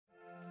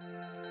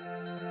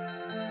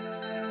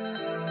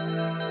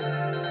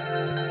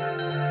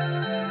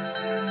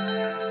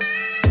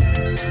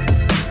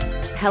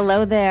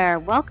Hello there.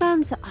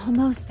 Welcome to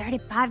Almost 30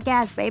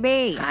 Podcast,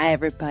 baby. Hi,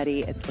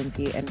 everybody. It's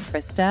Lindsay and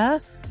Krista.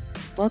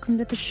 Welcome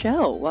to the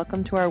show.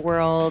 Welcome to our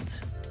world.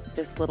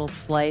 This little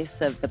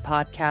slice of the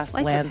podcast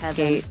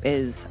landscape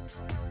is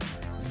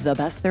the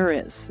best there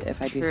is,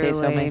 if I do say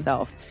so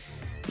myself.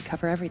 We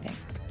cover everything.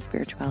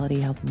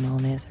 Spirituality, health and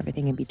wellness,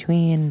 everything in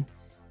between.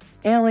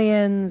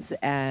 Aliens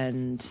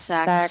and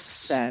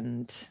sex.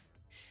 And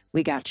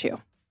we got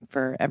you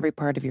for every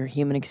part of your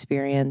human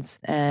experience.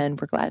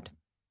 And we're glad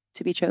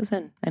to be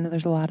chosen. I know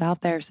there's a lot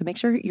out there, so make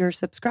sure you're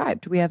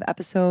subscribed. We have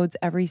episodes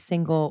every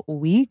single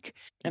week,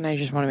 and I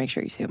just want to make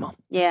sure you see them all.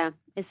 Yeah,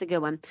 it's a good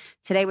one.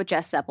 Today with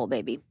Jess Seppel,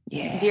 baby.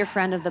 Yeah. Dear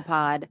friend of the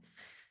pod.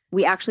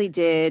 We actually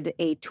did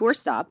a tour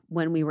stop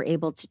when we were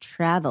able to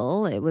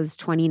travel. It was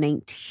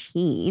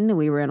 2019.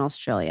 We were in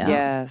Australia.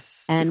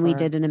 Yes. And we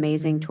did an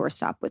amazing tour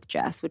stop with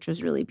Jess, which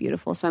was really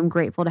beautiful. So I'm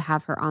grateful to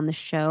have her on the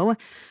show.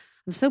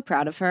 I'm so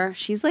proud of her.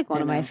 She's like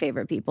one of my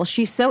favorite people.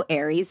 She's so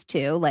Aries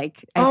too.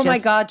 Like, my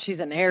God, she's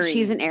an Aries.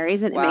 She's an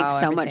Aries, and it makes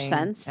so much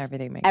sense.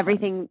 Everything makes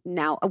sense.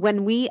 Now,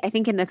 I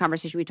think in the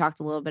conversation we talked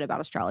a little bit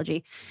about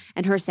astrology,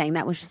 and her saying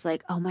that was just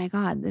like, oh my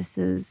God,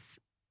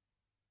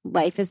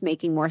 life is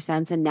making more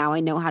sense, and now I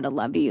know how to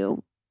love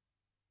you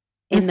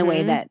in the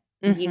way that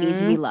you need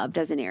to be loved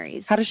as an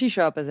Aries. How does she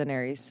show up as an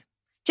Aries?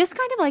 Just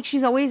kind of like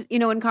she's always,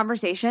 in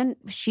conversation,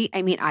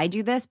 I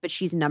do this, but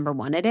she's number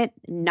one at it,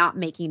 not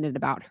making it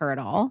about her at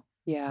all.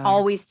 Yeah.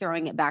 Always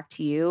throwing it back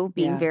to you,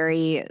 being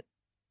very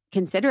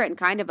considerate and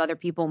kind of other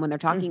people when they're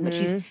talking, but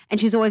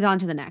she's always on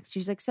to the next.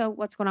 She's like, so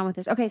what's going on with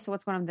this? Okay, so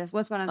what's going on with this?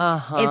 What's going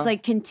on? It's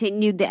like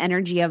continued the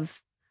energy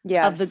of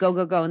the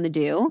go and the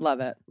do.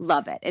 Love it.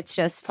 Love it. It's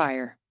just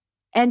fire.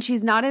 And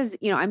she's not as,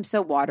 I'm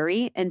so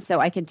watery. And so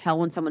I can tell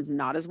when someone's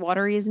not as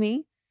watery as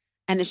me.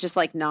 And it's just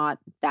like not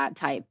that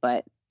type.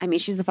 But I mean,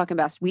 she's the fucking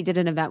best. We did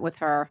an event with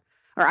her,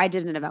 or I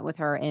did an event with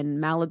her in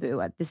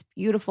Malibu at this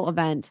beautiful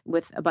event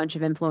with a bunch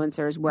of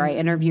influencers where I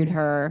interviewed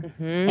her.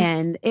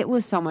 And it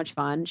was so much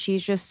fun.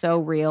 She's just so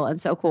real and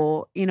so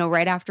cool.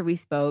 Right after we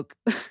spoke,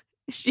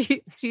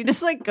 she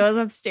just like goes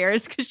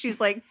upstairs because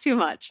she's like too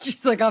much.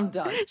 She's like, I'm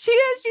done.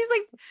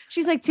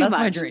 She's like too much. That's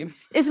my dream.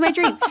 It's my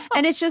dream.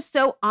 And it's just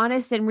so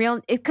honest and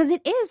real because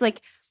it is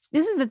like,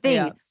 this is the thing.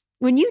 Yeah.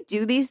 When you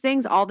do these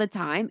things all the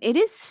time, it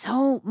is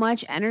so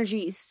much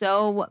energy,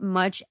 so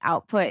much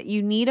output.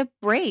 You need a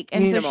break.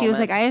 And so she was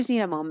like, I just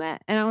need a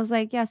moment. And I was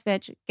like, yes,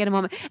 bitch, get a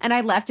moment. And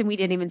I left and we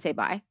didn't even say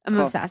bye. I'm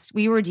obsessed.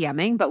 We were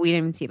DMing, but we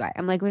didn't even say bye.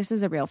 I'm like, this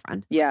is a real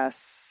friend.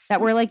 Yes.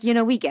 That we're like,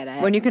 we get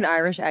it. When you can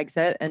Irish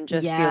exit and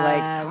just be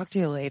like, talk to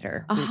you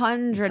later.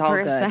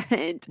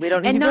 100%. We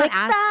don't need to be like,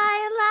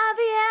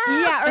 I love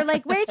you. Yeah, or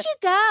like, where'd you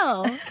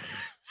go?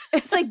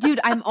 It's like, dude,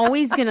 I'm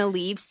always going to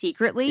leave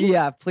secretly.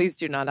 Yeah, please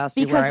do not ask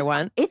me where I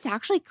went. It's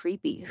actually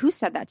creepy. Who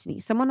said that to me?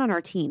 Someone on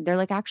our team. They're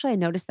like, actually, I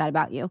noticed that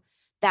about you.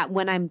 That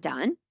when I'm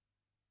done.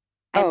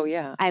 I'm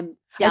done.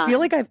 I feel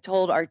like I've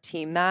told our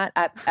team that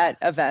at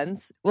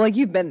events. Well, like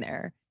you've been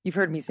there. You've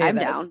heard me say I'm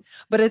this. Down.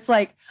 But it's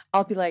like,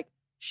 I'll be like,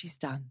 she's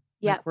done.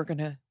 Yeah. Like, we're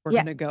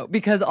gonna go.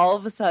 Because all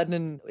of a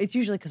sudden, it's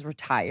usually because we're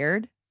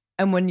tired.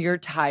 And when you're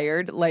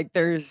tired, like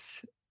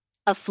there's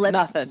a flip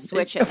nothing.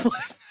 Switches.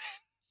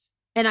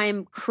 And I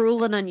am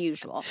cruel and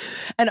unusual.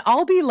 And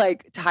I'll be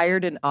like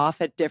tired and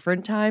off at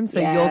different times. So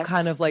you'll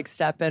kind of like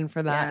step in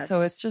for that. Yes. So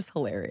it's just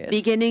hilarious.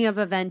 Beginning of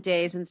event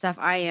days and stuff,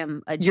 I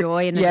am a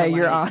joy and a delight.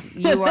 You're on.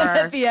 You are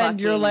at the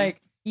end, you're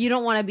like, you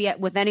don't want to be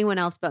with anyone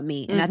else but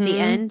me. And at the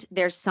end,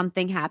 there's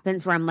something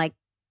happens where I'm like,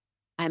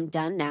 I'm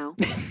done now.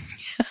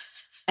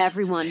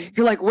 Everyone.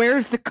 You're like,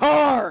 where's the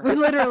car?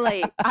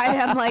 Literally.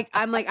 I'm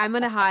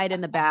going to hide in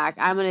the back.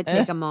 I'm going to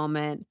take a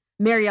moment.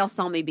 Marielle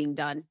saw me being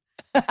done.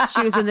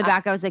 She was in the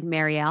back. I was like,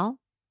 Marielle,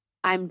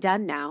 I'm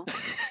done now.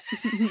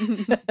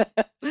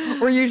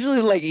 We're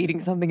usually like eating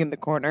something in the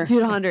corner.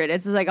 200.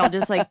 It's like, I'll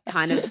just like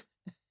kind of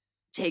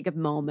take a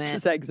moment.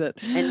 Just exit.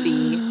 And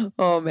be.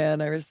 Oh man,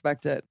 I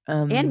respect it.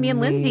 And me and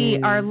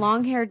Lindsay, our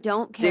long hair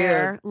don't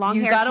care. Dude, long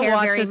you hair gotta care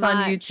watch very this much.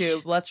 on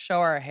YouTube. Let's show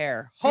our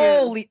hair. Dude.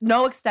 Holy,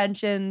 no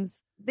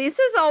extensions. This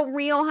is all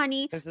real,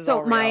 honey. This is so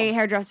all real. My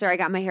hairdresser, I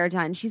got my hair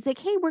done. She's like,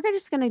 hey, we're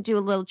just going to do a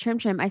little trim.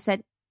 I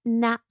said,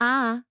 nah.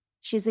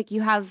 She's like,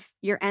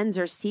 your ends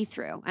are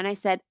see-through. And I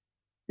said,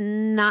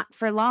 not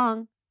for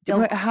long.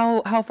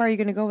 How far are you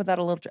going to go with that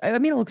a little? I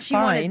mean, it looks she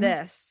fine. She wanted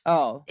this.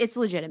 Oh. It's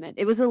legitimate.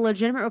 It was a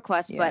legitimate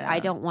request, but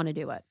I don't want to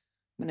do it.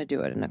 I'm going to do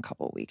it in a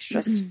couple of weeks.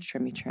 Just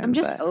trim. I'm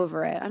just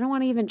over it. I don't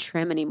want to even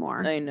trim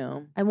anymore. I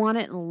know. I want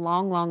it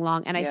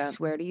long. And I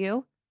swear to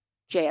you,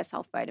 JS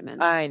Health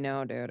Vitamins. I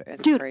know, dude.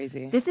 It's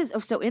crazy. This is,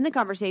 so in the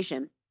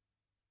conversation,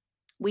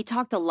 we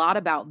talked a lot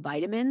about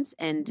vitamins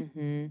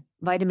and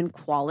vitamin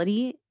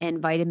quality and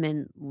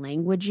vitamin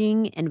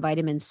languaging and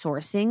vitamin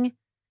sourcing.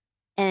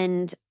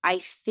 And I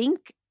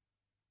think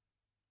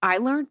I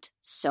learned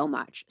so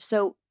much.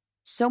 So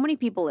many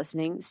people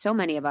listening, so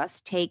many of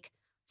us take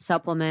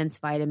supplements,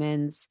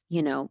 vitamins,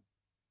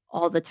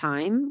 all the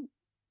time.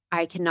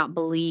 I cannot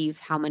believe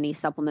how many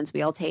supplements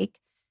we all take.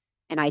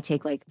 And I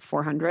take like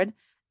 400.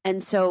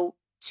 And so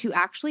to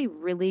actually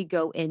really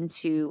go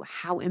into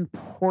how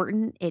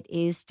important it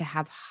is to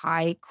have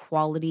high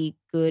quality,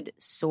 good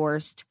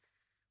sourced,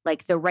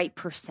 like the right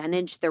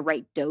percentage, the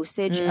right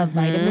dosage of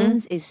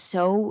vitamins is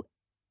so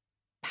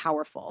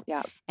powerful.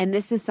 Yeah. And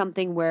this is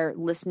something where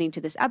listening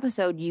to this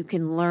episode, you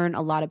can learn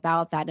a lot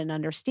about that and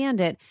understand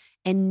it.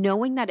 And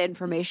knowing that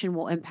information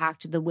will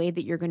impact the way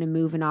that you're going to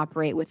move and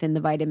operate within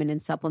the vitamin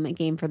and supplement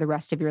game for the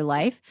rest of your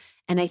life.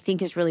 And I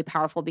think is really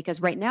powerful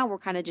because right now we're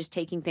kind of just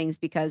taking things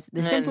because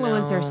this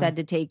influencer said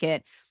to take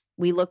it.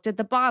 We looked at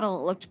the bottle,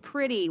 it looked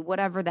pretty,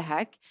 whatever the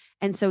heck.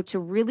 And so to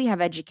really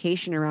have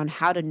education around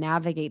how to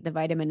navigate the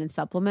vitamin and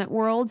supplement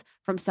world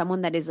from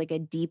someone that is like a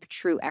deep,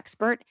 true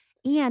expert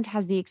and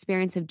has the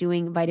experience of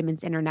doing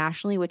vitamins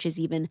internationally, which is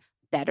even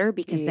better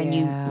because then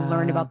you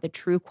learn about the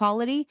true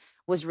quality,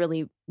 was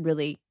really,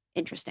 really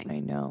interesting. I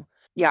know.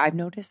 Yeah, I've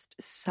noticed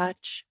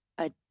such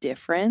a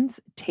difference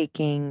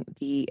taking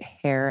the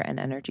hair and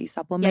energy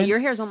supplement. Yeah, your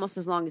hair is almost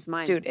as long as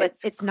mine. Dude, but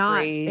it's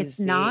crazy. It's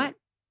not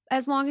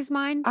as long as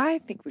mine. I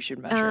think we should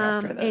measure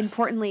after this.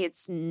 Importantly,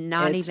 it's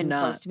not even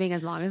close to being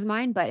as long as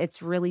mine, but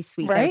it's really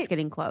sweet that it's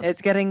getting close.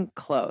 It's getting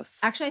close.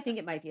 Actually, I think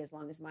it might be as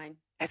long as mine.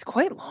 It's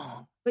quite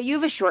long. But you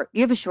have a short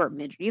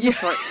midget. You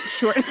have a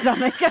short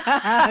stomach.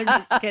 I'm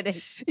just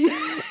kidding.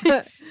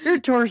 Your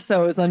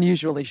torso is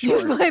unusually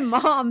short. My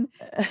mom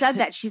said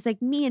that. She's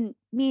like, me and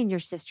your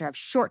sister have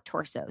short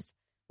torsos,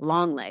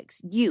 long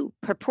legs. You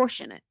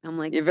proportionate. I'm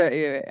like,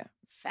 yeah.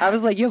 Fat. I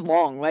was like, you have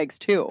long legs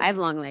too. I have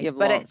long legs,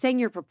 but saying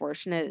you're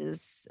proportionate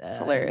is it's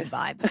hilarious.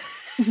 Vibe.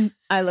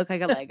 I look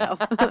like a Lego.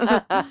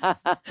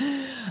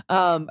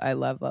 I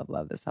love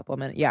this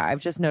supplement. Yeah, I've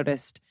just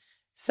noticed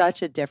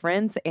such a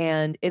difference.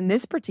 And in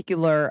this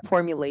particular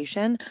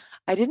formulation,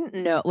 I didn't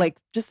know, like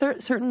just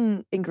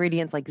certain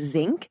ingredients like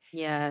zinc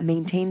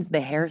maintains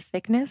the hair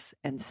thickness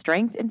and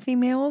strength in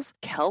females.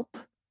 Kelp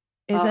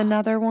is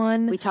another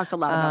one. We talked a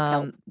lot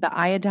about kelp. The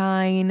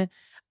iodine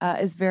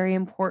is very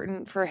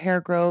important for hair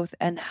growth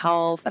and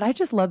health. But I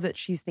just love that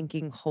she's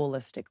thinking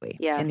holistically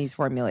in these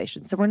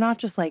formulations. So we're not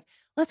just like,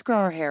 let's grow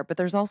our hair, but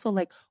there's also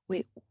like,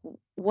 wait,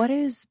 what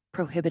is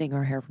prohibiting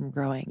our hair from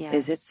growing? Yes.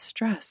 Is it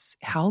stress?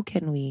 How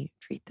can we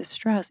treat the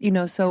stress?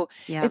 So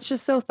it's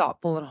just so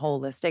thoughtful and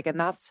holistic.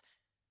 And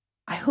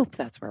I hope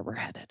that's where we're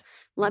headed.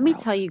 Let me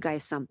tell you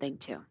guys something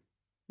too.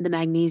 The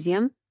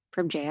magnesium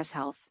from JS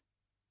Health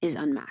is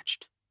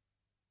unmatched.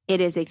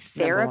 It is a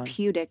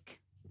therapeutic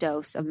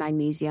dose of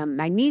magnesium.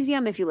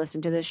 Magnesium, if you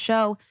listen to this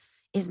show,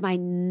 is my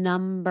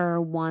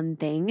number one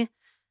thing.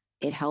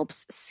 It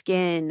helps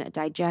skin,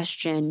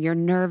 digestion, your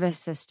nervous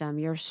system,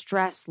 your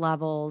stress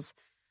levels.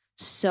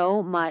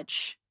 So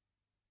much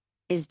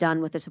is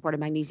done with the support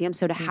of magnesium.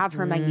 So to have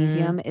her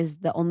magnesium is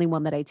the only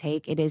one that I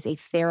take. It is a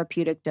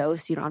therapeutic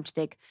dose. You don't have to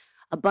take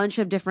a bunch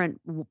of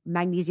different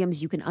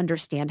magnesiums. You can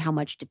understand how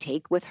much to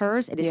take with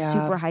hers. It is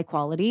super high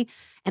quality.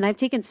 And I've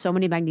taken so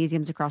many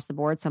magnesiums across the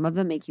board. Some of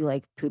them make you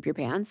like poop your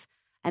pants.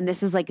 And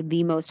this is like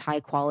the most high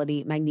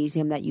quality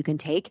magnesium that you can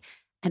take.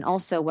 And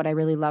also what I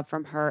really love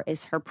from her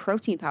is her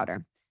protein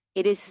powder.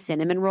 It is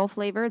cinnamon roll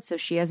flavored. So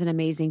she has an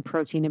amazing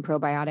protein and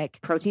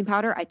probiotic protein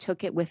powder. I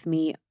took it with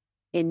me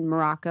in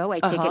Morocco. I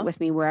take it with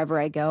me wherever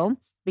I go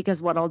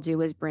because what I'll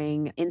do is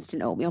bring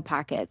instant oatmeal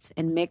packets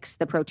and mix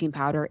the protein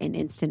powder in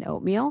instant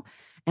oatmeal.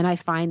 And I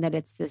find that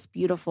it's this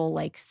beautiful,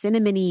 like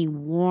cinnamony,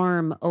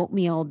 warm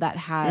oatmeal that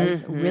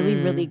has really,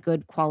 really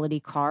good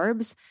quality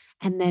carbs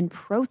and then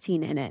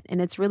protein in it.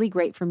 And it's really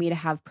great for me to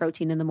have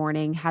protein in the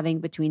morning. Having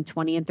between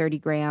 20 and 30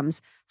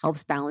 grams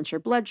helps balance your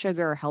blood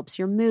sugar, helps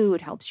your mood,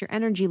 helps your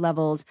energy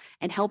levels,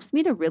 and helps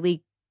me to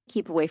really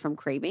keep away from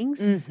cravings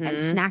and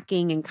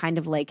snacking and kind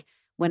of like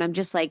when I'm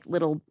just like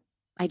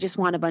I just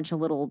want a bunch of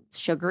little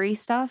sugary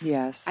stuff.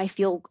 Yes. I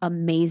feel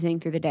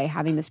amazing through the day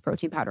having this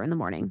protein powder in the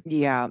morning.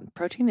 Yeah.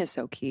 Protein is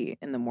so key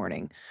in the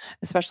morning,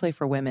 especially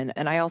for women.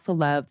 And I also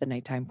love the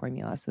nighttime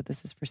formula. So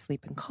this is for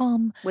sleep and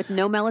calm. With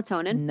no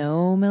melatonin.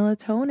 No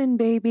melatonin,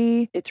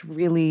 baby. It's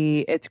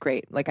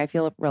great. Like I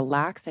feel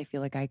relaxed. I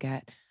feel like I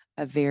get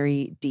a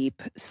very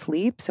deep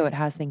sleep. So it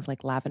has things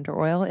like lavender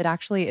oil.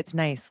 It's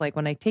nice. Like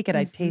when I take it,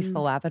 I taste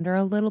the lavender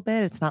a little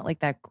bit. It's not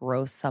like that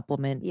gross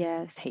supplement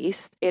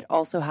taste. It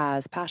also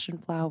has passion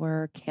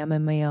flower,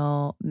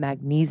 chamomile,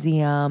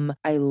 magnesium.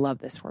 I love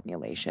this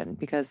formulation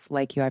because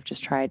like you, I've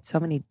just tried so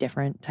many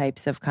different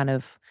types of kind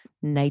of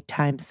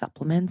nighttime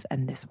supplements.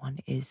 And this one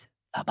is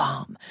the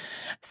bomb.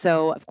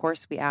 So of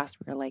course we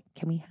were like,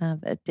 can we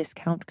have a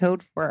discount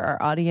code for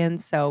our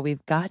audience? So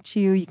we've got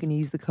you. You can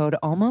use the code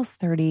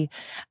almost30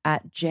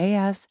 at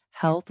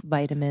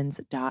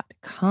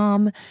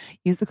jshealthvitamins.com.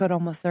 Use the code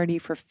almost30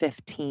 for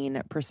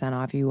 15%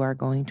 off. You are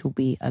going to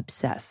be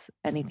obsessed.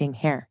 Anything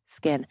hair,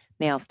 skin,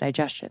 nails,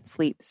 digestion,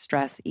 sleep,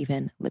 stress,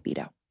 even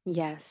libido.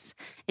 Yes.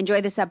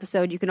 Enjoy this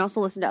episode. You can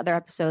also listen to other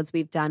episodes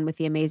we've done with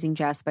the amazing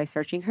Jess by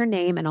searching her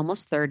name and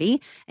Almost 30,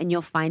 and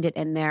you'll find it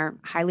in there.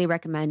 Highly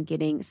recommend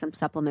getting some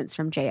supplements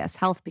from JS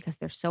Health because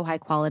they're so high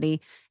quality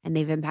and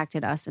they've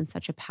impacted us in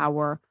such a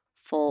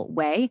powerful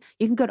way.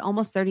 You can go to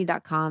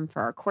almost30.com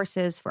for our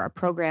courses, for our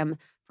program,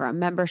 for our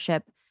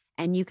membership,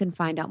 And you can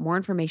find out more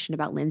information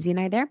about Lindsay and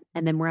I there.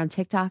 And then we're on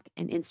TikTok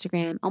and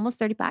Instagram, Almost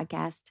 30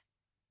 Podcast.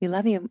 We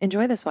love you.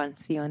 Enjoy this one.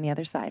 See you on the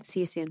other side.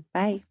 See you soon.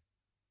 Bye.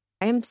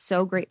 I am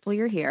so grateful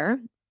you're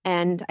here.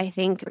 And I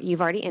think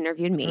you've already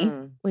interviewed me,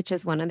 which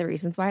is one of the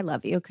reasons why I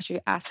love you, because you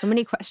ask so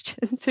many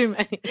questions. Too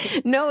many.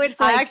 No,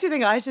 it's like, I actually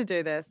think I should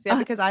do this. Yeah,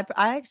 because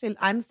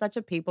I'm such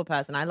a people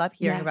person. I love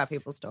hearing about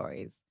people's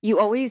stories. You're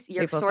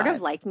People's sort of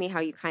lives. like me, how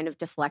you kind of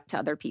deflect to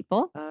other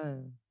people.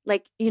 Oh.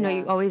 Like, you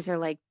Yeah. always are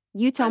like,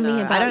 you tell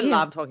me about I don't you.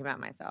 love talking about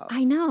myself.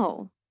 I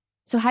know.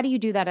 So how do you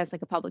do that as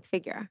like a public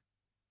figure?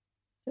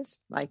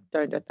 Just like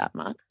don't do it that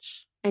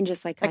much. And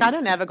just like I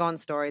don't ever go on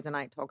stories and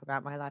like talk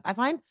about my life. I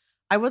find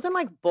I wasn't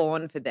like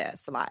born for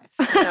this life,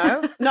 you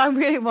know? No, I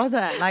really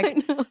wasn't. Like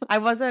I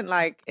wasn't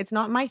like, it's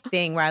not my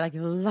thing where I like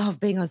love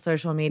being on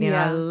social media.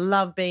 Yeah. And I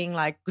love being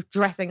like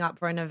dressing up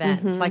for an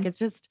event. Mhm. Like it's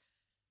just,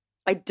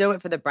 I do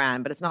it for the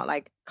brand, but it's not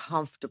like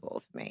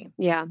comfortable for me.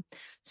 Yeah.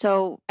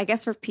 So I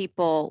guess for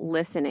people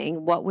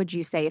listening, what would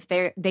you say if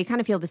they kind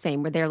of feel the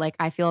same, where they're like,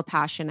 I feel a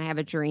passion, I have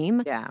a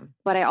dream, Yeah.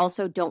 but I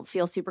also don't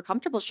feel super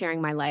comfortable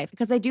sharing my life?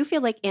 Because I do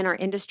feel like in our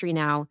industry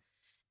now,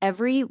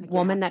 every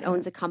woman that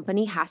owns a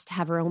company has to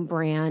have her own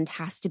brand,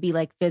 has to be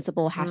like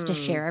visible, has to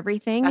share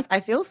everything. I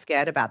feel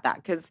scared about that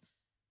because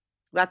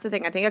that's the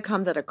thing. I think it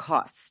comes at a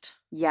cost.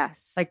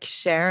 Yes. Like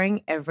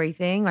sharing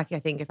everything. Like I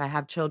think if I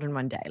have children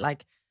one day,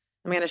 like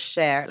I'm going to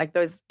share like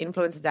those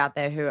influencers out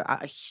there who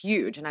are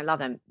huge and I love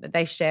them.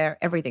 They share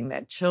everything,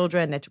 their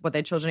children, what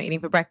their children are eating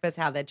for breakfast,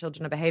 how their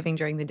children are behaving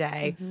during the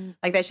day. Mhm.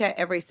 Like they share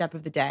every step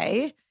of the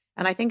day.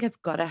 And I think it's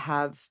got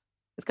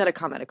to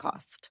come at a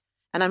cost.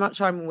 And I'm not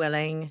sure I'm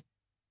willing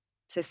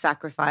to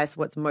sacrifice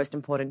what's most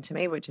important to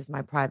me, which is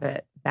my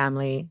private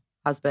family,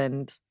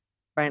 husband,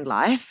 friend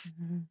life,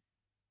 Mhm.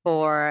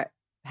 for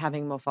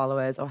having more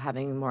followers or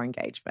having more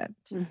engagement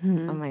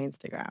Mhm. on my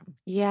Instagram.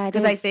 Yeah, it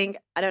Because I is. think,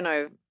 I don't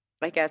know,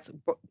 I guess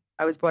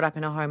I was brought up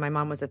in a home. My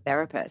mom was a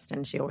therapist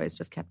and she always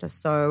just kept us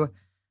so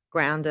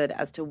grounded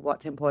as to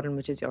what's important,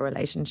 which is your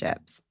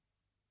relationships.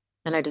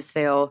 And I just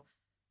feel,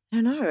 I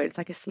don't know, it's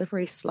like a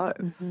slippery slope.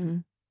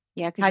 Mhm.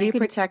 Yeah, because How do you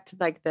protect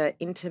like the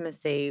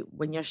intimacy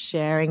when you're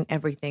sharing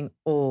everything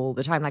all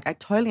the time? Like I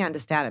totally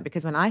understand it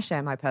because when I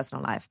share my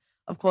personal life,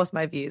 of course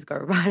my views go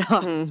right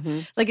up.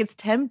 Mhm. Like it's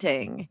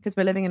tempting because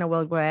we're living in a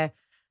world where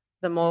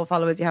the more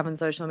followers you have on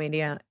social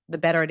media, the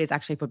better it is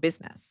actually for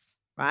business,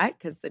 right?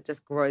 Because it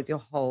just grows your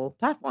whole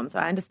platform. So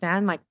I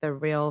understand like the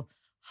real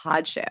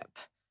hardship,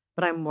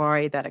 but I'm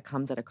worried that it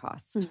comes at a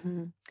cost.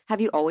 Mhm. Have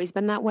you always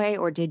been that way,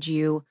 or did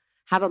you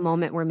have a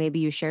moment where maybe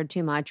you shared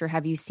too much, or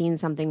have you seen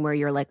something where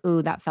you're like,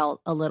 ooh, that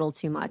felt a little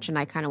too much and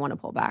I kind of want to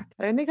pull back?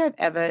 I don't think I've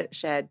ever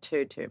shared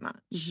too much.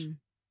 Mhm.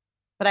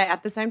 But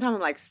at the same time,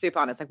 I'm like super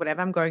honest. Like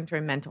whatever I'm going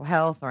through, mental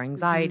health or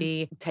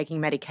anxiety,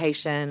 taking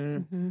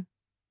medication, Mhm.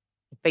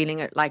 feeling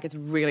it like it's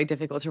really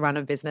difficult to run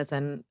a business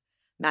and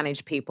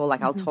manage people,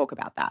 like I'll Mhm. talk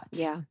about that.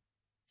 Yeah.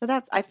 So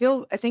I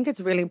think it's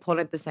really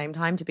important at the same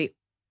time to be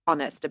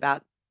honest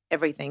about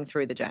everything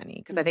through the journey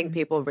because I think Mhm.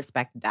 people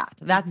respect that.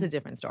 That's Mhm. a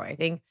different story. I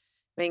think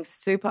being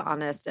super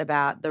honest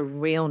about the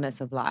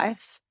realness of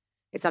life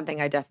is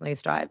something I definitely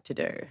strive to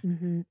do.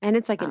 Mhm. And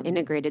it's like an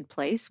integrated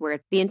place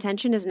where the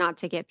intention is not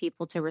to get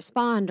people to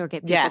respond or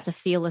get people to Yes.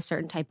 feel a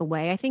certain type of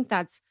way. I think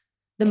that's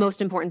the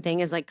most important thing,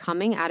 is like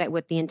coming at it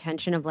with the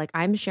intention of like,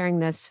 I'm sharing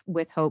this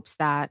with hopes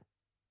that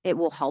it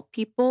will help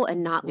people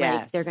and not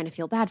like they're Yes. going to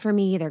feel bad for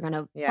me. They're going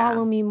to Yeah.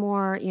 follow me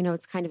more.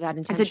 It's kind of that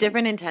intention. It's a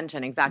different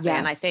intention, exactly.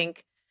 And I Yes.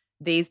 think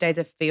these days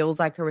it feels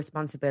like a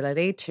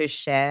responsibility to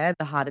share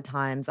the harder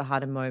times, the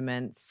harder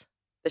moments,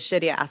 the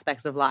shittier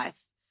aspects of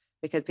life,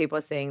 because people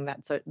are seeing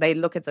that. So they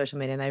look at social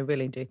media and they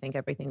really do think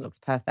everything looks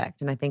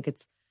perfect. And I think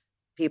it's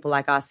people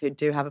like us who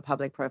do have a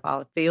public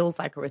profile, it feels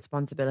like a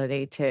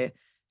responsibility to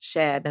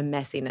share the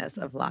messiness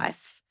of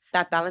life.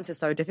 That balance is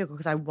so difficult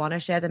because I want to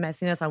share the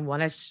messiness. I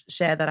want to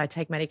share that I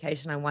take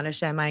medication. I want to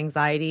share my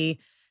anxiety,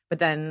 but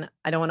then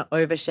I don't want to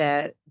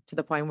overshare to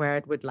the point where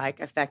it would like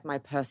affect my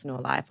personal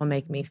life or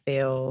make me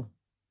feel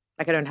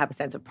like I don't have a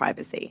sense of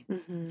privacy.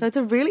 Mhm. So it's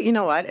a really, you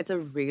know what? It's a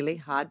really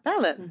hard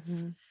balance.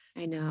 Mhm.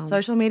 I know.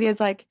 Social media is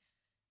like,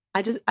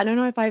 I don't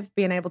know if I've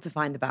been able to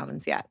find the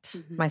balance yet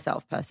Mhm.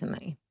 myself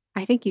personally.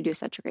 I think you do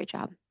such a great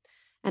job.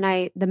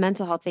 And the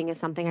mental health thing is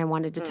something I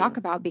wanted to talk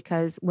about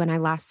because when I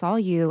last saw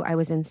you, I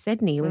was in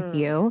Sydney with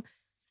you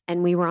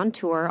and we were on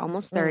tour,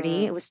 almost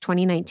 30. It was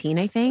 2019,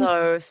 I think.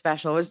 So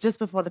special. It was just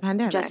before the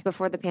pandemic. Just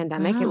before the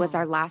pandemic. It was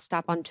Wow. our last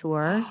stop on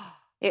tour.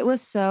 It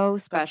was so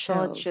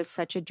special. It's chills. just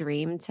such a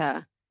dream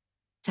to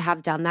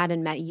have done that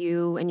and met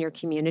you and your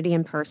community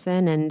in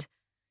person. And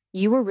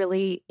you were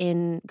really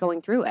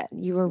going through it.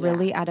 You were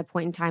really at a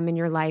point in time in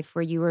your life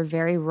where you were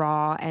very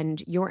raw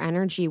and your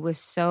energy was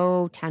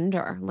so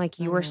tender. Like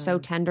you were so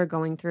tender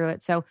going through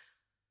it. So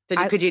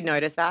could you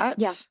notice that?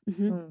 Yeah.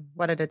 Mhm.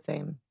 What did it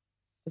seem?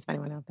 Just for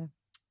anyone out there.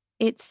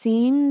 It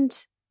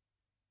seemed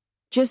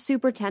just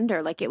super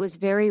tender. Like it was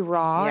very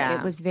raw. Yeah.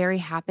 It was very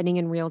happening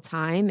in real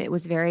time. It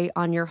was very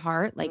on your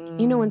heart. Like,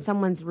 when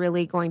someone's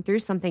really going through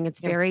something, it's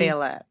You can very,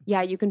 feel it.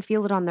 yeah, you can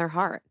feel it on their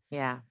heart.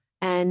 Yeah.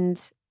 And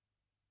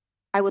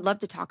I would love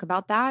to talk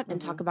about that and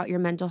talk about your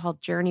mental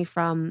health journey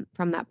from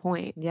that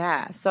point.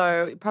 Yeah.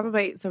 So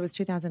it was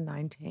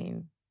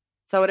 2019.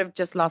 So I would have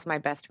just lost my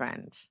best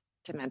friend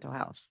to mental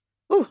health.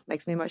 Ooh,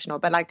 makes me emotional.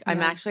 But like,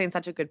 I'm actually in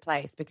such a good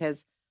place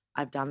because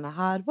I've done the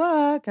hard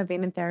work. I've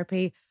been in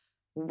therapy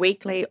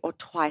weekly or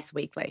twice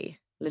weekly,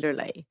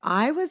 literally.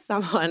 I was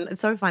someone,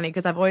 it's so funny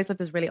because I've always lived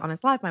this really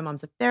honest life. My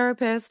mom's a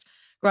therapist,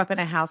 grew up in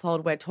a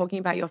household where talking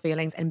about your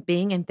feelings and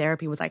being in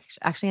therapy was like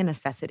actually a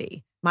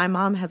necessity. My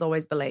mom has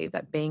always believed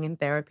that being in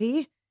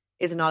therapy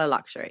is not a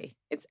luxury.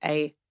 It's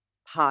a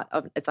part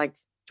of, it's like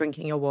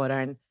drinking your water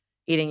and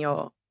eating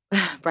your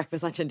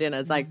breakfast, lunch, and dinner.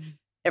 It's like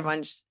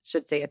everyone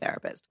should see a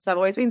therapist. So I've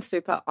always been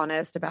super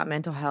honest about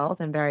mental health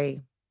and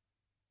very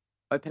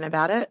open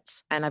about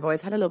it. And I've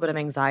always had a little bit of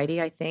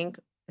anxiety, I think,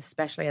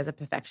 especially as a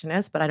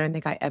perfectionist, but I don't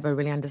think I ever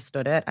really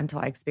understood it until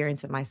I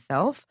experienced it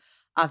myself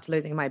after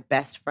losing my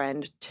best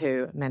friend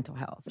to mental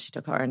health. She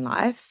took her own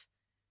life.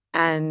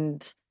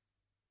 And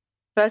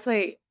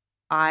firstly,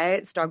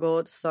 I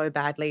struggled so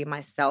badly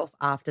myself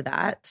after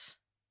that.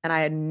 And I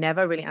had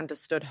never really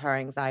understood her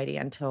anxiety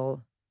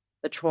until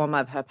the trauma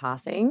of her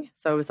passing.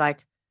 So it was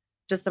like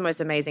just the most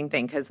amazing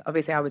thing because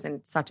obviously I was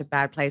in such a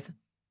bad place,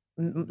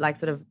 like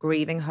sort of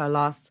grieving her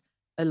loss,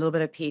 a little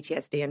bit of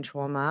PTSD and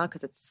trauma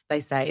because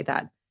they say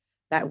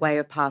that way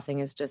of passing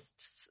is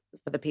just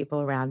for the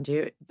people around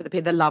you, for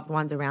the loved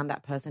ones around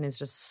that person is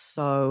just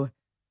so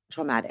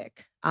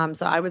traumatic.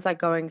 So I was like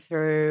going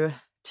through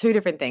two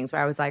different things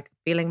where I was like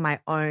feeling my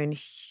own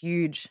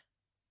huge,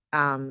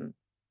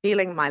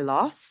 feeling my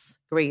loss,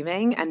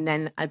 grieving. And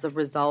then as a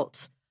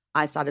result,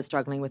 I started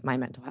struggling with my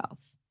mental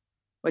health,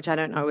 which I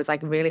don't know, was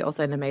like really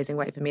also an amazing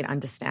way for me to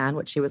understand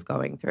what she was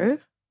going through.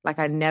 Like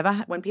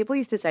when people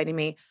used to say to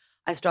me,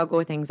 I struggle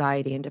with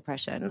anxiety and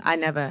depression. I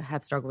never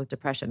have struggled with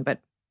depression,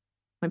 but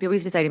when people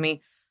used to say to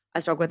me, I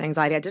struggle with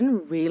anxiety, I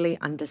didn't really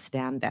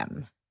understand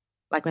them.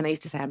 Like when they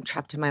used to say I'm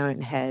trapped in my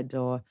own head,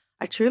 or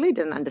I truly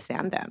didn't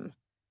understand them.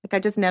 Like I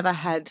just never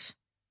had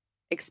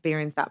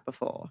experienced that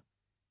before.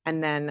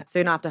 And then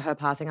soon after her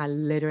passing, I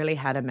literally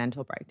had a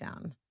mental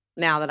breakdown.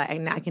 Now that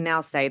I can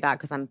now say that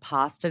because I'm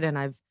past it and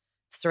it's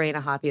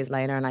 3.5 years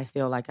later and I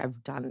feel like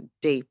I've done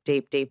deep,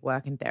 deep, deep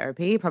work in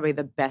therapy, probably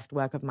the best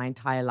work of my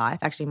entire life.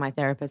 Actually, my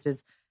therapist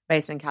is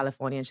based in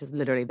California and she's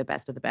literally the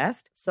best of the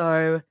best.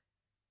 So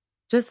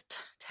just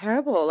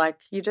terrible. Like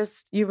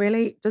you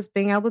really just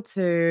being able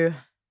to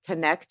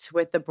connect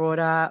with the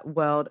broader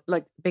world,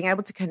 like being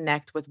able to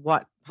connect with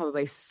what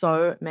probably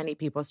so many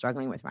people are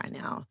struggling with right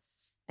now.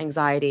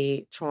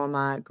 Anxiety,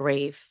 trauma,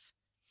 grief,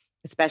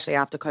 especially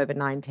after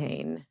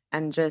COVID-19,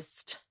 and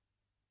just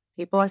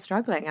people are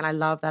struggling. And I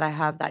love that I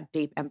have that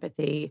deep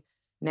empathy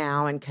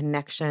now and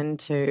connection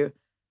to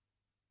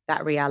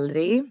that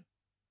reality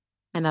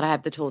and that I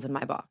have the tools in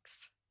my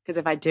box. Because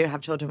if I do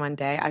have children one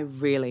day, I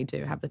really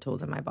do have the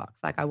tools in my box.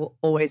 Like I will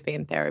always be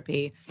in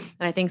therapy.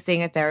 And I think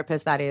seeing a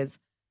therapist that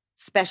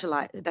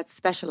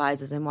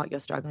specializes in what you're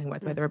struggling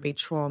with, whether it be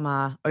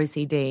trauma,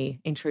 OCD,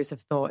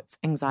 intrusive thoughts,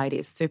 anxiety,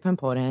 is super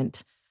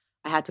important.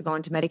 I had to go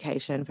into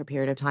medication for a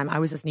period of time. I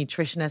was this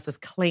nutritionist, this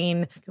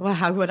clean, well,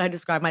 how would I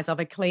describe myself?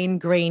 A clean,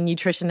 green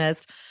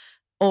nutritionist,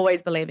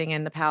 always believing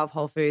in the power of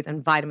whole foods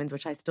and vitamins,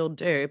 which I still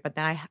do. But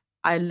then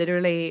I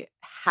literally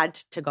had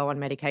to go on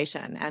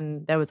medication.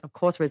 And there was, of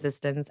course,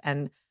 resistance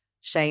and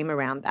shame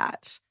around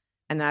that.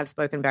 And then I've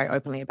spoken very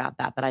openly about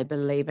that I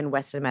believe in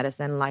Western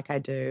medicine like I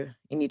do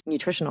in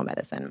nutritional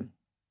medicine.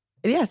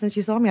 Yeah, since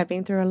you saw me, I've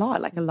been through a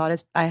lot.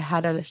 I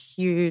had a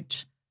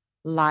huge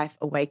life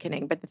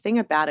awakening. But the thing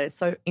about it's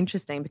so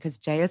interesting because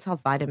JS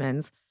Health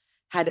Vitamins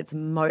had its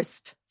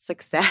most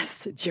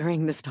success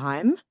during this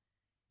time,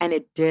 and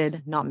it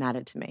did not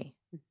matter to me.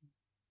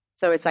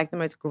 So it's like the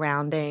most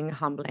grounding,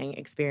 humbling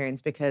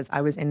experience because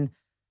I was in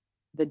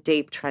the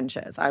deep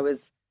trenches. I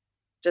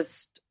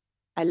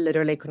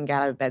literally couldn't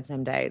get out of bed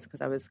some days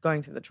because I was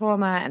going through the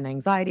trauma and the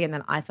anxiety, and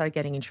then I started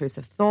getting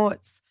intrusive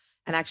thoughts.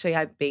 And actually,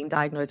 I've been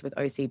diagnosed with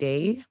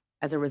OCD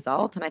as a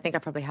result. And I think I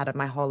probably had it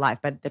my whole life,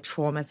 but the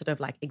trauma sort of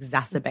like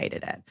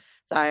exacerbated it.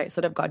 So I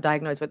sort of got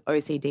diagnosed with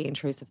OCD,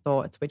 intrusive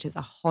thoughts, which is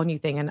a whole new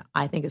thing. And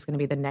I think it's going to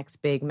be the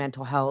next big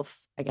mental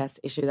health, I guess,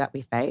 issue that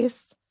we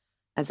face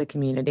as a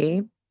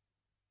community.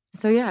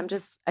 So yeah,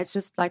 it's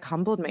just like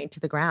humbled me to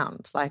the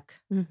ground. Like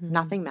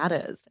nothing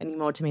matters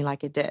anymore to me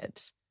like it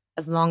did.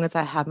 As long as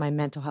I have my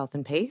mental health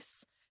and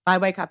peace. If I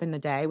wake up in the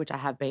day, which I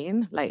have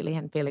been lately,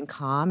 and feeling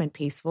calm and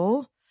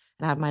peaceful,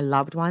 and I have my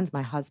loved ones,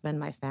 my husband,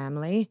 my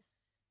family,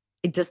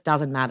 it just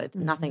doesn't matter.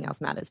 Nothing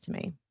else matters to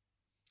me.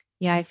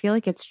 Yeah, I feel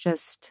like it's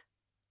just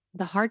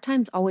the hard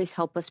times always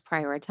help us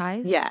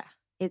prioritize. Yeah.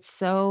 It's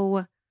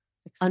so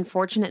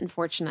unfortunate and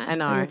fortunate. I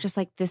know. You're just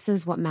like, this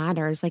is what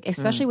matters. Like,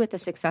 especially with the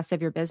success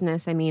of your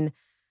business. I mean,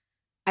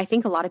 I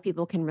think a lot of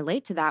people can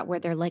relate to that where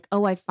they're like,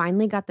 oh, I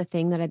finally got the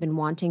thing that I've been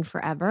wanting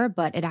forever,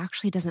 but it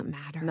actually doesn't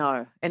matter.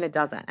 No, and it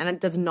doesn't. And it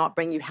does not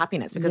bring you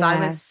happiness because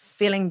I was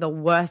feeling the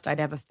worst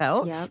I'd ever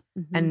felt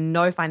and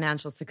no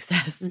financial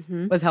success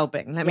was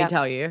helping. Let me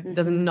tell you, it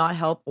does not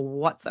help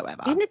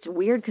whatsoever. And it's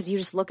weird because you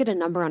just look at a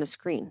number on a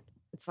screen.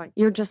 It's like,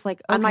 you're just like,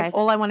 okay. I'm like,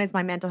 all I want is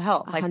my mental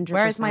health. Like, 100%.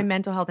 where is my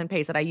mental health and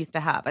peace that I used to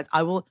have? Like,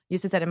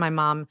 used to say to my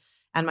mom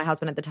and my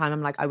husband at the time,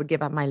 I'm like, I would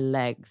give up my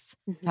legs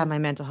to have my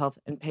mental health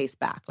and peace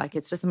back. Like,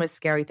 it's just the most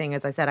scary thing.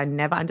 As I said, I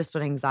never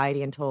understood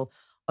anxiety until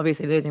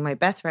obviously losing my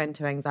best friend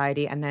to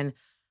anxiety, and then,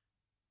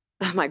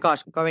 oh my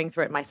gosh, going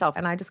through it myself.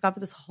 And I discovered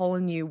this whole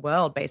new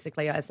world,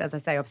 basically, as I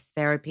say, of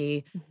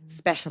therapy,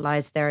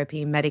 specialized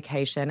therapy,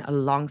 medication,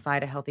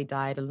 alongside a healthy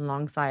diet,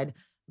 alongside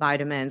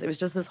vitamins. It was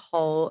just this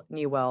whole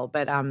new world.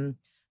 But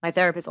my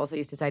therapist also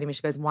used to say to me,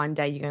 she goes, one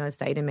day you're going to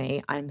say to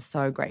me, I'm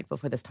so grateful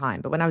for this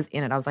time. But when I was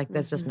in it, I was like,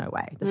 there's just no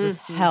way. This is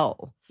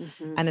hell.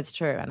 And it's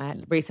true. And I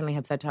recently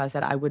have said to her, I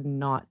said, I would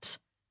not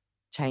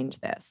change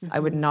this. I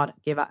would not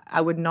give up.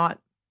 I would not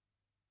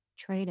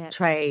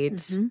trade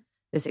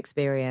this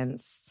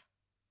experience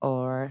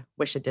or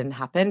wish it didn't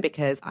happen,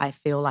 because I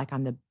feel like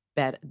I'm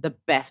the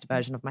best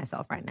version of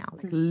myself right now.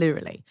 Like,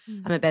 literally.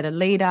 I'm a better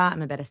leader.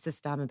 I'm a better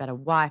sister. I'm a better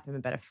wife. I'm a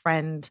better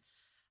friend.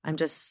 I'm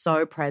just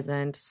so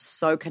present,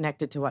 so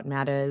connected to what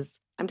matters.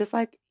 I'm just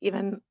like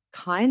even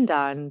kinder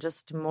and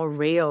just more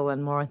real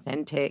and more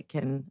authentic.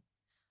 And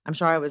I'm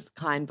sure I was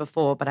kind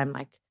before, but I'm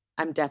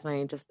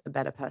definitely just a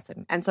better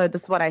person. And so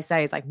this is what I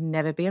say is like,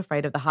 never be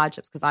afraid of the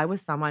hardships, because I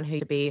was someone who,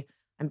 to be,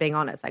 I'm being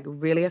honest, like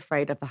really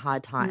afraid of the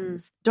hard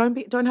times. Don't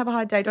have a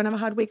hard day. Don't have a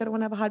hard week. I don't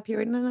want to have a hard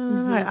period. No.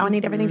 I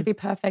need everything to be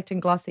perfect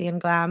and glossy and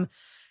glam.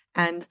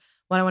 And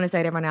what I want to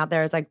say to everyone out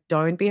there is like,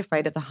 don't be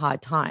afraid of the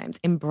hard times.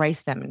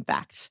 Embrace them, in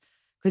fact,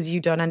 because you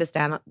don't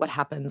understand what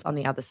happens on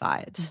the other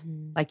side.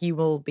 Like, you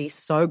will be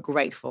so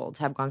grateful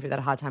to have gone through that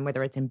hard time,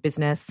 whether it's in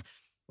business,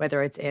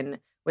 whether it's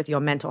with your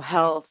mental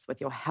health,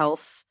 with your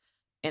health,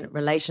 in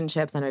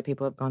relationships. I know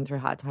people have gone through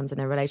hard times in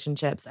their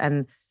relationships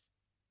and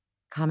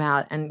come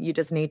out, and you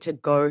just need to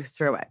go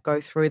through it,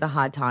 go through the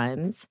hard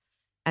times,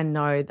 and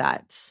know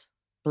that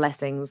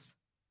blessings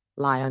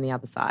lie on the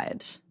other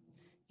side.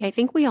 I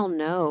think we all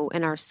know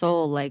in our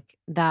soul, like,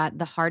 that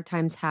the hard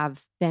times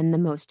have been the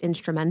most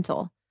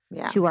instrumental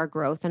to our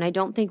growth. And I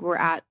don't think we're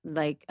at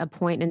like a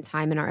point in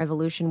time in our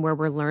evolution where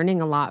we're learning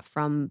a lot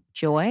from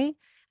joy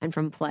and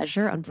from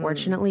pleasure.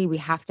 Unfortunately, we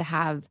have to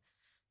have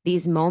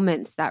these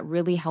moments that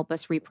really help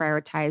us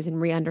reprioritize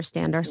and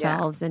re-understand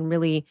ourselves and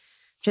really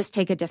just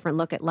take a different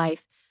look at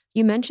life.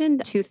 You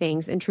mentioned two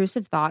things,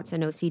 intrusive thoughts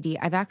and OCD.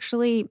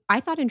 I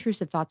thought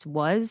intrusive thoughts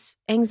was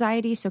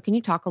anxiety. So can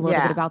you talk a little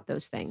bit about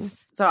those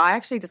things? So I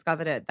actually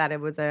discovered that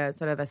it was a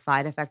sort of a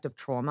side effect of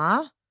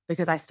trauma,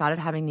 because I started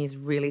having these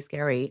really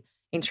scary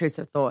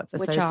intrusive thoughts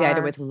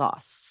associated with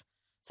loss.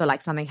 So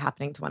like something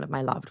happening to one of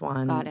my loved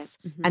ones. Got it.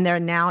 And there are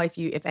now,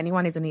 if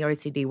anyone is in the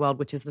OCD world,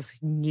 which is this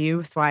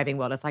new thriving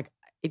world, it's like,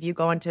 if you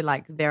go into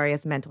like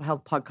various mental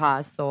health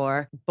podcasts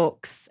or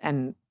books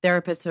and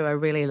therapists who are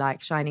really like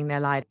shining their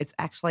light, it's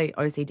actually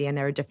OCD, and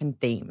there are different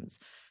themes.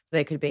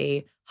 There could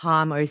be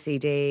harm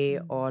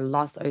OCD or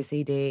loss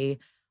OCD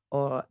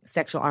or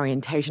sexual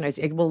orientation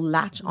OCD. It will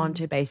latch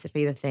onto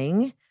basically the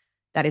thing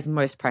that is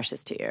most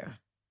precious to you.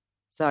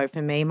 So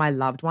for me, my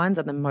loved ones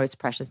are the most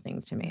precious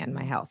things to me, and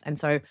my health. And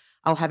so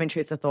I'll have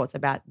intrusive thoughts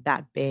about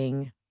that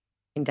being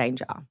in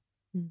danger.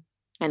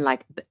 And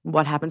like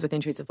what happens with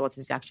intrusive thoughts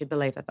is you actually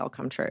believe that they'll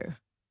come true.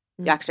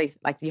 You actually,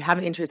 like, you have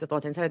intrusive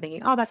thoughts, instead of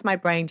thinking, oh, that's my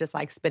brain just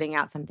like spitting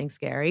out something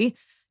scary,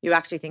 you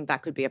actually think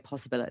that could be a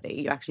possibility.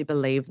 You actually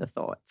believe the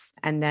thoughts.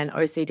 And then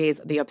OCD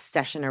is the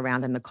obsession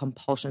around and the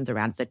compulsions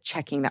around. So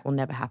checking that will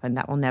never happen,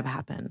 that will never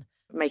happen.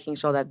 Making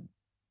sure that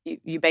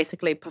you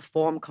basically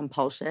perform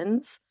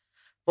compulsions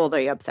for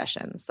the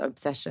obsessions. So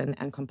obsession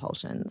and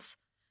compulsions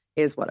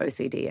is what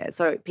OCD is.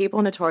 So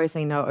people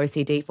notoriously know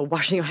OCD for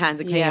washing your hands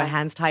and cleaning your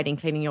hands tidy and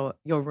cleaning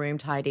your room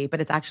tidy, but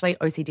it's actually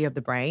OCD of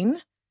the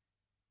brain,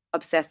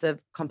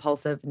 obsessive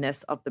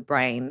compulsiveness of the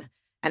brain.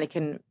 And it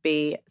can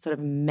be sort of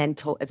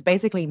mental. It's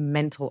basically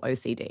mental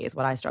OCD is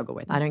what I struggle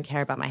with. I don't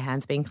care about my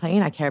hands being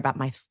clean. I care about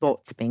my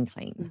thoughts being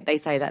clean. They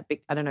say that,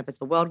 I don't know if it's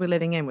the world we're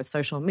living in with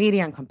social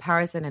media and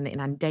comparison and the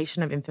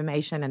inundation of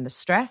information and the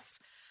stress,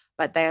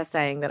 but they are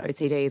saying that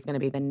OCD is going to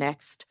be the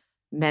next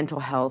mental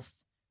health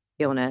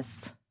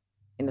illness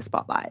in the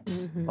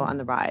spotlight or on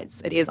the rise.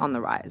 It is on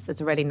the rise.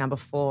 It's already number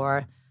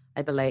 4,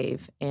 I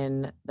believe,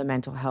 on the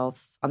mental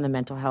health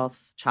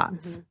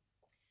charts.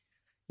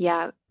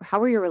 Yeah. How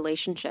are your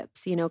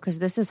relationships? Because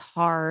this is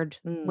hard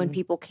when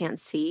people can't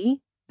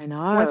see I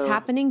know what's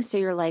happening. So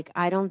you're like,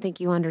 I don't think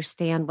you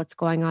understand what's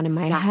going on in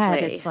my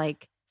head. It's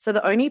like, so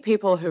the only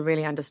people who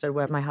really understood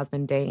were my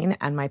husband, Dean,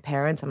 and my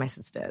parents and my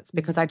sisters,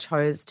 because I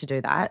chose to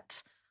do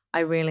that. I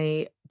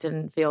really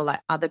didn't feel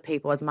like other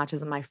people, as much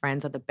as my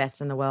friends are the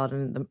best in the world,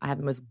 and I have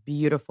the most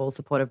beautiful,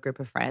 supportive group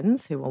of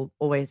friends who will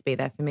always be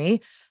there for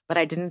me, but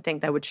I didn't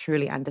think they would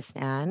truly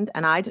understand.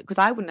 And because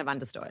I wouldn't have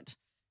understood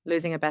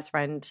losing a best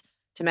friend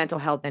to mental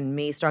health and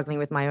me struggling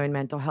with my own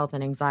mental health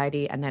and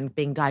anxiety and then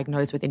being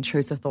diagnosed with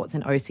intrusive thoughts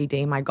and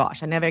OCD. My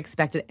gosh, I never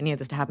expected any of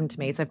this to happen to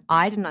me. So if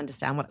I didn't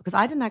understand because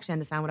I didn't actually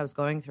understand what I was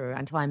going through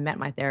until I met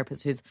my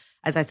therapist, who's,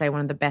 as I say,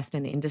 one of the best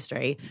in the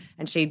industry.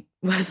 And she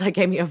was like,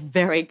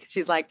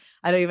 she's like,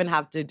 I don't even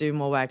have to do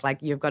more work. Like,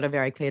 you've got a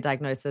very clear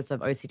diagnosis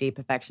of OCD,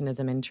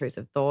 perfectionism,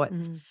 intrusive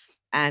thoughts.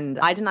 And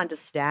I didn't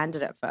understand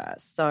it at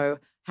first. So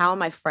how are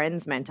my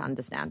friends meant to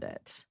understand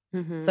it?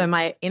 Mm-hmm. So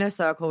my inner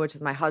circle, which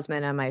is my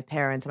husband and my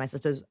parents and my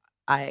sisters,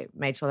 I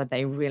made sure that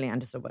they really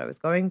understood what I was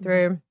going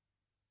through.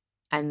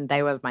 And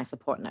they were my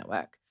support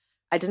network.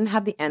 I didn't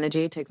have the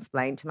energy to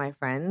explain to my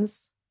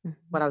friends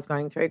what I was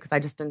going through because I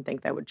just didn't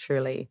think they would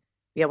truly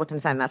be able to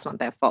understand that's not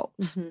their fault.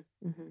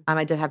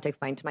 I did have to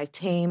explain to my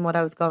team what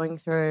I was going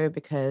through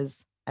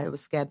because I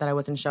was scared that I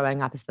wasn't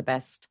showing up as the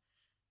best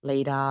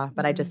leader.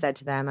 But I just said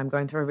to them, I'm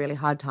going through a really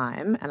hard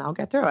time and I'll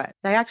get through it.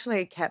 They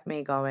actually kept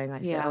me going, I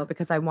feel,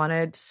 because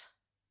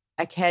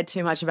I cared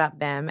too much about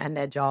them and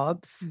their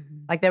jobs.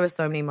 Like there were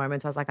so many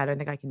moments I was like, I don't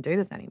think I can do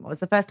this anymore. It was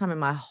the first time in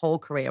my whole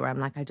career where I'm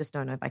like, I just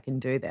don't know if I can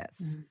do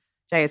this.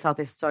 JS Health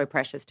is so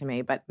precious to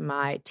me, but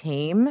my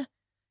team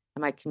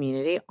and my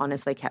community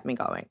honestly kept me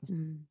going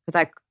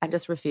because I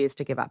just refused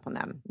to give up on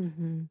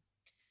them.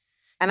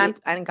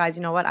 And guys,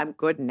 you know what? I'm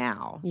good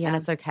now and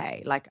it's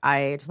okay. Like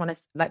I just want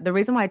to, like the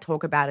reason why I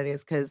talk about it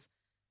is because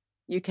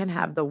you can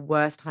have the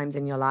worst times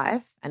in your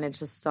life and it's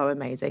just so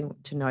amazing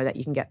to know that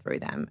you can get through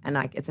them. And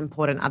like it's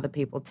important other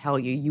people tell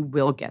you, you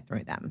will get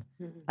through them.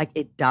 Like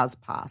it does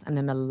pass and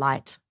then the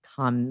light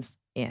comes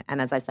in.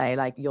 And as I say,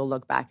 like you'll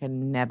look back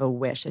and never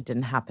wish it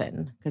didn't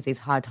happen because these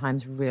hard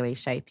times really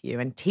shape you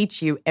and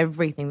teach you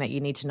everything that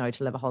you need to know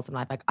to live a wholesome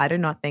life. Like I do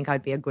not think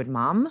I'd be a good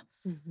mom.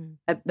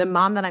 The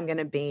mom that I'm going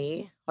to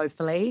be,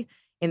 hopefully,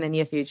 in the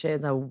near future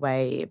is a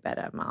way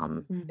better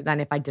mom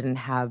than if I didn't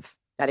have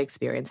that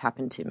experience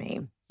happen to me.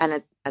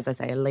 And as I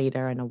say, a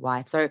leader and a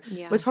wife. So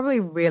it was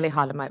probably really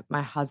hard on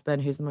my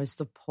husband, who's the most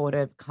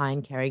supportive,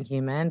 kind, caring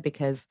human,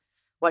 because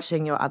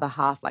watching your other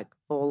half like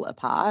fall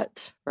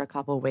apart for a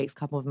couple of weeks,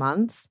 couple of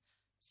months,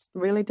 it's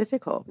really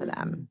difficult for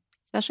them.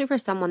 Especially for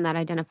someone that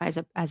identifies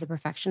as a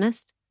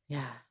perfectionist.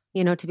 Yeah.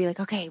 You know, to be like,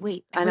 okay,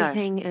 wait,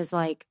 everything is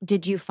like,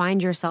 did you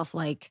find yourself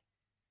like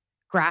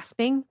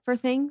grasping for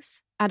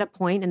things at a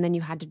point and then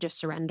you had to just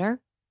surrender?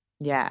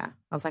 Yeah.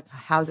 I was like,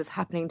 how is this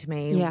happening to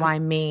me? Yeah. Why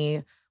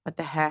me? What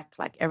the heck?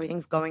 Like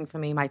everything's going for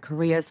me. My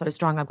career is so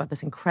strong. I've got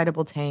this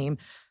incredible team.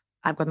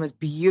 I've got the most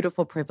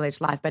beautiful,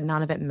 privileged life, but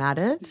none of it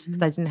mattered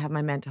because I didn't have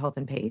my mental health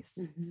in peace.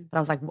 But I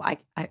was like,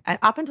 I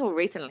up until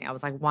recently, I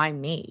was like, why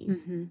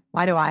me?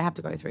 Why do I have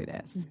to go through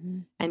this?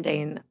 And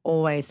Dean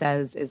always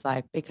says is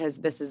like, because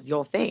this is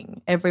your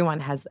thing. Everyone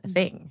has a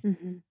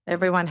thing.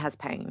 Everyone has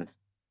pain.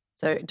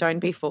 So don't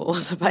be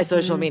fooled by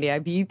social media.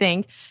 If you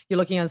think you're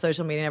looking on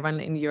social media, everyone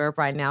in Europe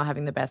right now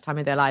having the best time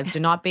of their lives, do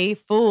not be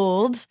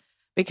fooled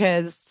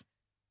because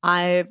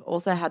I've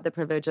also had the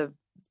privilege of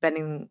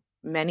spending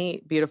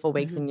many beautiful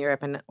weeks in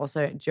Europe and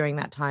also during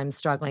that time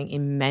struggling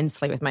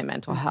immensely with my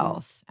mental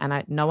health.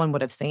 And no one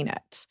would have seen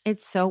it.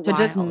 It's so to wild.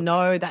 just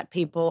know that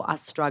people are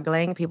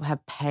struggling, people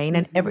have pain.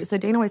 And so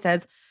Dean always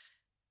says,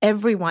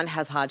 everyone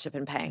has hardship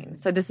and pain.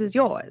 So this is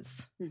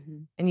yours.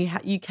 And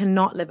you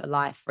cannot live a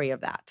life free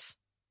of that.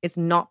 It's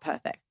not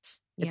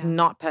perfect. It's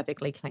not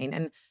perfectly clean.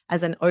 And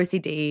as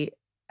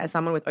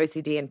someone with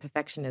OCD and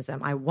perfectionism,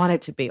 I want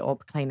it to be all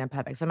clean and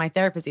perfect. So my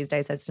therapist these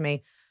days says to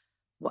me,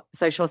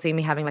 so she'll see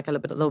me having like a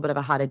little bit of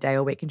a harder day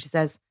a week. And she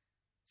says,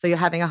 so you're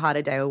having a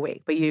harder day a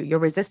week, but you're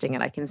resisting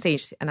it. I can see.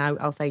 And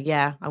I'll say,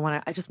 yeah,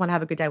 I just want to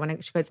have a good day.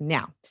 She goes,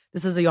 now,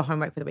 this is your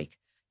homework for the week.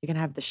 You're going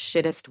to have the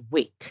shittest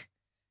week.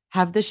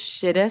 Have the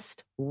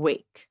shittest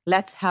week.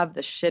 Let's have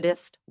the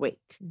shittest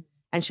week.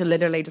 And she'll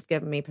literally just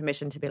give me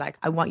permission to be like,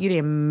 I want you to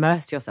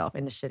immerse yourself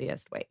in the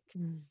shittiest week.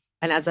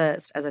 And as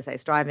I say,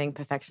 striving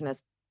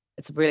perfectionist,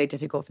 it's really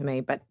difficult for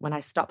me. But when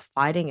I stop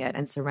fighting it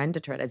and surrender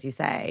to it, as you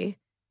say,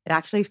 it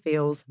actually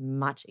feels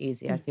much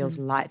easier. It feels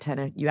lighter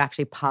and you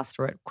actually pass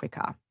through it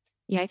quicker.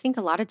 Yeah, I think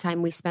a lot of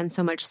time we spend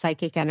so much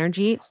psychic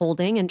energy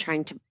holding and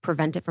trying to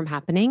prevent it from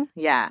happening.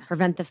 Yeah.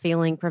 Prevent the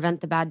feeling,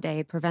 prevent the bad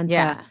day,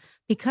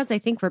 because I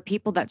think for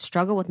people that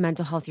struggle with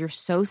mental health, you're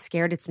so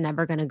scared it's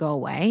never going to go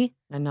away.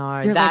 I know.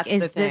 You're that's like,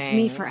 is this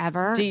me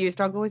forever? Do you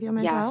struggle with your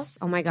mental health? Yes.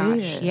 Oh my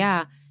gosh.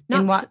 Yeah.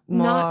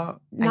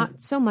 Not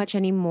so much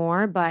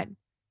anymore, but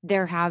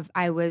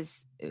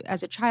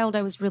as a child,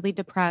 I was really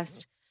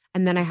depressed.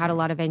 And then I had a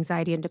lot of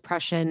anxiety and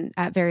depression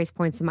at various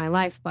points in my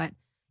life. But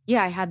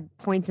yeah, I had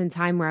points in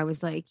time where I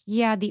was like,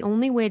 yeah, the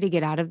only way to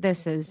get out of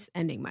this is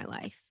ending my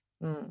life.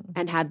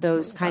 And had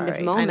those kind of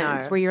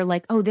moments where you're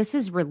like, oh, this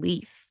is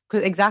relief.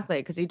 Exactly.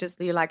 Because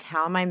you're like,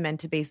 how am I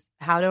meant to be?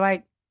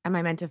 Am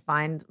I meant to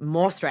find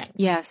more strength?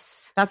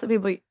 Yes. That's what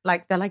people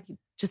like. They're like,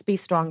 just be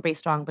strong.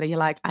 But you're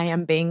like, I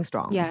am being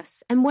strong.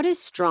 Yes. And what is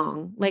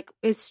strong? Like,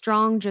 is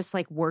strong just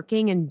like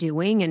working and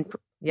doing and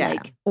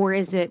like, or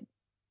is it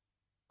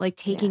like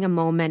taking a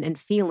moment and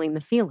feeling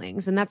the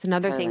feelings? And that's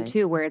another thing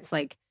too, where it's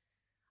like,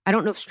 I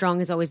don't know if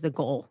strong is always the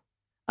goal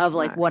of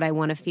like what I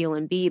want to feel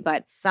and be,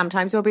 but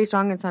sometimes you'll be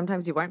strong and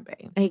sometimes you won't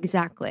be.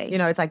 Exactly. You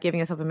know, it's like giving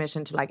yourself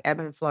permission to like ebb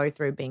and flow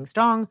through being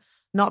strong,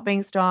 not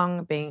being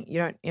strong, being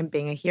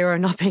a hero,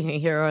 not being a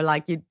hero.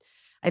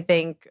 I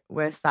think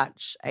we're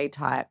such a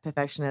type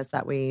perfectionist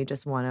that we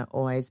just want to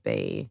always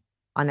be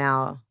on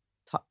our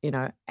top,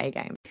 A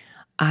game.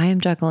 I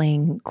am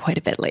juggling quite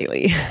a bit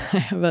lately. I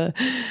have a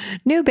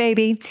new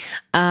baby,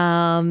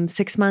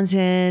 6 months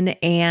in,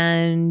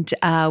 and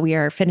we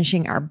are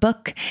finishing our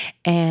book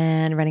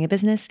and running a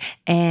business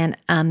and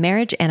a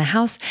marriage and a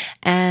house.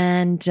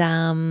 And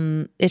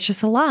it's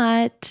just a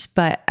lot,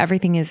 but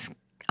everything is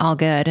all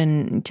good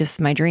and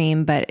just my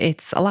dream, but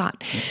it's a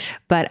lot.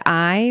 But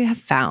I have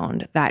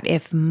found that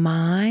if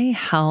my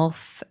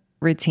health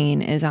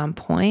routine is on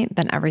point,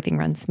 then everything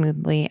runs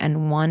smoothly.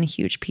 And one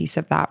huge piece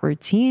of that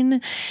routine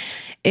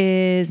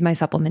is my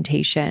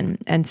supplementation.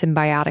 And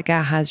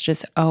Symbiotica has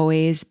just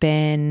always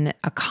been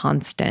a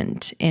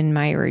constant in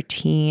my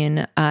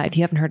routine. If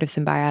you haven't heard of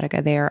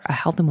Symbiotica, they're a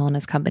health and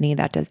wellness company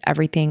that does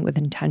everything with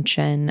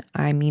intention.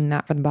 I mean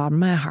that from the bottom of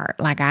my heart.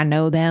 Like, I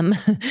know them.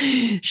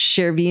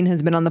 Sherveen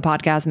has been on the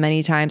podcast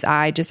many times.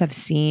 I just have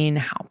seen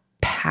how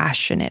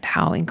passionate,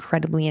 how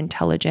incredibly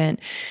intelligent,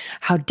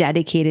 how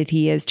dedicated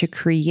he is to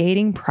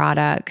creating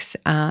products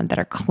that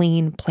are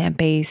clean,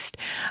 plant-based,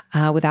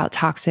 without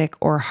toxic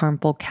or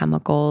harmful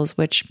chemicals,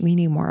 which we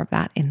need more of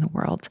that in the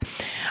world.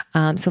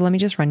 So let me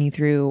just run you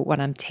through what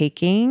I'm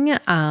taking.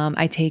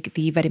 I take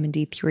the vitamin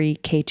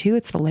D3 K2.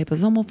 It's the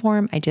liposomal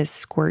form. I just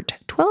squirt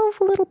 12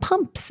 little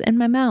pumps in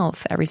my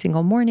mouth every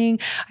single morning.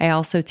 I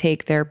also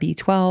take their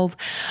B12.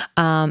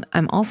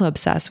 I'm also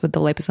obsessed with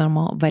the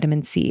liposomal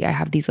vitamin C. I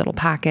have these little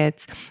packets.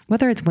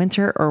 Whether it's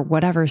winter or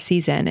whatever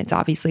season, it's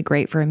obviously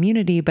great for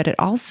immunity, but it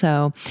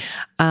also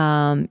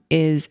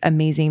is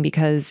amazing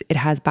because it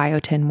has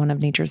biotin, one of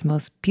nature's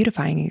most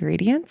beautifying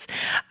ingredients.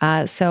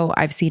 So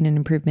I've seen an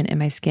improvement in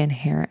my skin,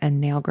 hair,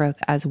 and nail growth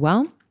as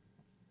well.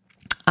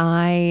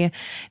 I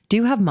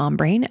do have mom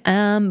brain,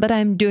 but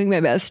I'm doing my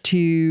best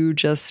to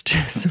just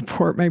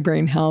support my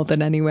brain health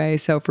in any way.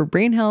 So for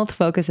brain health,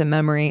 focus, and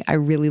memory, I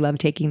really love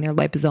taking their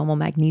liposomal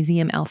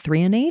magnesium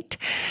L-threonate.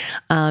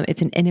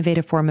 It's an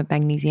innovative form of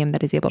magnesium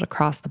that is able to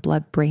cross the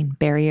blood-brain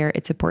barrier.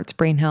 It supports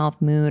brain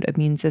health, mood,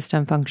 immune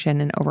system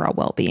function, and overall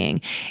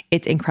well-being.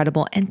 It's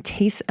incredible and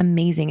tastes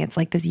amazing. It's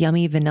like this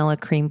yummy vanilla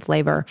cream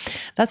flavor.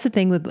 That's the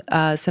thing with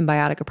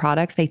Symbiotica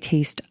products. They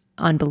taste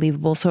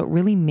unbelievable. So it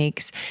really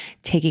makes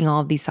taking all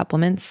of these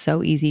supplements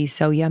so easy,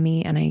 so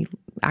yummy, and I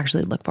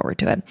actually look forward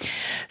to it.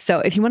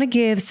 So if you want to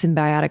give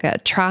Symbiotica a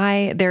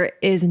try, there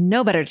is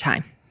no better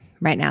time.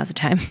 Right now is the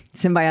time.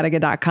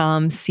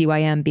 Symbiotica.com,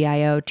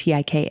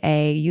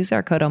 Cymbiotika. Use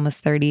our code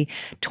almost30,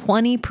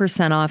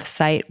 20% off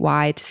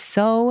site-wide.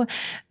 So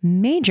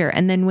major.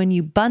 And then when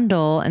you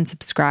bundle and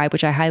subscribe,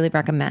 which I highly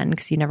recommend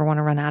because you never want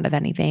to run out of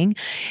anything,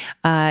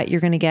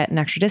 you're going to get an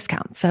extra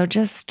discount. So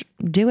just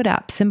do it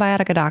up.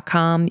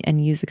 Symbiotica.com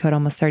and use the code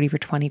almost30 for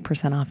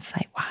 20% off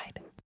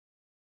site-wide.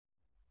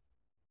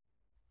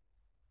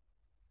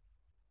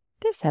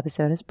 This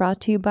episode is brought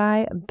to you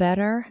by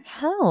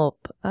BetterHelp.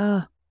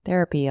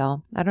 Therapy,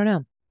 y'all. I don't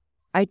know.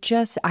 I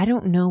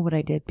don't know what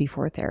I did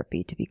before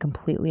therapy, to be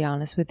completely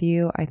honest with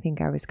you. I think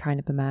I was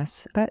kind of a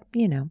mess, but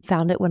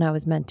found it when I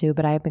was meant to.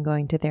 But I have been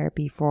going to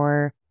therapy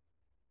for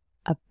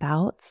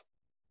about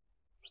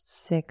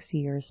 6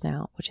 years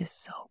now, which is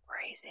so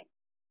crazy.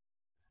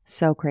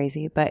 So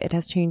crazy, but it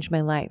has changed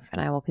my life,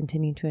 and I will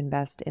continue to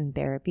invest in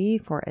therapy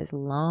for as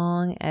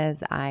long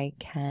as I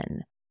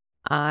can.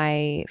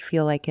 I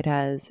feel like it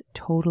has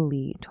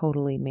totally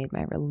made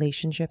my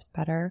relationships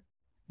better,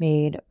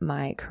 made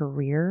my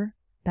career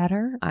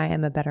better. I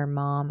am a better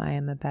mom. I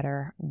am a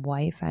better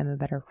wife. I am a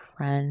better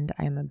friend.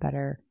 I am a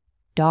better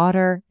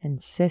daughter and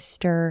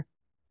sister.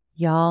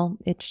 Y'all,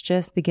 it's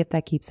just the gift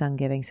that keeps on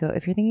giving. So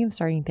if you're thinking of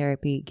starting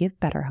therapy, give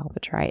BetterHelp a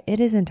try.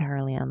 It is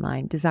entirely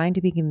online, designed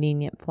to be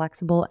convenient,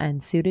 flexible,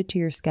 and suited to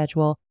your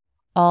schedule.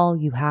 All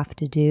you have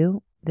to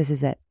do, this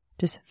is it.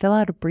 Just fill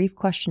out a brief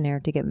questionnaire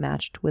to get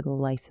matched with a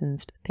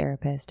licensed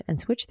therapist and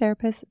switch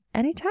therapists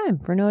anytime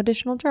for no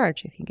additional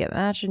charge. If you get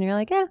matched and you're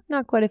like,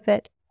 not quite a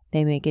fit,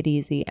 they make it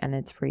easy and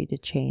it's free to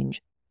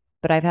change.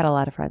 But I've had a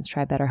lot of friends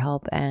try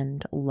BetterHelp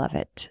and love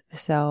it.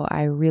 So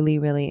I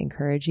really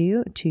encourage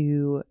you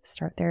to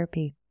start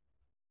therapy.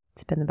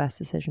 It's been the best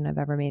decision I've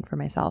ever made for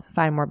myself.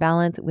 Find more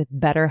balance with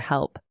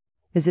BetterHelp.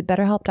 Visit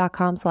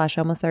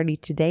betterhelp.com/almost30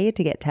 today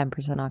to get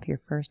 10% off your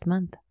first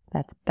month.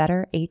 That's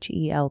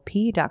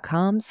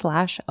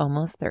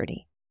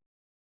betterhelp.com/almost30.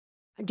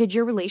 Did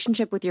your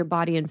relationship with your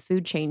body and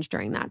food change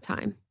during that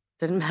time?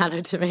 Didn't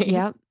matter to me.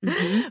 Yep.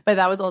 Mm-hmm. But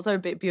that was also a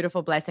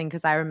beautiful blessing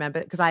because I remember,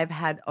 because I've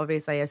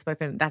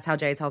spoken, that's how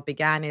Jay's Health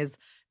began, is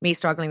me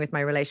struggling with my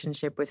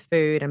relationship with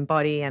food and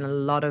body and a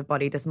lot of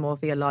body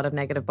dysmorphia, a lot of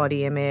negative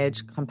body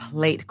image,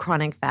 complete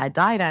chronic fad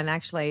diet. And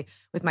actually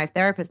with my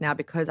therapist now,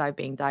 because I've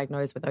been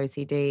diagnosed with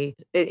OCD,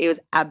 it was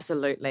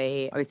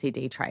absolutely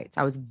OCD traits.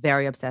 I was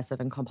very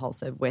obsessive and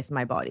compulsive with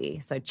my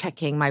body. So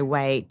checking my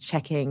weight,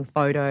 checking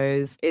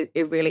photos,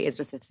 it really is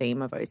just a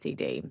theme of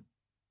OCD.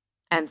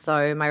 And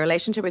so my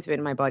relationship with food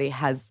and my body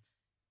has,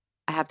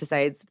 I have to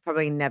say, it's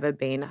probably never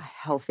been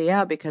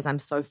healthier because I'm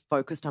so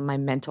focused on my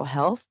mental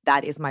health.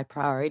 That is my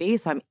priority.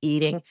 So I'm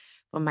eating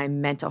for my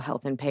mental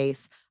health and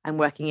peace. I'm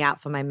working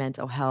out for my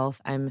mental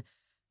health. I'm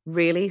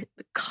really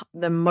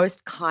the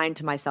most kind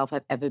to myself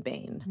I've ever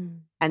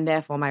been. And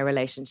therefore, my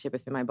relationship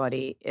with my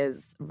body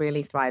is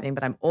really thriving.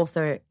 But I'm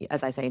also,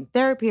 as I say, in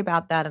therapy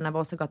about that. And I've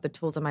also got the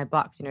tools in my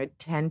box,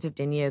 10,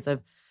 15 years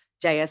of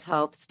JS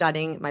Health,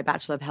 studying my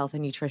Bachelor of Health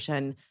and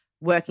Nutrition,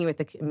 working with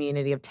the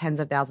community of tens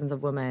of thousands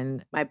of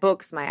women, my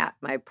books, my app,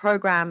 my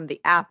program, the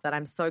app that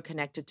I'm so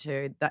connected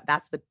to,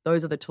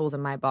 those are the tools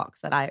in my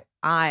box that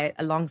I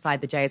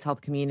alongside the JS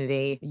Health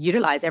community,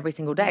 utilize every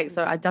single day.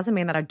 So it doesn't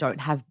mean that I don't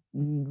have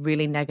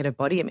really negative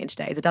body image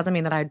days. It doesn't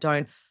mean that I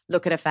don't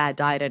look at a fad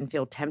diet and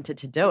feel tempted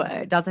to do it.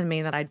 It doesn't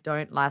mean that I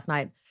don't last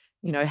night,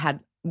 had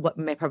what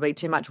may probably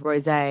too much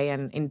rosé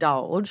and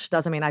indulge.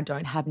 Doesn't mean I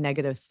don't have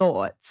negative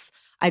thoughts.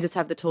 I just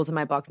have the tools in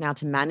my box now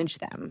to manage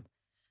them.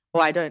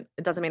 Or it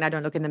doesn't mean I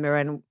don't look in the mirror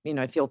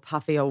and, feel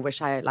puffy or wish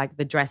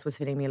the dress was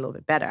fitting me a little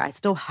bit better. I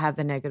still have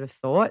the negative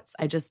thoughts.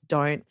 I just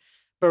don't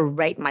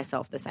berate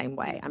myself the same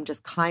way. I'm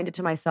just kinder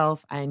to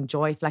myself. I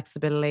enjoy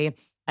flexibility.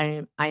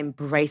 I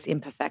embrace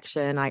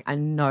imperfection. I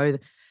know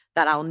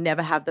that I'll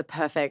never have the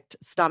perfect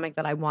stomach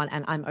that I want,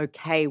 and I'm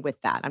okay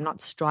with that. I'm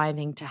not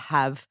striving to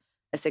have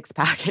a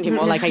six-pack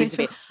anymore like I used to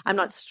be. I'm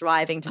not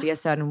striving to be a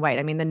certain weight.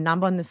 I mean, the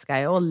number on the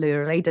scale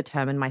literally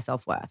determined my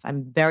self-worth.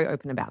 I'm very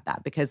open about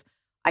that because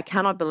I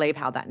cannot believe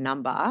how that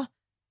number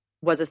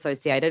was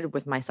associated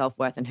with my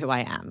self-worth and who I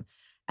am.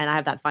 And I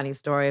have that funny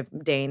story of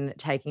Dean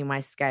taking my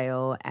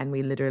scale, and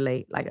we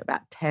literally,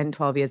 about 10,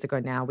 12 years ago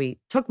now, we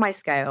took my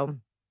scale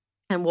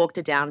and walked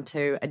it down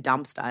to a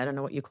dumpster. I don't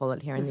know what you call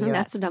it here in the US.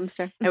 That's a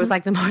dumpster. It was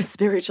the most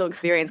spiritual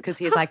experience because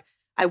he's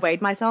I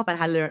weighed myself and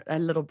had a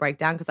little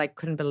breakdown because I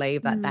couldn't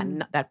believe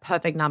that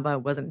perfect number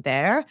wasn't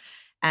there.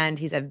 And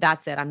he said,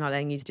 that's it. I'm not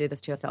letting you do this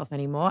to yourself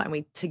anymore. And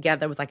we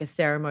together, it was like a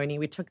ceremony.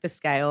 We took the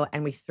scale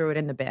and we threw it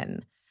in the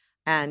bin.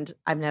 And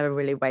I've never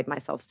really weighed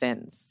myself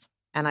since.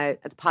 And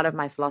as part of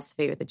my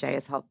philosophy with the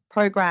JS Health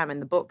program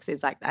and the books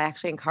is I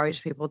actually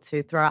encourage people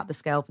to throw out the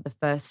scale for the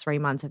first 3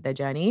 months of their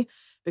journey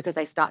because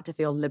they start to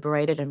feel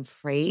liberated and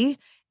free,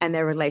 and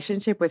their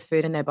relationship with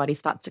food and their body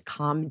starts to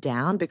calm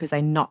down because they're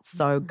not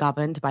so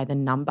governed by the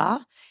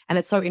number. And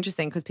it's so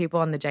interesting because people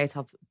on the JS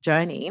Health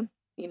journey,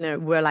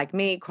 were like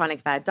me,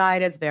 chronic fad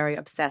dieters, very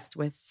obsessed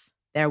with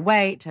their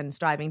weight and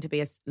striving to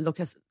be a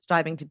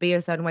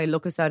certain way,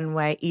 look a certain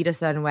way, eat a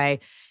certain way.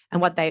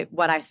 And what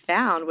I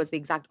found was the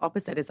exact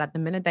opposite, is that the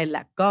minute they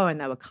let go and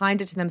they were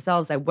kinder to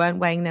themselves, they weren't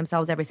weighing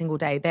themselves every single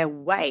day, their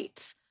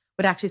weight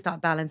would actually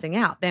start balancing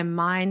out. Their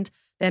mind,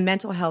 their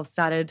mental health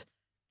started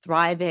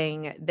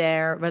thriving,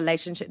 their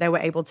relationship, they were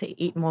able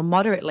to eat more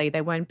moderately.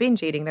 They weren't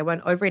binge eating, they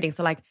weren't overeating.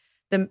 So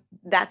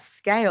that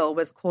scale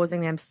was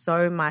causing them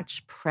so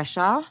much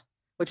pressure,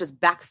 which was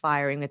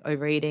backfiring with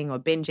overeating or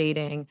binge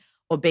eating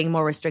or being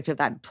more restrictive,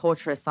 that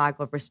torturous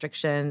cycle of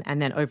restriction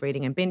and then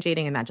overeating and binge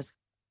eating, and that just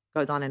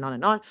goes on and on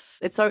and on.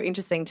 It's so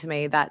interesting to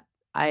me that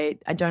I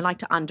don't like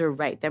to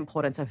underrate the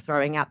importance of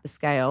throwing out the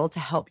scale to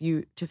help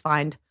you to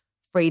find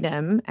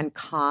freedom and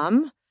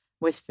calm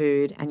with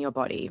food and your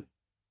body.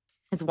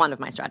 It's one of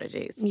my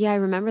strategies. Yeah, I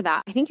remember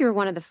that. I think you were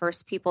one of the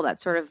first people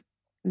that sort of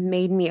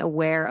made me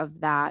aware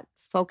of that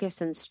focus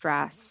and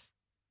stress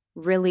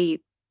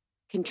really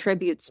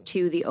contributes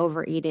to the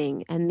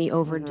overeating and the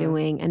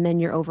overdoing, and then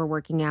you're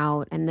overworking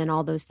out, and then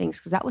all those things.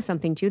 Because that was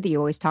something too that you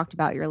always talked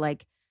about. You're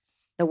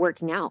the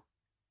working out,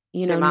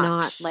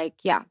 not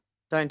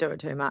Don't do it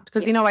too much.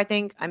 Because, I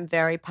think I'm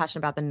very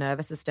passionate about the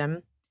nervous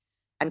system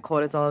and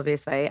cortisol,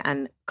 obviously,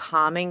 and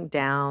calming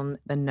down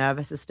the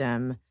nervous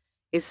system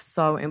is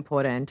so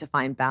important to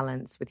find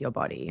balance with your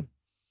body,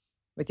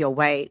 with your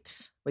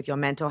weight, with your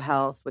mental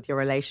health, with your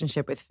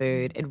relationship with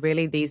food. It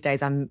really, these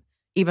days, I'm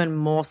even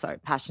more so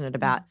passionate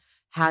about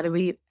how do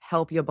we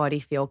help your body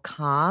feel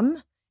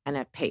calm and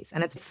at peace.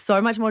 And it's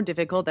so much more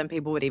difficult than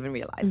people would even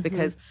realize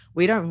because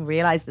we don't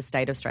realize the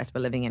state of stress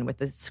we're living in with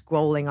the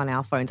scrolling on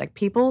our phones.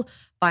 People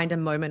find a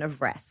moment of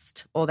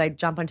rest or they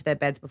jump onto their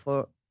beds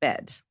before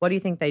bed. What do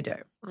you think they do?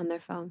 On their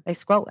phone. They're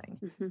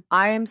scrolling.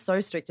 I am so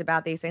strict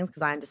about these things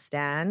because I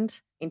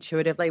understand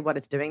intuitively what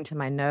it's doing to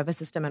my nervous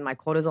system and my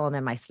cortisol and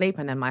then my sleep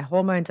and then my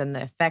hormones and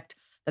the effect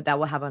that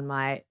will have on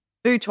my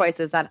food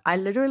choices, that I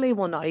literally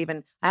will not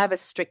even, I have a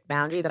strict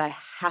boundary that I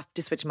have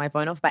to switch my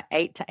phone off by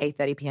 8 to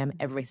 8:30 p.m.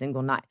 every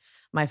single night.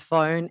 My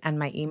phone and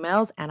my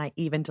emails, and I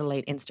even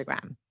delete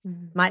Instagram.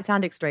 Might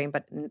sound extreme,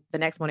 but the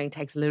next morning it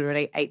takes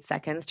literally 8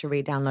 seconds to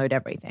re-download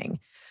everything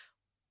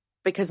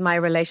because my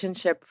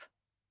relationship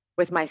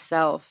with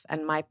myself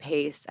and my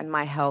peace and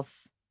my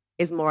health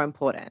is more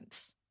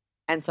important.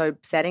 And so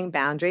setting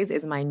boundaries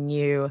is my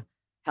new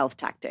health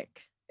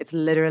tactic. It's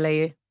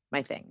literally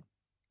my thing.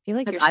 I feel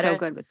like you're so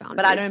good with boundaries.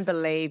 But I don't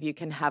believe you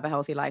can have a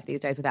healthy life these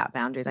days without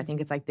boundaries. I think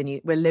it's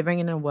we're living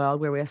in a world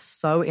where we're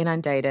so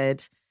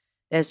inundated.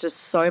 There's just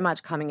so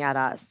much coming at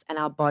us, and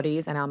our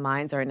bodies and our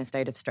minds are in a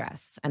state of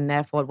stress, and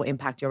therefore it will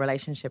impact your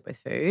relationship with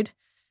food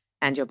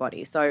and your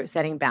body. So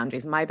setting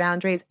boundaries. My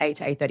boundary is 8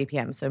 to 8:30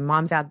 p.m. So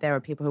moms out there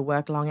or people who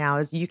work long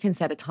hours, you can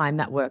set a time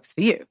that works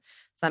for you.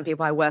 Some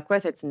people I work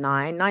with, it's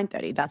 9,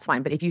 9:30. That's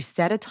fine. But if you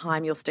set a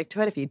time, you'll stick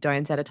to it. If you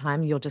don't set a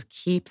time, you'll just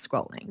keep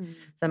scrolling.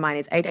 So mine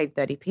is 8,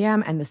 8:30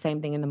 p.m. and the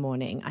same thing in the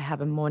morning. I have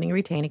a morning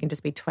routine. It can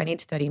just be 20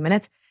 to 30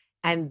 minutes.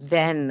 And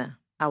then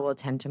I will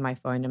attend to my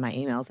phone and my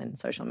emails and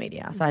social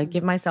media. So I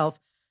give myself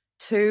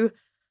 2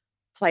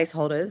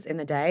 placeholders in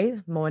the day,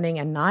 morning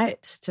and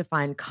night, to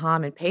find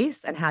calm and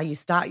peace. And how you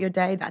start your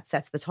day, that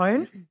sets the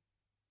tone.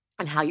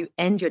 And how you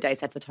end your day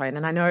sets the tone.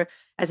 And I know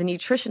as a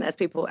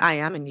nutritionist, I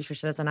am a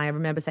nutritionist, and I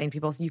remember saying to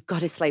people, you've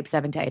got to sleep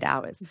 7 to 8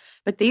 hours.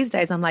 But these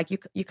days I'm like,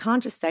 you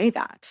can't just say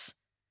that.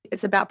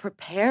 It's about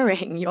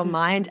preparing your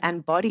mind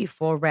and body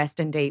for rest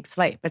and deep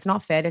sleep. It's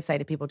not fair to say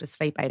to people, just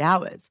sleep 8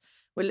 hours.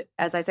 Well,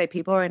 as I say,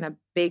 people are in a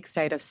big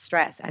state of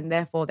stress, and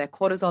therefore their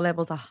cortisol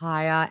levels are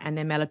higher, and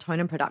their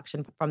melatonin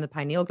production from the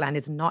pineal gland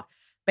is not,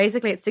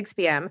 basically at 6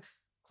 p.m.,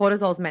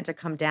 cortisol is meant to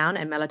come down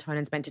and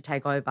melatonin is meant to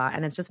take over,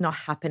 and it's just not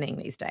happening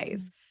these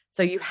days.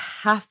 So you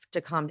have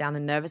to calm down the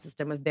nervous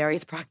system with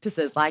various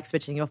practices like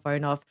switching your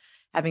phone off,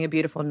 having a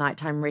beautiful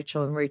nighttime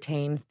ritual and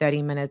routine,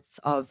 30 minutes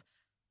of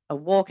a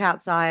walk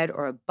outside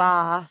or a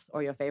bath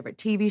or your favorite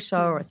TV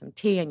show or some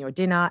tea and your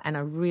dinner, and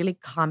a really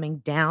calming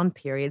down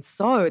period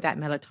so that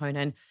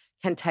melatonin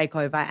can take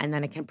over, and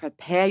then it can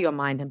prepare your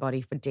mind and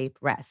body for deep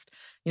rest.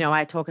 You know,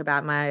 I talk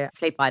about my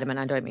sleep vitamin.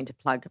 I don't mean to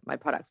plug my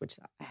products, which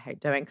I hate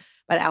doing,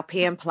 but our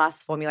PM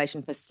Plus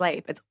formulation for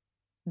sleep,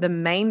 the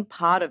main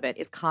part of it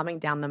is calming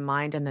down the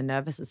mind and the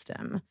nervous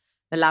system.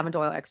 The lavender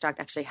oil extract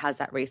actually has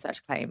that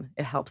research claim.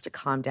 It helps to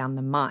calm down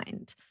the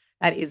mind.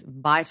 That is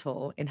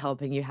vital in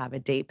helping you have a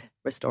deep,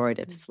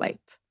 restorative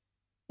sleep.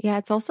 Yeah,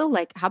 it's also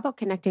like, how about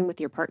connecting with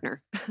your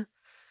partner?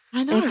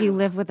 I know. If you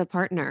live with a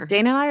partner.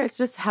 Dana and I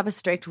just have a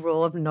strict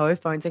rule of no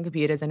phones and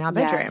computers in our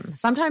bedroom. Yes.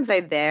 Sometimes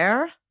they're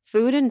there.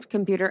 Food and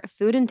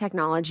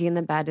technology in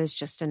the bed is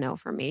just a no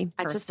for me.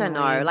 It's just a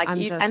no. Like,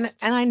 and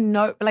I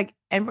know, like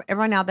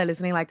everyone out there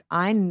listening, like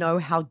I know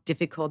how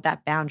difficult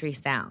that boundary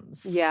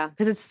sounds. Yeah,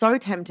 because it's so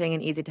tempting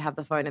and easy to have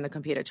the phone and the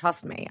computer.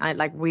 Trust me,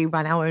 we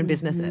run our own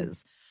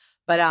businesses,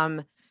 but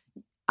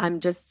I'm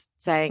just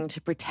saying,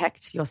 to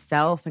protect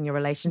yourself and your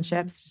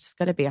relationships, it's just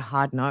got to be a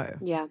hard no.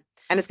 Yeah.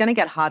 And it's going to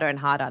get harder and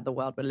harder, the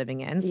world we're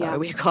living in. So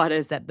we've got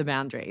to set the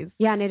boundaries.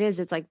 Yeah, and it is.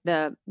 It's like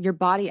your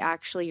body,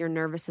 actually, your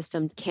nervous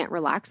system can't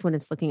relax when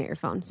it's looking at your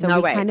phone. So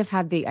we kind of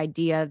have the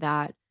idea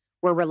that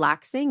we're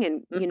relaxing,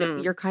 and you know,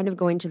 you're kind of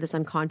going to this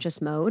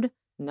unconscious mode.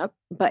 Nope.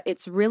 But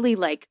it's really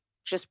like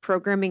just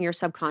programming your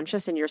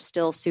subconscious, and you're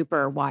still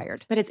super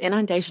wired. But it's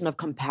inundation of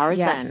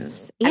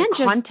comparison and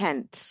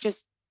content.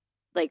 Just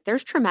like,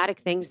 there's traumatic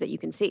things that you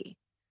can see.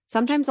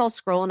 Sometimes I'll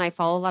scroll and I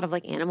follow a lot of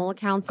like animal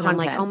accounts, and I'm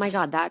like, oh my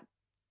God, that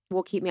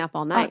will keep me up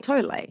all night. Oh,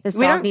 totally. This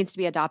dog needs to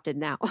be adopted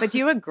now. But do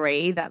you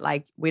agree that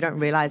like we don't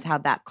realize how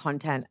that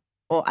content,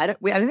 or I don't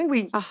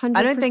think 100%.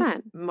 I don't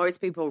think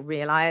most people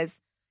realize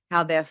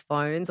how their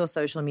phones or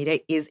social media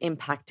is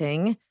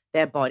impacting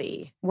their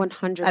body.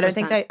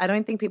 100%. I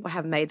don't think people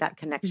have made that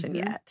connection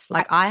yet.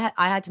 Like I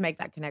had to make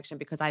that connection,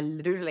 because I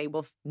literally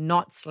will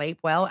not sleep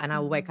well, and I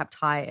will wake up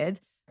tired.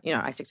 You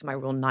know, I stick to my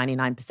rule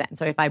 99%.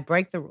 So if I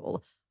break the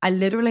rule, I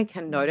literally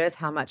can notice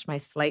how much my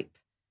sleep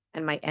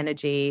and my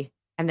energy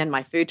and then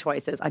my food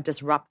choices are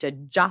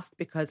disrupted just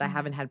because I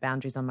haven't had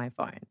boundaries on my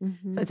phone.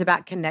 So it's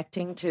about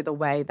connecting to the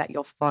way that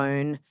your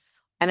phone,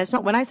 and it's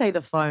not, when I say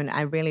the phone,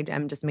 I really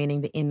am just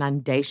meaning the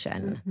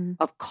inundation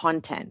of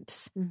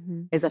content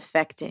is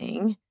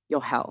affecting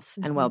your health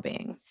and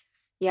well-being.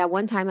 Yeah,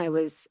 one time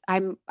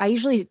I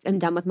usually am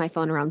done with my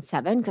phone around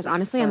 7, because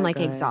honestly, so I'm like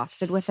good.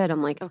 exhausted with it.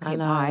 I'm like, okay,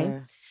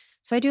 bye.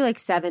 So I do like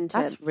 7 to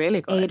That's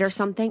really good. 8 or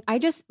something. I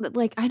just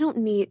like, I don't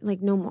need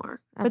like no more.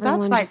 But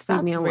Everyone that's just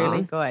leave me alone.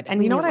 really good.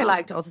 And you know what I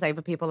like to also say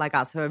for people like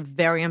us who are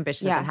very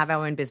ambitious and have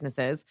our own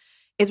businesses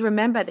is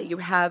remember that you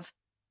have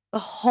the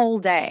whole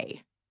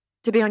day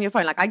to be on your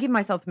phone. Like I give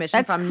myself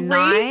permission from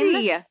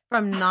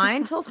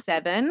 9 till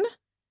 7.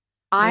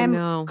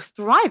 I'm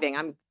thriving.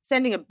 I'm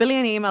sending a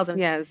billion emails.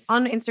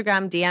 I'm on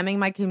Instagram, DMing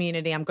my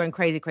community. I'm going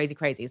crazy, crazy,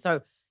 crazy.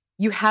 So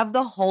you have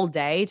the whole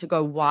day to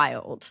go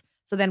wild.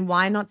 So then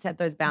why not set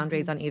those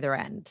boundaries on either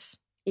end?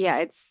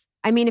 Yeah,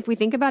 I mean, if we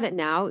think about it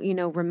now, you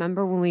know,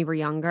 remember when we were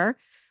younger,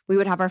 we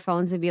would have our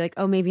phones and be like,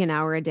 oh, maybe an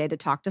hour a day to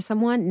talk to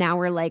someone. Now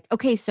we're like,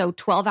 okay, so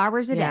 12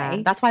 hours a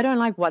day. That's why I don't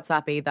like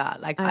WhatsApp either.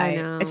 Like I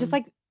know. It's just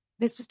like,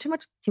 there's just too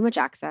much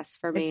access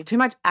for me. It's too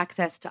much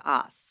access to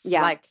us.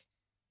 Yeah. Like,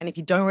 and if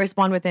you don't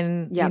respond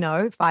within,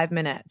 5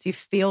 minutes, you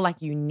feel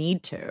like you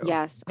need to.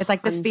 Yes. It's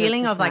like the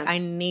feeling of like, I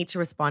need to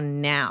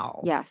respond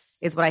now. Yes.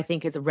 Is what I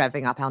think is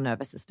revving up our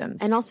nervous systems.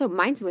 And also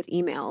mine's with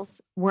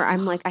emails where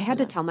I'm like, I had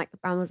to tell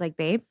I was like,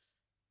 babe,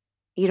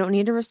 you don't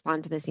need to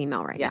respond to this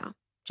email right now.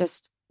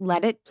 Just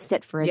let it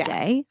sit for a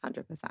day.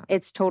 100%.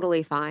 It's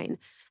totally fine.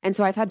 And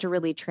so I've had to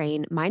really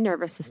train my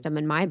nervous system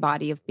and my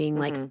body of being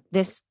like,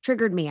 this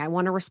triggered me. I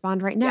want to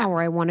respond right now,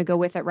 or I want to go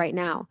with it right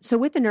now. So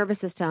with the nervous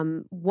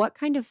system, what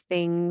kind of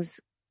things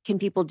can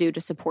people do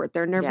to support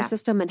their nervous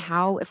system? And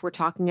how, if we're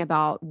talking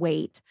about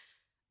weight,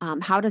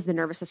 how does the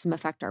nervous system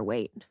affect our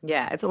weight?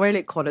 Yeah, it's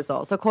really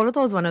cortisol. So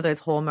cortisol is one of those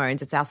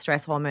hormones. It's our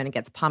stress hormone. It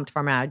gets pumped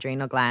from our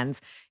adrenal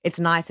glands. It's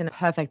nice in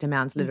perfect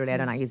amounts. Literally, I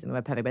don't like using the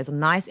word perfect, but it's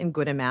nice in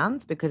good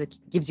amounts because it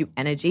gives you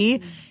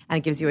energy and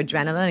it gives you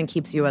adrenaline and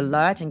keeps you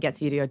alert and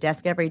gets you to your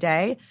desk every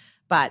day.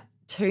 But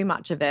too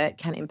much of it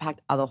can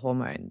impact other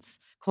hormones.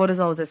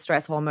 Cortisol is a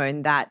stress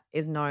hormone that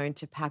is known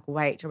to pack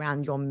weight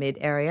around your mid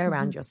area,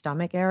 around your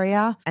stomach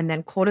area. And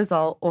then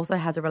cortisol also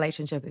has a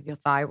relationship with your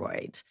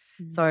thyroid.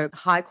 So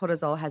high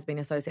cortisol has been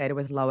associated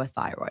with lower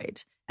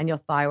thyroid. And your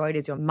thyroid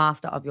is your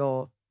master of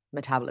your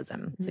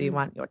metabolism. So you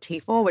want your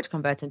T4, which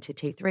converts into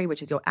T3,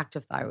 which is your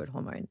active thyroid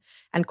hormone.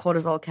 And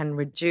cortisol can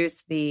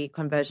reduce the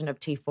conversion of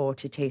T4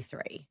 to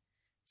T3.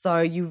 So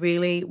you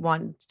really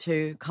want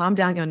to calm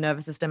down your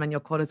nervous system and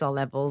your cortisol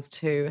levels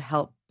to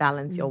help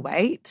balance your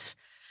weight.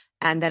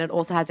 And then it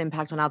also has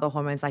impact on other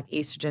hormones like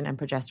estrogen and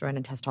progesterone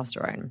and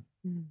testosterone.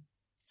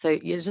 So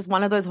it's just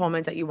one of those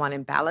hormones that you want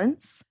in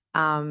balance.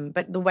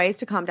 But the ways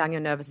to calm down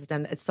your nervous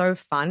system, it's so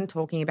fun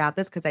talking about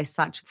this because they're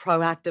such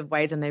proactive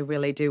ways and they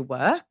really do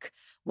work.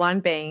 One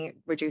being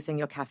reducing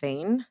your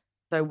caffeine.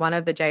 So one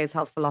of the J's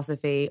Health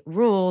Philosophy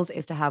rules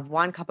is to have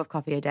 1 cup of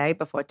coffee a day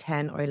before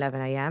 10 or 11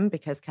 a.m.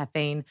 because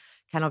caffeine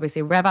can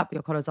obviously rev up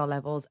your cortisol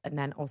levels and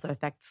then also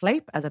affect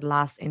sleep as it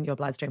lasts in your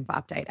bloodstream for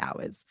up to 8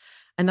 hours.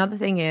 Another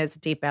thing is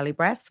deep belly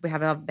breaths. We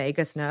have our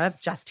vagus nerve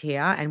just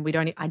here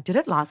and I did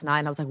it last night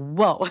and I was like,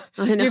 whoa,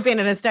 you've been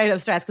in a state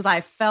of stress because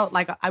I felt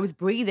like I was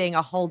breathing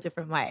a whole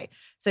different way.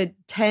 So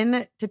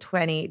 10 to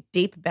 20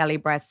 deep belly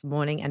breaths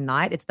morning and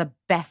night. It's the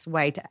best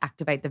way to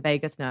activate the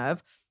vagus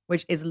nerve,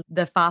 which is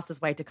the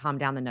fastest way to calm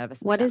down the nervous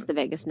system. What is the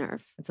vagus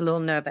nerve? It's a little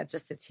nerve that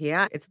just sits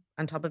here. It's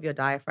on top of your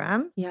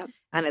diaphragm. Yep.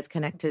 And it's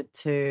connected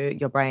to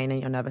your brain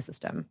and your nervous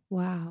system.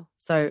 Wow.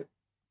 So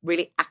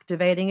really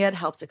activating it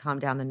helps to calm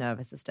down the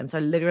nervous system. So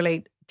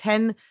literally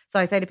so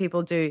I say to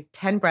people, do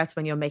 10 breaths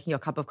when you're making your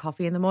cup of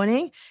coffee in the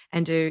morning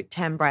and do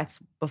 10 breaths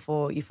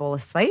before you fall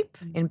asleep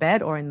in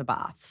bed or in the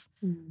bath.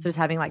 So just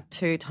having like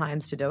 2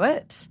 times to do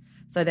it.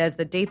 So there's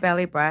the deep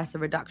belly breaths, the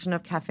reduction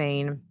of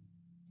caffeine,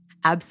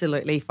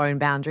 absolutely phone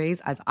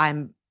boundaries, as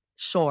I'm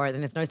sure, and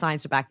there's no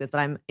science to back this, but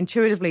I'm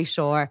intuitively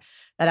sure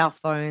that our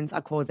phones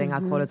are causing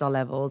our cortisol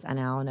levels and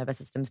our nervous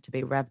systems to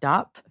be revved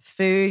up.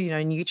 Food,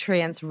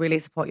 nutrients really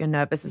support your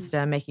nervous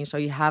system, making sure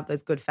you have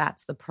those good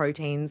fats, the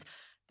proteins,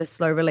 the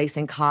slow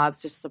releasing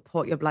carbs to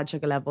support your blood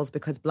sugar levels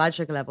because blood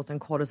sugar levels and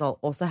cortisol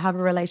also have a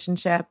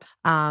relationship.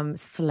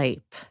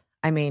 Sleep.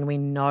 I mean, we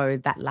know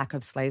that lack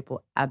of sleep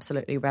will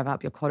absolutely rev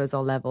up your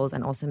cortisol levels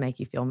and also make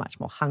you feel much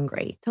more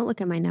hungry. Don't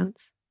look at my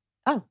notes.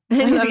 Oh,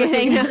 just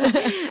kidding.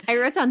 I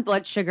wrote down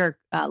blood sugar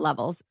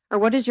levels. Or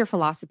what is your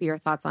philosophy or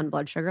thoughts on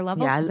blood sugar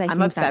levels? Yeah,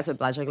 I'm obsessed with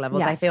blood sugar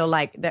levels. Yes. I feel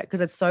like that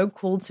because it's so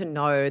cool to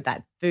know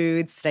that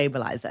foods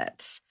stabilize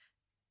it,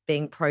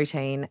 being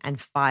protein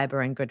and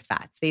fiber and good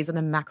fats. These are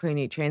the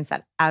macronutrients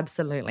that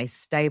absolutely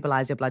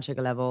stabilize your blood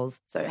sugar levels.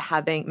 So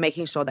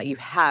making sure that you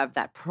have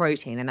that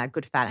protein and that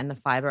good fat and the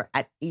fiber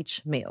at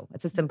each meal.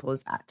 It's as simple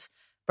as that.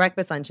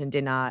 Breakfast, lunch, and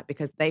dinner,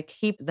 because they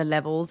keep the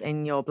levels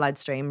in your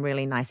bloodstream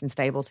really nice and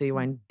stable so you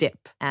won't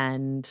dip.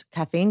 And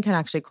caffeine can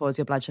actually cause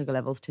your blood sugar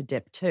levels to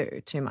dip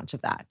too much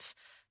of that,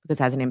 because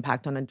it has an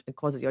impact on it. It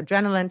causes your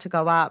adrenaline to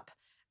go up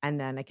and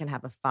then it can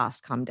have a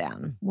fast come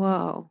down.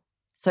 Whoa.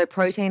 So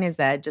protein is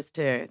there just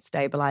to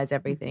stabilize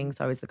everything.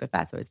 So is the good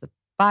fat, so is the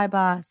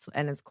fiber,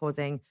 and it's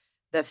causing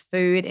the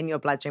food in your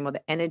bloodstream or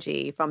the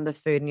energy from the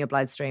food in your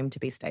bloodstream to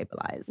be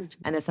stabilized.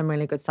 And there's some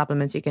really good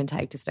supplements you can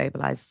take to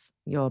stabilize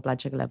your blood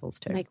sugar levels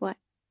too. Like what?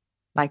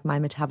 Like my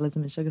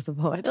metabolism and sugar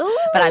support. Ooh.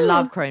 But I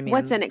love chromium.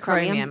 What's in it?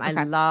 Chromium?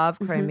 I love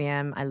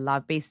chromium. I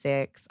love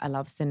B6. I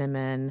love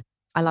cinnamon.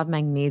 I love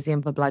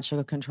magnesium for blood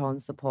sugar control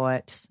and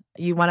support.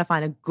 You want to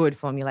find a good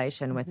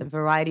formulation with a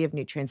variety of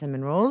nutrients and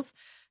minerals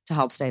to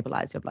help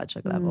stabilize your blood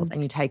sugar levels.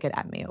 And you take it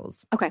at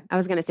meals. Okay. I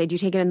was going to say, do you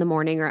take it in the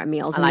morning or at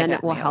meals? And then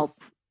it will help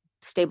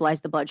stabilize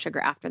the blood sugar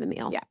after the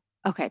meal. Yeah.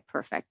 Okay,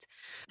 perfect.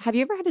 Have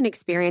you ever had an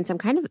experience? I'm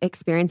kind of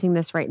experiencing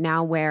this right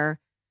now where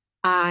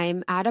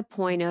I'm at a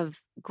point of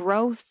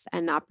growth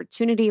and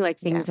opportunity, like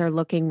things are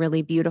looking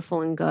really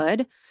beautiful and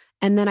good.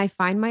 And then I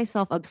find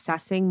myself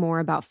obsessing more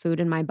about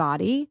food in my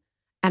body.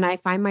 And I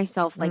find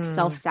myself like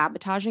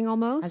self-sabotaging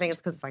almost. I think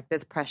it's because it's like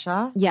there's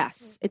pressure.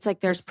 Yes. It's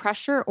like there's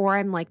pressure, or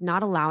I'm like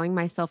not allowing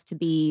myself to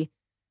be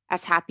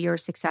as happy or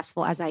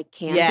successful as I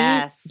can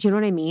be. Do you know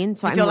what I mean?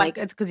 So I feel like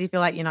it's because you feel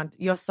like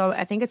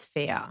I think it's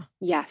fear.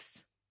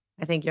 Yes.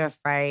 I think you're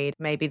afraid.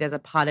 Maybe there's a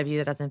part of you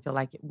that doesn't feel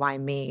like, why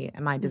me?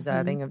 Am I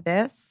deserving of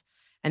this?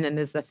 And then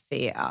there's the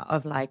fear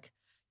of like,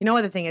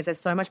 what the thing is, there's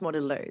so much more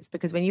to lose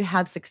because when you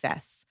have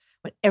success,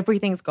 when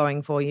everything's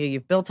going for you,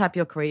 you've built up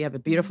your career, you have a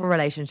beautiful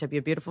relationship, you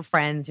have beautiful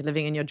friends, you're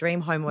living in your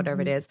dream home,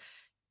 whatever it is.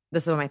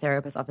 This is what my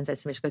therapist often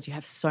says to me. She goes, you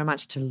have so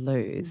much to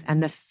lose.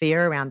 And the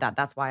fear around that,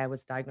 that's why I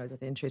was diagnosed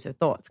with intrusive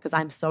thoughts, because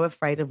I'm so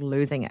afraid of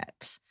losing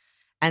it.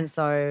 And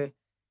so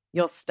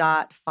you'll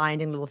start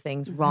finding little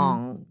things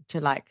wrong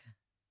to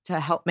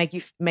help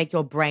make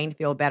your brain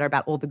feel better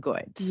about all the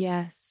good.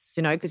 Yes.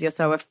 Because you're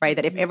so afraid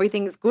that if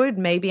everything's good,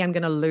 maybe I'm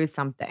going to lose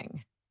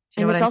something.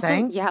 Do you know what I'm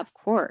saying? Yeah, of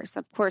course.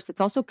 Of course. It's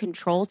also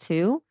control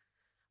too.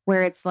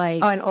 Where it's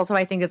like... Oh, and also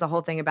I think there's a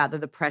whole thing about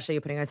the pressure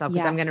you're putting on yourself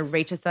because I'm going to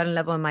reach a certain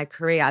level in my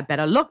career. I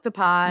better look the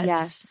part.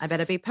 Yes. I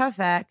better be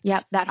perfect.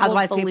 Yep, that whole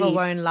Otherwise belief. people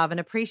won't love and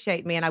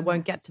appreciate me and I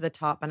won't get to the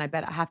top and I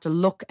better have to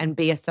look and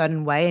be a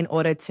certain way in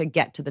order to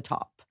get to the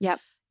top.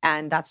 Yep.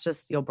 And that's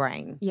just your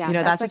brain. Yeah.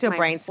 That's just your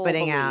brain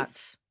spitting out.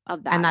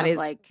 Of that. And that is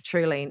like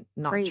truly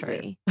not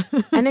crazy.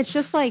 true. And it's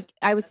just like,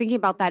 I was thinking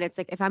about that. It's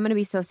like, if I'm going to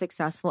be so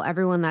successful,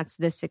 everyone that's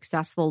this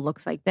successful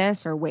looks like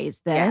this or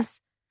weighs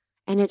this.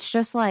 Yeah. And it's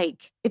just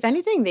like. If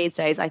anything these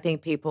days, I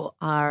think people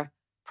are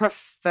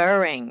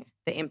preferring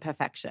the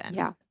imperfection.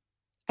 Yeah.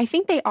 I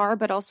think they are,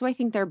 but also I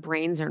think their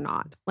brains are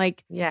not.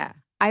 Like, yeah.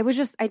 I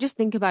just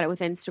think about it with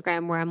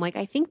Instagram where I'm like,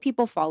 I think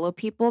people follow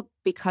people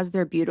because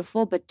they're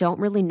beautiful, but don't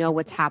really know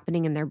what's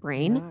happening in their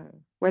brain. No.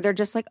 Where they're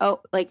just like,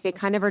 oh, like they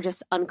kind of are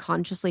just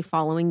unconsciously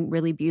following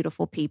really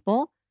beautiful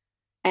people.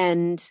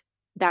 And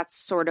that's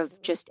sort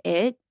of just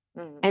it.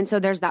 Mm. And so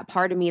there's that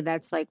part of me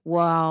that's like,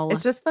 well.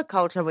 It's just the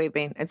culture we've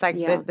been. It's like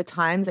the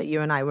times that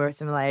you and I were a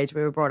similar age,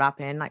 we were brought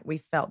up in, like we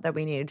felt that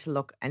we needed to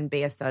look and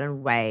be a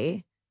certain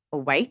way or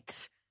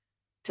weight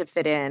to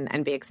fit in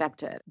and be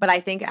accepted. But I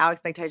think our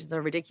expectations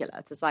are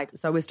ridiculous. It's like,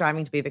 so we're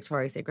striving to be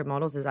Victoria's Secret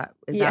models. Is that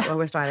what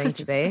we're striving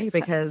to be?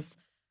 Because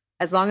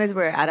as long as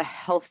we're at a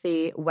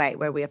healthy weight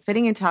where we are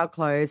fitting into our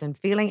clothes and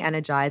feeling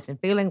energized and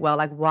feeling well,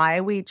 like why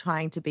are we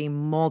trying to be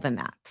more than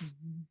that?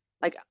 Mm-hmm.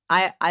 Like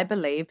I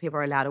believe people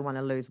are allowed to want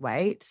to lose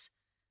weight,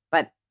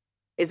 but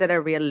is it a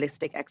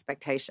realistic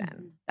expectation?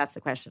 Mm-hmm. That's the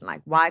question.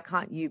 Like why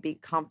can't you be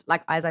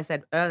like as I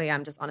said earlier,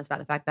 I'm just honest about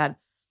the fact that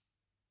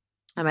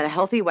I'm at a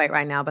healthy weight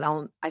right now, but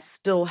I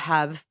still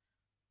have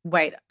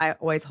weight I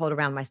always hold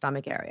around my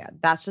stomach area.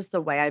 That's just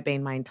the way I've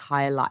been my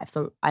entire life.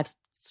 So I've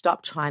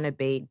stopped trying to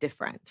be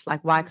different.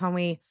 Like, why can't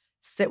we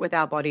sit with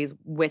our bodies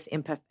with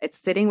it's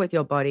sitting with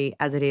your body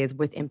as it is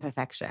with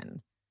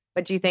imperfection.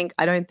 But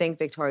I don't think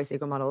Victoria's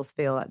Secret models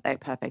feel that they're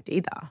perfect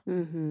either.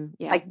 Mm-hmm.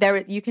 Yeah.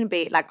 Like you can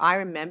be, like I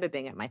remember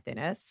being at my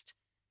thinnest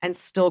and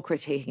still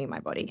critiquing my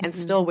body and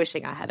still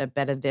wishing I had a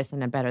better this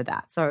and a better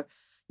that. So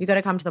you got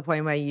to come to the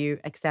point where you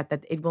accept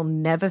that it will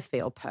never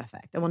feel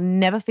perfect. It will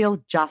never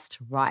feel just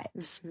right.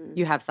 Mm-hmm.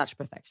 You have such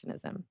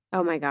perfectionism.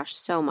 Oh my gosh,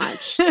 so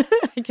much.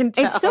 I can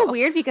tell. It's so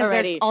weird because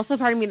there's also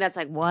part of me that's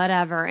like,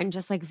 whatever, and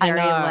just like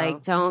very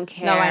like, don't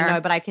care. No, I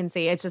know, but I can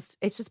see it's just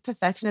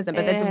perfectionism.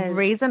 But there's a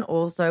reason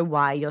also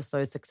why you're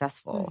so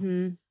successful.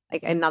 Mm-hmm.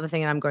 Like another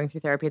thing, and I'm going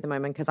through therapy at the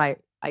moment because I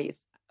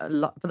used a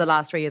lot for the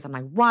last 3 years. I'm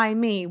like, why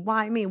me?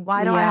 Why me?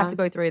 Why do I have to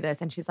go through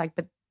this? And she's like,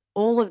 but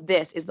all of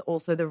this is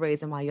also the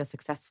reason why you're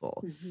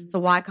successful. Mm-hmm. So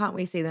why can't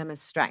we see them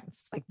as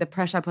strengths? Like the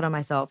pressure I put on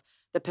myself,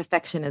 the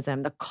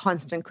perfectionism, the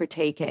constant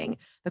critiquing,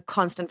 the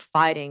constant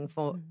fighting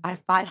for, I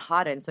fight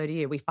harder and so do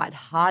you. We fight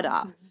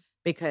harder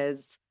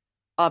because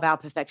of our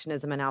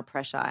perfectionism and our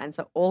pressure. And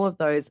so all of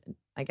those,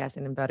 I guess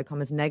in inverted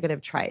commas,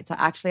 negative traits are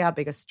actually our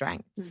biggest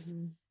strengths.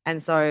 Mm-hmm.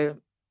 And so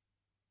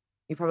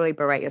you probably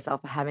berate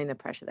yourself for having the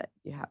pressure that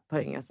you have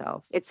putting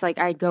yourself. It's like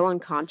I go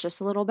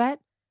unconscious a little bit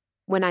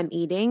when I'm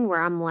eating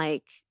where I'm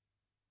like,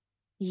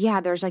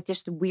 yeah, there's like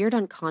this weird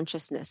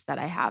unconsciousness that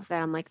I have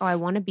that I'm like, oh, I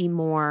want to be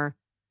more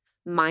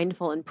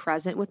mindful and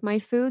present with my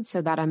food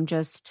so that I'm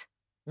just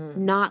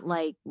not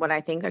like. When I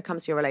think it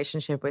comes to your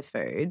relationship with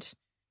food,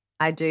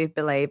 I do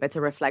believe it's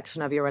a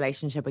reflection of your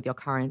relationship with your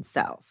current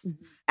self.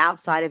 Mm-hmm.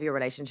 Outside of your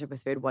relationship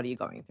with food, what are you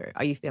going through?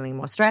 Are you feeling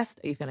more stressed?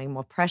 Are you feeling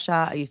more pressure?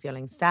 Are you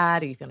feeling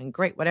sad? Are you feeling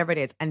great? Whatever it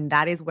is. And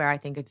that is where I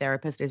think a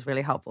therapist is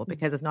really helpful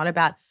because it's not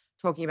about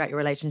talking about your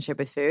relationship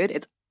with food.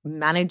 It's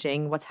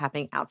managing what's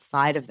happening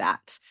outside of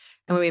that.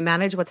 And when we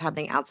manage what's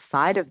happening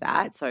outside of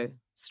that, so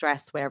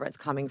stress, wherever it's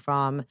coming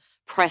from,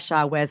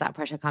 pressure, where's that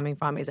pressure coming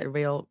from? Is it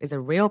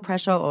real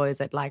pressure or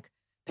is it like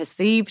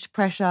perceived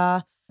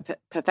pressure,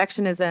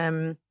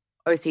 perfectionism,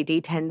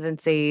 OCD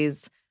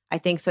tendencies? I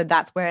think so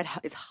that's where it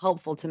is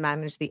helpful to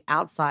manage the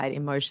outside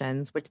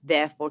emotions, which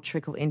therefore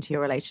trickle into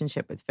your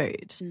relationship with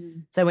food.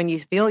 Mm. So when you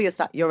feel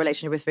your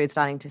relationship with food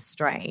starting to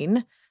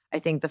strain, I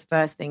think the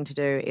first thing to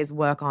do is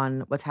work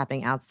on what's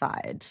happening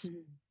outside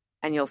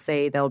and you'll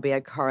see there'll be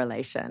a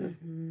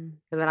correlation.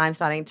 Because when I'm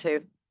starting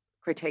to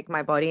critique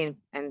my body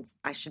and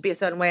I should be a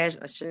certain way,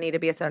 I should need to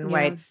be a certain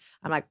way,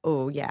 I'm like,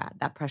 oh yeah,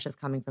 that pressure's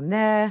coming from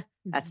there,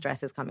 that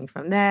stress is coming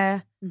from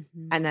there.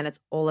 And then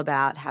it's all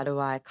about how do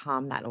I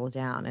calm that all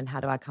down and how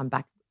do I come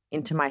back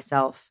into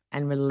myself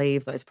and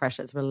relieve those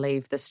pressures,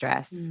 relieve the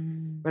stress,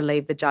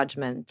 relieve the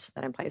judgment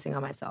that I'm placing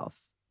on myself.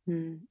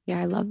 Yeah,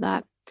 I love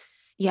that.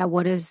 Yeah,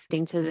 what is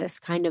into this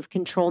kind of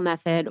control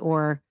method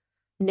or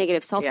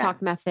negative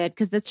self-talk method?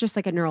 Because that's just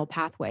like a neural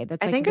pathway.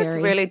 That's I think it's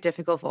really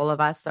difficult for all of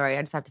us. Sorry,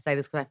 I just have to say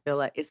this because I feel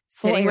like it's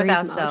sitting with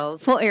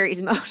ourselves. Full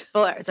Aries mode.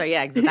 So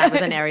yeah, that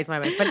was an Aries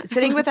moment. But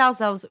sitting with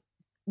ourselves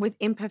with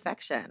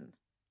imperfection.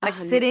 Like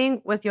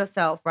sitting with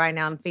yourself right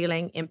now and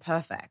feeling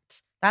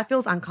imperfect. That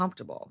feels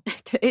uncomfortable.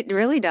 It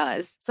really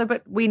does. So,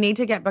 but we need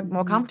to get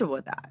more comfortable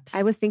with that.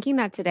 I was thinking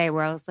that today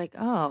where I was like,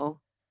 oh,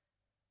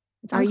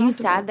 are you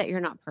sad that you're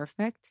not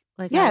perfect?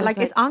 Like, yeah, like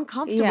it's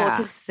uncomfortable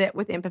to sit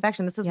with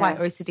imperfection. This is why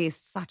OCD is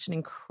such an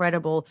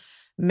incredible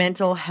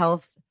mental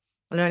health.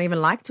 I don't even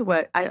like to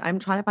word. I'm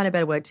trying to find a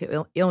better word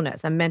to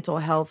illness, a mental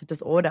health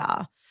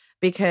disorder,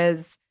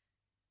 because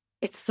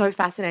it's so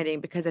fascinating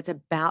because it's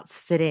about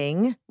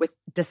sitting with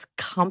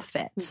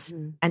discomfort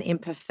and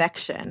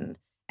imperfection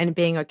and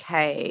being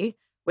okay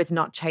with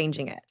not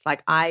changing it.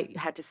 Like I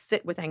had to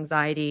sit with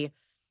anxiety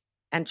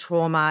and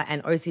trauma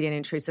and OCD and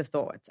intrusive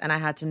thoughts. And I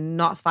had to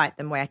not fight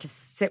them away. I had to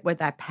sit with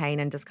that pain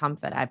and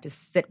discomfort. I have to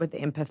sit with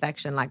the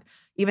imperfection. Like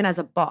even as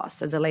a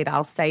boss, as a leader,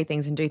 I'll say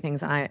things and do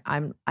things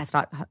and I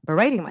start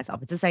berating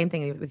myself. It's the same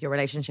thing with your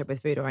relationship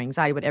with food or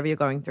anxiety, whatever you're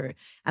going through.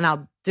 And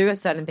I'll do a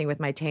certain thing with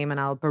my team and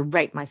I'll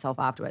berate myself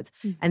afterwards.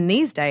 Mm-hmm. And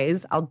these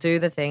days I'll do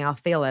the thing, I'll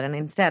feel it. And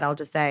instead I'll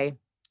just say,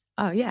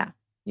 oh yeah,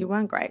 you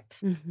weren't great.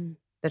 Mm-hmm.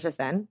 That's just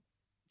then.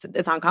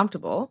 It's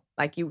uncomfortable.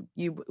 Like you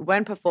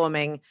weren't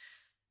performing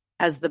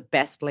as the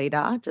best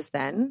leader just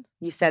then.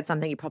 You said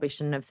something you probably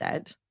shouldn't have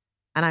said.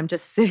 And I'm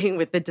just sitting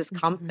with the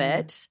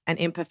discomfort and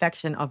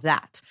imperfection of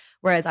that.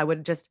 Whereas I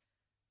would just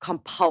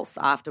compulse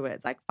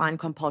afterwards, like find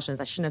compulsions.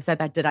 I shouldn't have said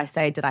that. Did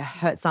I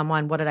hurt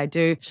someone? What did I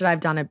do? Should I have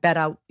done it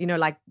better? You know,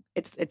 like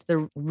it's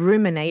the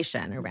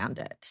rumination around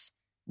it.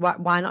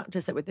 Why not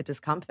just sit with the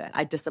discomfort?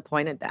 I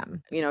disappointed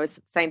them. You know, it's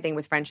the same thing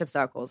with friendship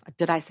circles.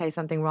 Did I say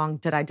something wrong?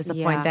 Did I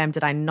disappoint them?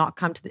 Did I not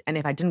come to and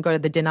if I didn't go to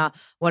the dinner,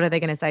 what are they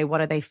going to say? What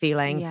are they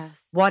feeling?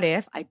 Yes. What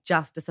if I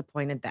just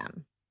disappointed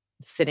them?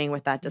 Sitting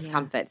with that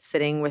discomfort,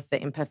 sitting with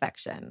the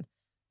imperfection.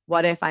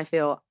 What if I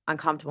feel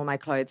uncomfortable in my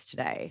clothes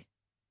today?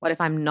 What if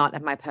I'm not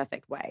at my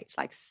perfect weight?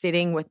 Like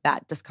sitting with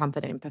that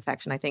discomfort and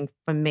imperfection. I think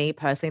for me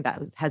personally,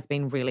 that has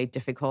been really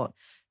difficult.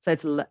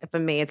 So for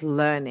me, it's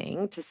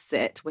learning to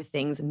sit with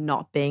things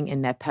not being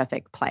in their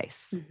perfect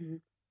place. Mm-hmm.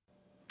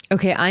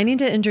 Okay, I need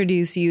to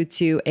introduce you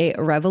to a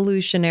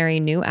revolutionary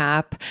new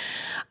app,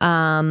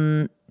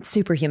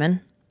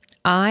 Superhuman.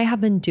 I have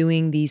been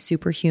doing these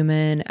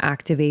Superhuman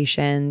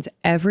activations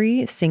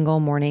every single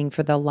morning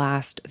for the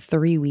last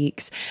 3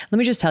 weeks. Let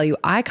me just tell you,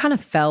 I kind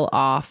of fell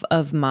off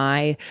of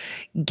my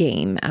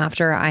game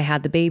after I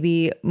had the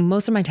baby.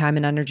 Most of my time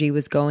and energy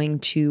was going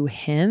to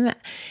him.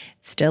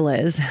 Still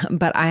is,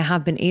 but I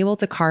have been able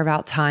to carve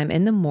out time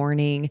in the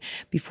morning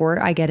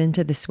before I get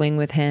into the swing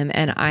with him.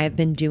 And I've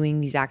been doing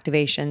these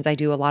activations. I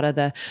do a lot of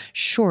the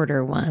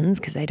shorter ones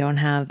because I don't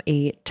have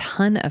a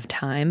ton of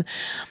time.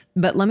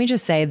 But let me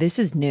just say, this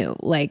is new.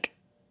 Like,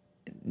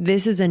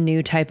 this is a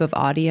new type of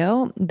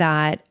audio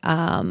that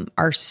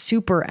are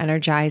super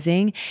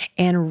energizing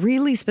and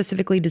really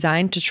specifically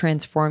designed to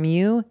transform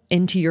you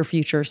into your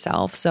future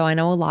self. So I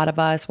know a lot of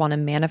us want to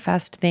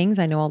manifest things.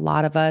 I know a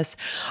lot of us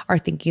are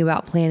thinking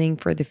about planning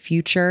for the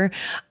future,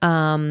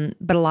 but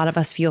a lot of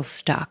us feel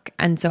stuck.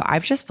 And so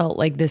I've just felt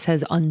like this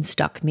has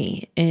unstuck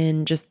me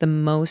in just the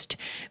most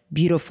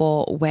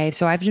beautiful way.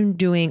 So I've been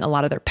doing a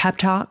lot of their pep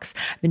talks.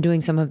 I've been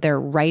doing some of their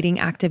writing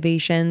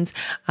activations.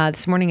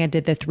 This morning I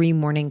did the 3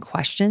 morning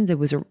questions. It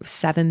was a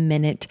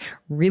 7-minute,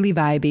 really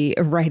vibey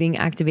writing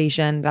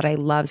activation that I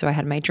love. So I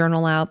had my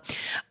journal out.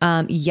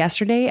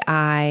 Yesterday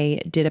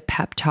I did a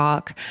pep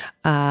talk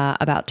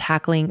about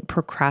tackling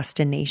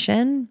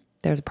procrastination.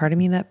 There's a part of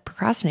me that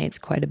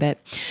procrastinates quite a bit.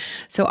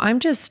 So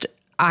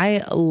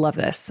I love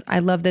this. I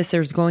love this.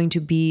 There's going to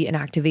be an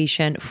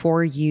activation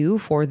for you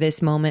for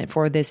this moment,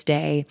 for this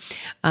day.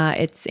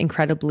 It's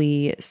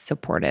incredibly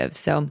supportive.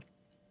 So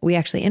we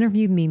actually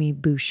interviewed Mimi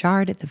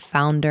Bouchard, the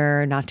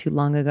founder, not too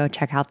long ago.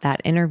 Check out that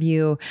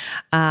interview.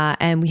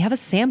 And we have a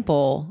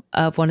sample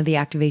of one of the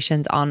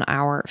activations on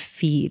our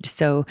feed.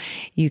 So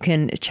you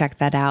can check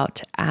that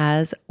out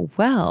as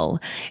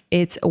well.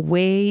 It's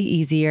way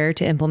easier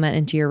to implement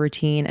into your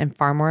routine and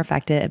far more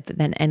effective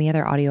than any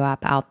other audio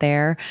app out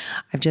there.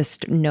 I've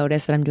just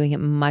noticed that I'm doing it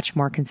much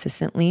more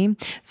consistently.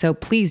 So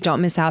please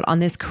don't miss out on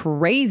this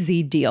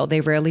crazy deal. They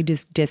rarely do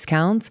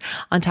discounts.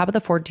 On top of the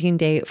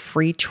 14-day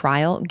free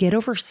trial, get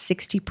over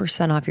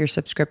 60% off your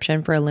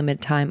subscription for a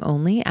limited time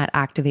only at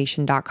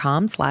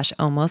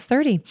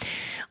activation.com/almost30.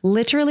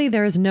 Literally,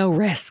 there is no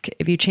risk.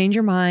 If you change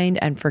your mind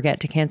and forget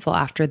to cancel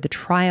after the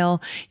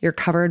trial, you're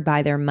covered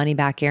by their money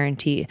back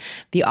guarantee.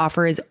 The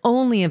offer is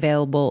only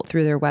available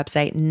through their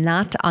website,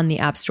 not on the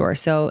App Store.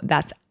 So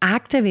that's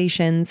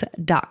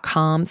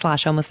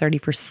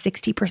activations.com/almost30 for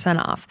 60%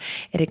 off.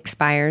 It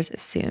expires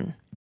soon.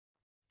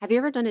 Have you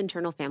ever done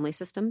internal family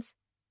systems?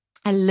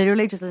 I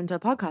literally just listened to a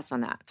podcast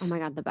on that. Oh my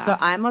God, the best. So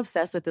I'm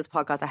obsessed with this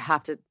podcast. I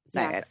have to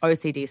say it.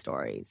 OCD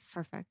Stories.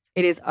 Perfect.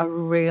 It is a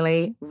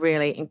really,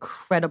 really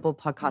incredible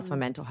podcast for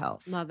mental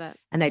health. Love it.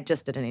 And they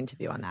just did an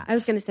interview on that. I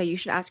was going to say, you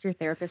should ask your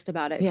therapist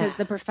about it because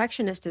the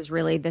perfectionist is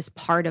really this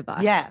part of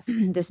us. Yes.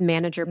 This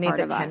manager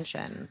part of us.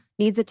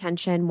 Needs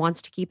attention,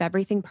 wants to keep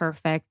everything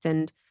perfect,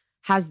 and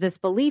has this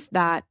belief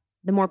that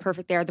the more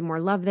perfect they are, the more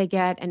love they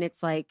get. And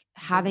it's like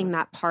having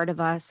that part of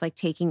us like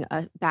taking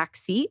a back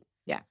seat.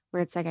 Yeah.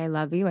 Where it's like, I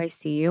love you. I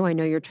see you. I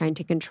know you're trying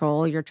to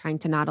control. You're trying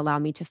to not allow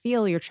me to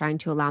feel. You're trying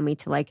to allow me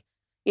to like,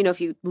 you know, if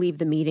you leave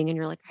the meeting and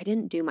you're like, I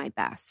didn't do my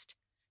best.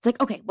 It's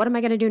like, okay, what am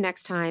I going to do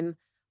next time?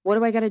 What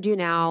do I got to do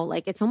now?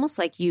 Like, it's almost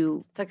like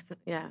it's like,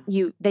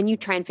 then you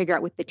try and figure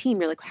out with the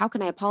team. You're like, how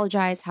can I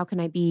apologize? How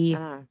can I be?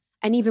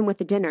 And even with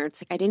the dinner,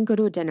 it's like, I didn't go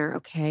to a dinner.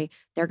 Okay.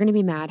 They're going to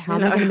be mad. How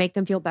am I going to make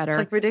them feel better? It's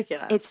like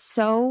ridiculous. But it's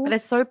so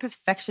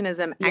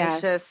perfectionism,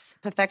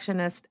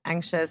 perfectionist,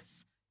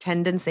 anxious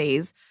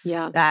tendencies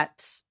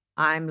that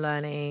I'm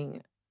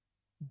learning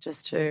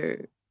just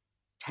to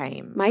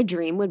tame. My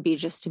dream would be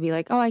just to be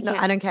like, oh, I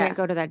don't care. Can't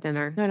go to that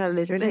dinner. No,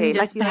 literally.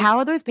 Like, how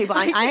are those people?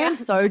 I am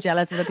so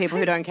jealous of the people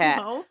who don't care.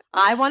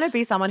 I want to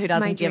be someone who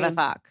doesn't give a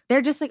fuck.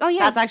 They're just like, oh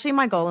yeah, that's actually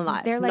my goal in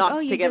life. They're like, not oh,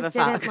 to you give just a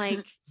fuck. didn't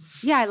like,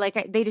 yeah, like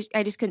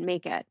I just couldn't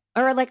make it,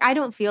 or like I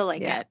don't feel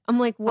like it. I'm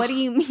like, what do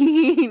you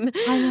mean?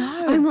 I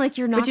know. I'm like,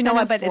 you're not. But you know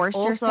what? But force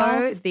it's also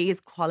yourself. these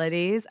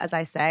qualities, as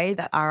I say,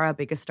 that are our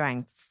biggest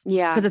strengths.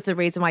 Yeah, because it's the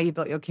reason why you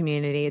built your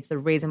community. It's the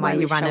reason why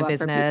you run a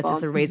business.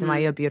 It's the reason why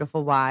you're a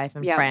beautiful wife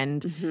and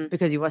friend,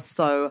 because you are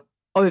so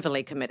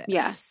overly committed.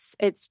 Yes,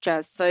 it's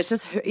just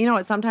you know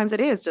what? Sometimes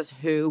it is just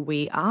who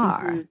we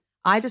are.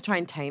 I just try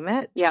and tame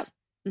it.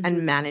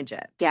 And manage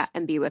it. Yeah,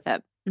 and be with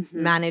it.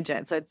 Manage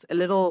it. So it's a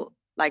little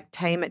like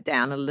tame it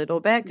down a little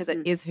bit, because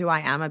it is who I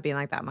am. I've been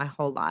like that my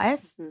whole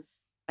life.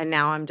 And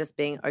now I'm just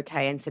being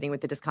okay and sitting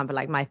with the discomfort.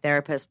 Like, my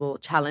therapist will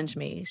challenge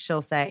me.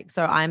 She'll say,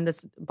 so I'm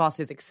this boss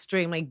who's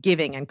extremely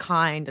giving and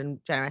kind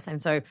and generous.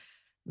 And so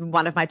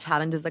one of my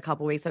challenges a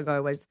couple of weeks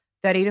ago was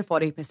 30 to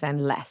 40%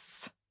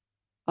 less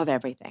of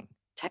everything.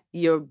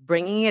 You're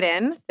bringing it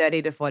in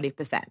 30 to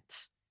 40%.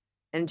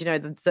 And, you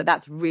know, so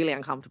that's really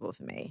uncomfortable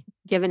for me.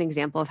 Give an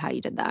example of how you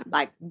did that.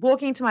 Like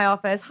walking to my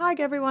office, hi,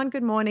 everyone,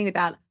 good morning,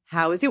 without,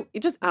 how is you?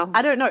 It just,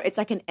 I don't know. It's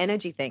like an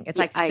energy thing. It's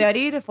like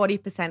 30 to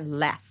 40%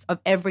 less of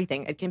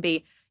everything. It can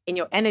be in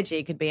your energy.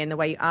 It could be in the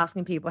way you're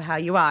asking people how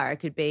you are. It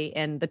could be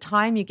in the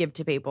time you give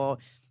to people.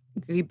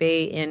 It could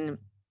be in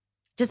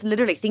just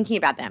literally thinking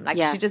about them. Like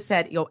she just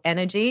said, your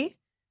energy,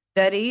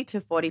 30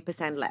 to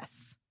 40%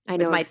 less. I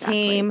know with my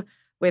team,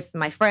 with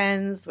my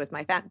friends, with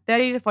my family,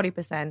 30 to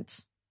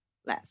 40%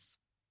 less.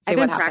 I've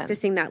been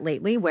practicing that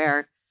lately,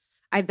 where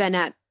I've been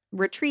at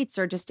retreats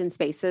or just in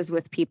spaces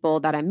with people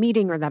that I'm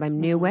meeting or that I'm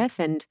new with.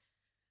 And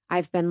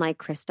I've been like,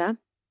 Krista,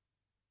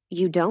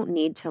 you don't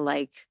need to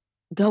like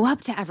go up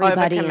to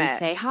everybody and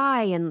say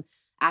hi and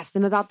ask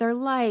them about their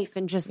life.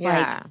 And just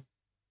like,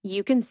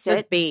 you can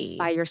sit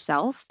by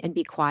yourself and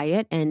be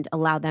quiet and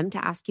allow them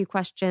to ask you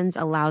questions,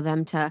 allow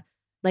them to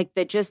like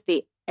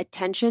the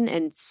attention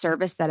and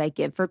service that I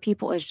give for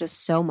people is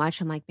just so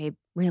much. I'm like, babe,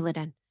 reel it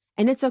in.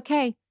 And it's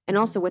okay. And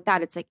also with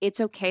that, it's like,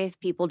 it's okay if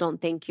people don't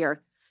think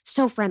you're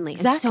so friendly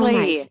and so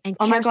nice and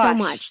care so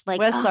much. Like,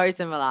 we're so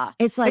similar.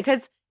 It's like,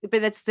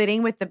 but it's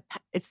sitting with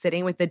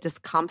the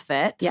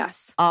discomfort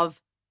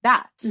of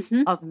that,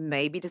 of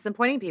maybe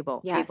disappointing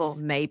people. Yes. People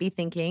maybe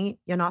thinking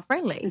you're not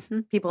friendly.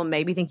 People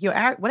maybe think you're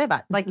arrogant,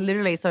 whatever. Like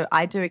literally, so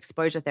I do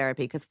exposure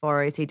therapy, because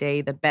for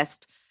OCD, the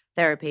best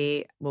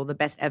therapy, the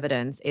best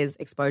evidence is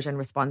exposure and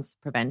response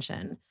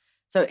prevention.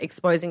 So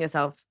exposing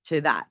yourself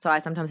to that. So I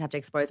sometimes have to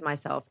expose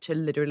myself to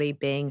literally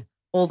being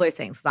all those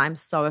things, because I'm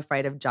so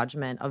afraid of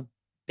judgment, of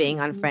being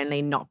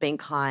unfriendly, not being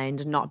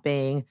kind, not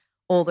being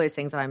all those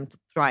things that I'm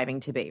striving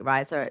to be,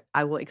 right? So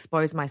I will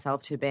expose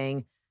myself to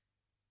being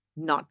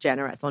not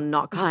generous or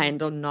not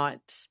kind or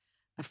not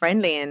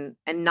friendly, and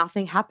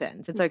nothing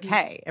happens. It's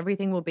okay.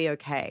 Everything will be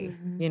okay,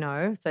 you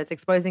know? So it's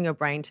exposing your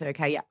brain to,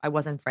 okay, yeah, I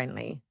wasn't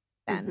friendly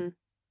then.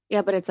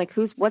 Yeah, but it's like,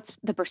 what's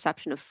the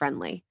perception of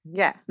friendly?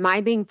 Yeah.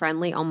 My being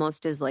friendly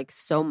almost is like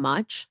so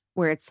much,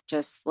 where it's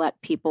just let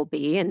people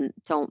be and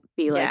don't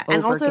be like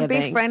and also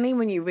be friendly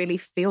when you really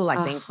feel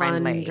like being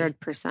friendly.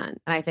 100%. And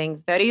I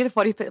think 30 to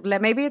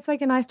 40%, maybe it's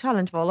like a nice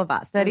challenge for all of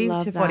us, 30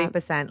 to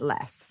 40%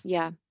 less.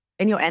 Yeah.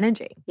 In your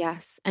energy.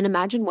 Yes. And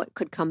imagine what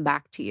could come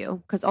back to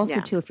you. Because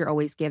also too, if you're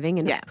always giving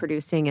and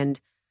producing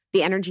and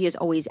the energy is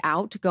always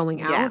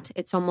going out,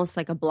 it's almost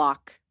like a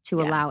block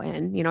to allow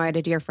in. You know, I had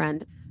a dear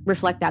friend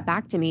reflect that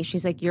back to me.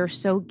 She's like, you're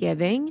so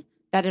giving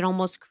that it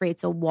almost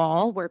creates a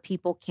wall where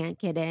people can't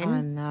get in. I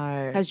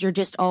know. Because you're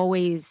just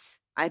always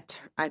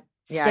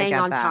staying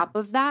on top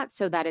of that,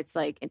 so that it's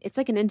like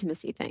an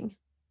intimacy thing.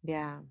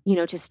 Yeah. You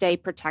know, to stay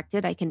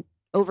protected, I can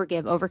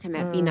overgive,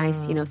 overcommit, be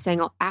nice, you know,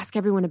 saying, I'll ask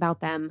everyone about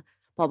them,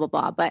 blah, blah,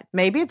 blah. But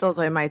maybe it's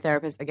also my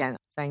therapist, again,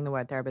 saying the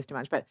word therapist too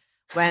much, but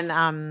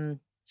when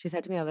she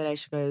said to me the other day,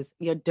 she goes,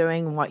 you're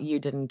doing what you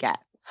didn't get.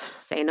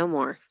 Say no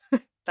more.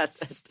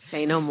 That's it.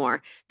 Say no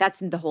more. That's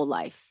the whole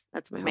life.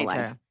 That's my whole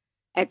life.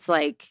 It's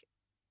like,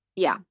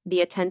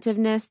 the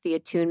attentiveness, the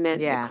attunement,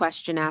 the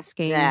question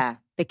asking,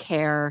 the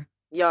care.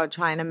 You're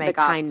trying to make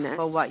the up kindness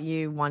for what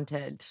you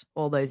wanted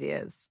all those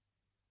years.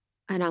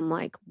 And I'm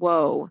like,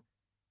 whoa,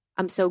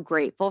 I'm so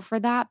grateful for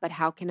that. But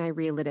how can I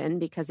reel it in?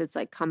 Because it's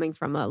like coming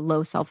from a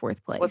low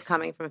self-worth place. What's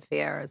coming from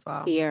fear as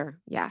well. Fear,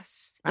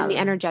 yes. And the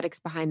energetics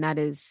behind that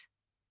is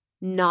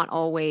not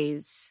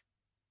always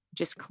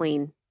just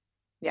clean.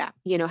 Yeah.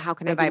 You know, how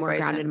can I be more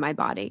grounded in my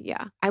body?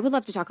 Yeah. I would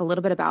love to talk a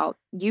little bit about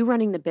you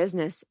running the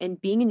business and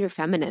being in your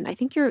feminine. I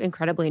think you're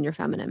incredibly in your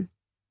feminine.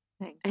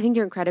 Thanks. I think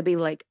you're incredibly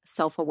like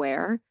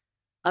self-aware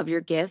of your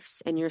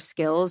gifts and your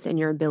skills and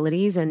your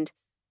abilities. And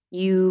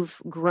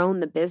you've grown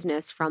the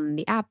business from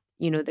the app,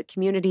 you know, the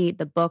community,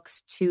 the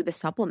books to the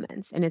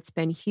supplements. And it's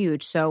been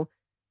huge. So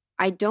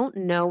I don't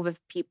know if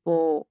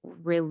people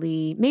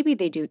really, maybe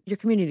they do. Your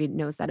community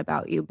knows that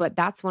about you. But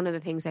that's one of the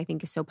things I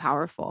think is so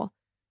powerful,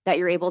 that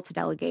you're able to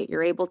delegate.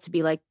 You're able to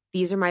be like,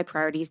 these are my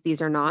priorities.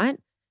 These are not.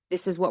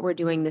 this is what we're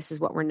doing, this is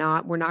what we're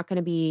not. We're not going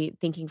to be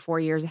thinking 4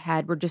 years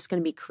ahead. We're just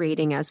going to be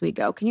creating as we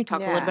go. Can you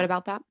talk a little bit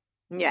about that?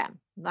 Yeah.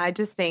 I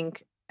just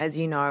think, as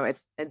you know,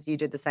 as you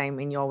did the same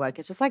in your work,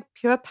 it's just like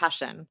pure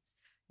passion,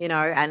 you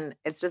know, and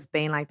it's just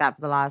been like that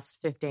for the last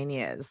 15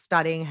 years,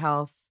 studying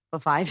health for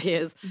 5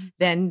 years,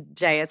 then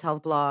Jaya's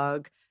Health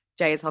blog,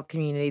 Jaya's Health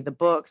community, the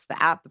books,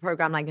 the app, the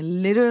program, like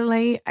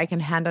literally I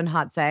can hand on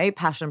heart say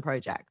passion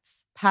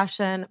projects.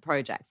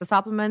 The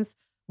supplements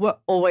were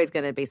always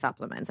going to be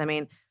supplements. I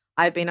mean,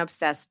 I've been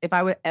obsessed. If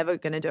I were ever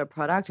going to do a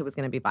product, it was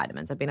going to be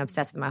vitamins. I've been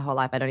obsessed with my whole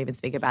life. I don't even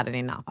speak about it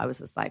enough. I was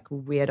this like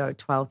weirdo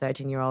 12,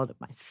 13-year-old,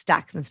 my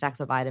stacks and stacks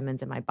of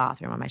vitamins in my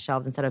bathroom on my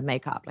shelves instead of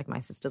makeup, like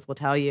my sisters will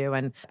tell you.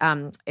 And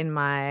in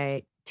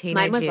my teenage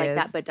Mine was years, like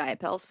that, but diet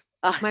pills.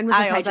 Mine was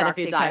like I also had a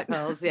few hydroxycut. diet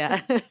pills,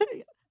 yeah.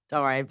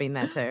 Don't worry, I've been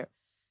there too.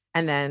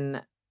 And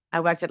then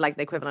I worked at like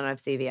the equivalent of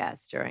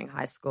CVS during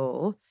high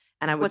school.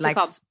 And I would What's it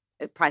called?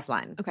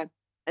 Priceline. Okay.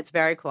 It's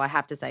very cool. I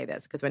have to say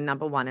this because we're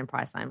number one in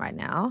Priceline right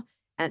now.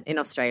 And in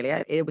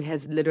Australia, it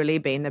has literally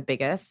been the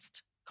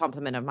biggest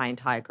compliment of my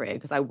entire career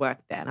because I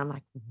worked there and I'm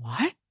like,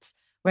 what?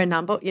 We're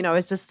number, you know,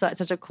 it's just such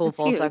a cool That's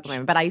full huge. circle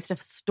moment. But I used to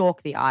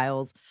stalk the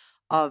aisles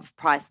of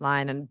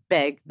Priceline and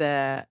beg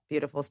the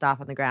beautiful staff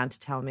on the ground to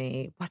tell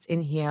me what's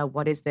in here,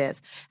 what is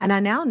this? And I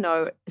now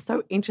know, it's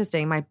so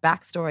interesting, my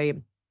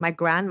backstory, my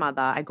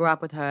grandmother, I grew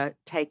up with her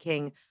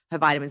taking her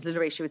vitamins.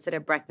 Literally, she would sit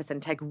at breakfast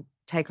and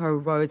take her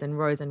rows and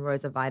rows and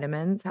rows of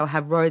vitamins. I'll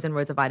have rows and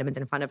rows of vitamins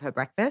in front of her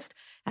breakfast.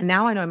 And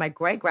now I know my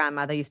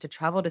great-grandmother used to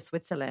travel to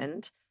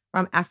Switzerland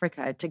from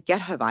Africa to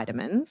get her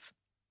vitamins.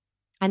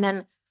 And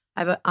then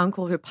I have an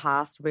uncle who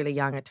passed really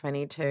young at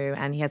 22,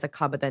 and he has a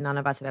cupboard that none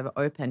of us have ever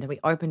opened. And we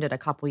opened it a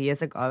couple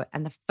years ago,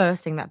 and the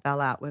first thing that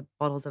fell out were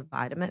bottles of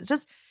vitamins.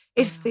 Just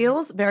it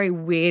feels very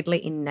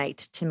weirdly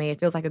innate to me. It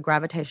feels like a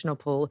gravitational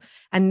pull.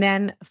 And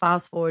then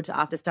fast forward to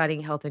after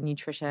studying health and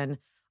nutrition,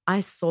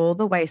 I saw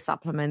the way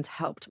supplements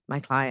helped my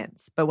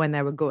clients, but when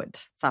they were good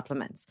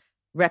supplements,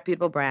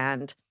 reputable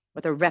brand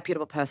with a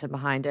reputable person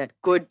behind it,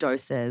 good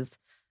doses,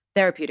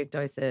 therapeutic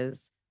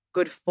doses,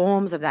 good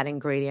forms of that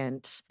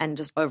ingredient, and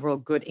just overall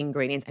good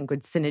ingredients and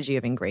good synergy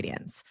of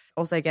ingredients.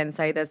 Also, again,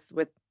 say this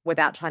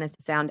without trying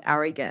to sound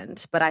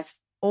arrogant, but I've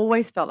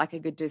always felt like I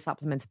could do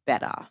supplements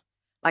better.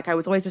 Like I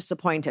was always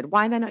disappointed.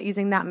 Why are they not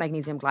using that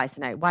magnesium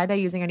glycinate? Why are they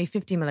using only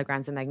 50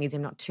 milligrams of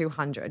magnesium, not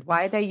 200?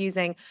 Why are they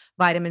using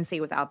vitamin C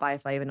without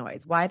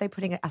bioflavonoids? Why are they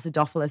putting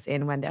acidophilus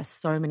in when there's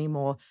so many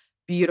more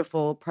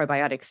beautiful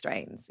probiotic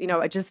strains? You know,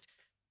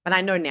 and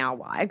I know now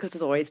why, because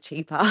it's always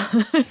cheaper.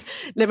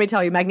 Let me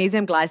tell you,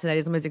 magnesium glycinate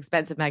is the most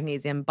expensive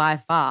magnesium by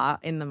far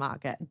in the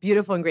market.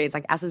 Beautiful ingredients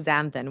like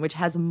astaxanthin, which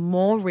has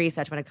more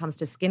research when it comes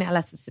to skin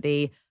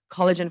elasticity,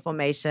 collagen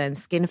formation,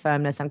 skin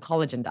firmness than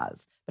collagen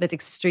does. But it's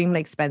extremely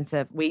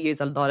expensive. We use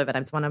a lot of it.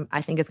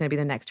 I think it's going to be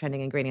the next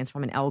trending ingredients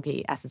from an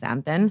algae,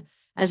 astaxanthin.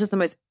 And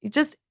it's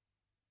just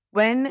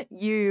when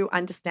you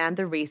understand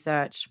the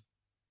research,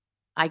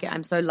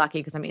 I'm so lucky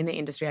because I'm in the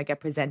industry. I get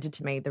presented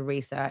to me the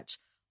research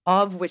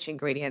of which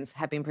ingredients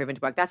have been proven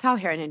to work. That's how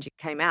Hair and Energy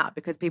came out,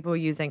 because people were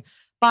using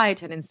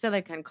biotin and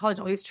silica and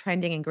collagen, all these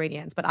trending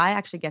ingredients. But I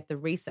actually get the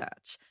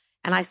research.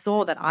 And I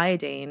saw that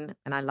iodine,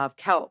 and I love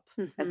kelp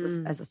as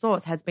a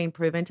source, has been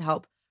proven to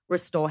help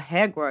restore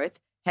hair growth,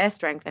 hair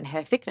strength, and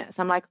hair thickness.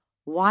 I'm like,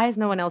 why is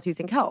no one else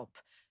using kelp?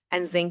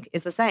 And zinc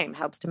is the same,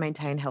 helps to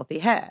maintain healthy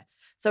hair.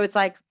 So it's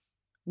like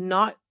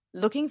not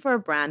looking for a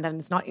brand that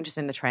is not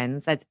interested in the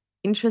trends, that's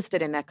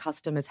interested in their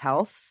customers'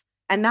 health.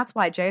 And that's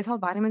why Jay's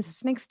Health Vitamins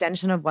is an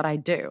extension of what I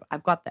do.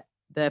 I've got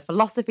the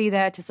philosophy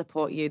there to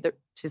support you,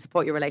 to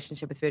support your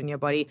relationship with food in your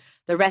body.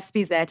 The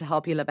recipes there to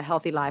help you live a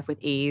healthy life with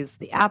ease.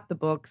 The app, the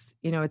books,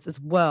 you know, it's this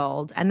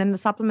world. And then the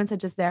supplements are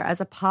just there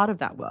as a part of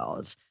that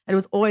world. It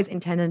was always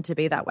intended to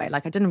be that way.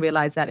 Like I didn't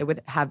realize that it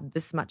would have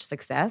this much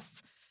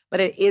success, but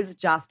it is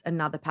just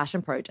another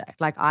passion project.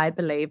 Like I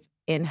believe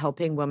in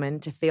helping women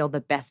to feel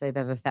the best they've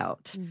ever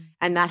felt.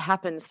 And that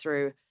happens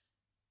through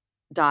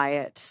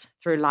diet,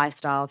 through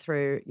lifestyle,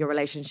 through your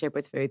relationship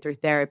with food, through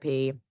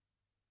therapy.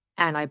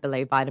 And I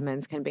believe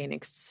vitamins can be an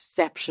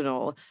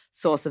exceptional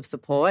source of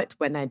support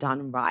when they're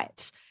done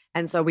right.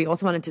 And so we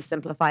also wanted to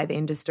simplify the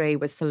industry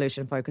with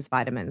solution-focused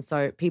vitamins.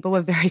 So people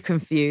were very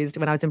confused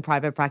when I was in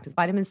private practice.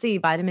 Vitamin C,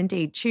 vitamin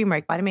D,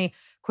 turmeric, vitamin E,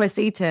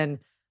 quercetin,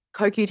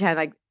 CoQ10,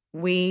 like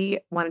we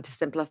wanted to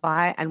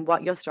simplify, and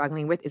what you're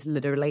struggling with is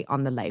literally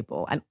on the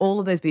label. And all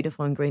of those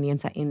beautiful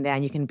ingredients are in there,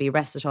 and you can be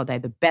rest assured they're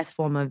the best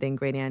form of the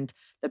ingredient,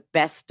 the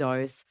best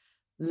dose,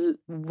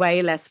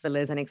 way less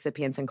fillers and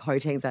excipients and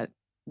coatings that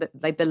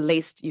like the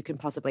least you can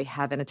possibly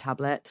have in a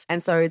tablet.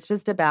 And so it's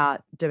just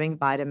about doing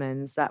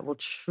vitamins that will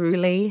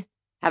truly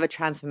have a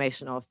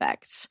transformational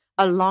effect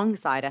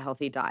alongside a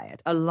healthy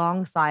diet,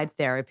 alongside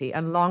therapy,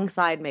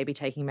 alongside maybe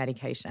taking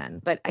medication.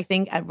 But I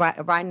think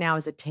right now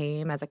as a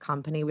team, as a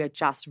company, we're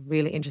just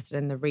really interested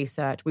in the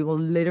research. We will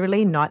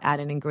literally not add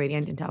an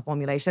ingredient into our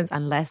formulations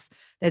unless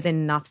there's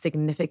enough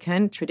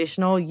significant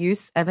traditional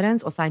use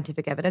evidence or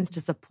scientific evidence to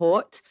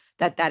support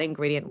that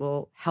ingredient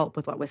will help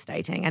with what we're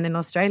stating. And in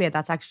Australia,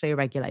 that's actually a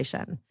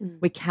regulation.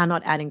 We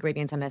cannot add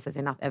ingredients unless there's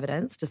enough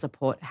evidence to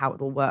support how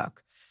it will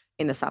work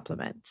in the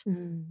supplement.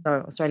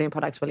 So Australian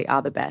products really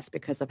are the best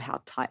because of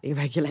how tightly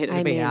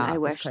regulated we are. I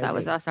wish that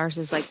was us. Ours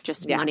is like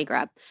just money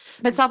grab.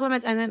 But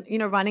supplements, and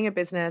then, running a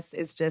business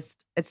is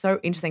just, it's so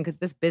interesting because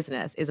this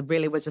business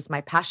was just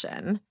my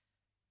passion.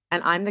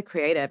 And I'm the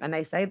creative. And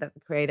they say that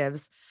the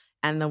creatives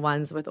and the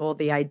ones with all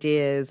the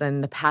ideas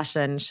and the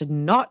passion should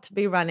not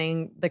be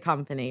running the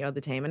company or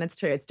the team. And it's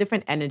true. It's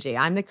different energy.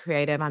 I'm the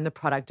creative. I'm the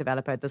product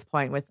developer at this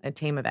point with a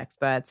team of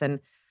experts. And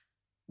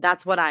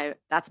that's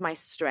my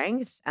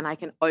strength. And I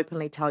can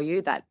openly tell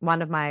you that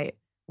one of my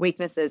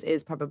weaknesses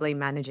is probably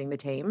managing the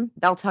team.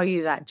 They'll tell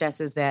you that Jess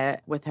is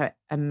there with her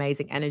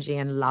amazing energy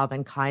and love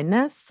and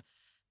kindness,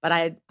 but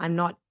I'm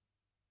not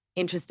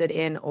interested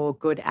in or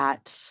good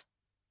at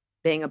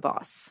being a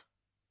boss.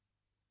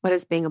 What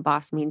does being a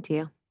boss mean to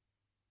you?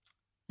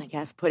 I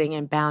guess putting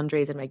in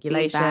boundaries and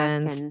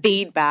regulations,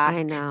 feedback.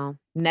 I know.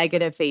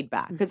 Negative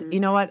feedback. Because you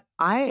know what?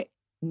 I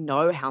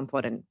know how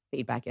important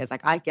feedback is.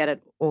 Like I get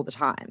it all the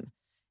time.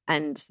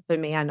 And for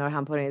me, I know how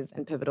important it is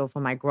and pivotal for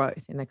my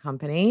growth in the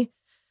company.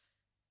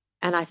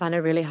 And I find it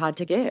really hard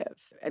to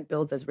give. It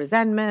builds as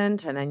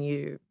resentment. And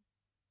then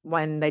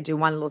when they do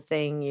one little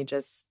thing, you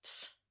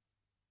just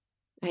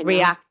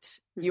react.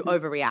 You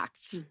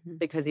overreact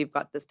because you've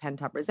got this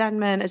pent up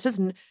resentment. It's just,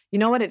 you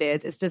know what it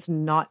is? It's just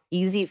not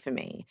easy for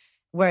me.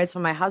 Whereas for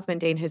my husband,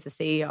 Dean, who's the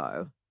CEO,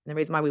 and the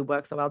reason why we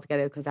work so well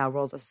together is because our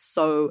roles are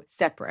so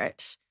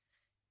separate.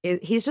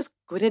 He's just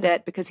good at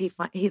it because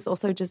he's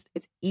also just,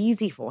 it's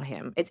easy for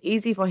him. It's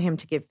easy for him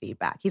to give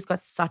feedback. He's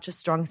got such a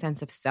strong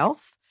sense of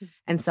self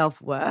and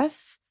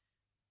self-worth.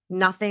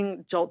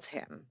 Nothing jolts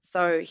him.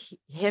 So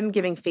him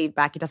giving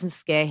feedback, it doesn't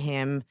scare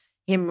him.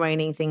 Him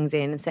reining things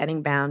in,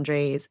 setting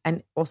boundaries,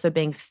 and also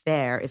being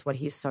fair is what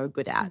he's so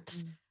good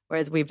at.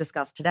 Whereas we've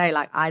discussed today,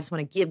 like I just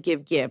want to give,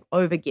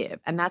 overgive.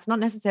 And that's not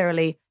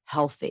necessarily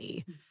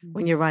healthy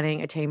when you're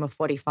running a team of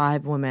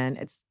 45 women.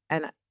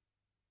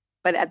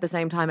 But at the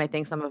same time, I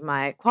think some of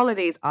my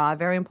qualities are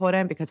very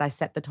important because I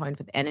set the tone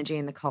for the energy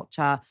and the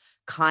culture,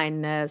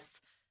 kindness,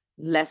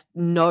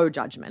 no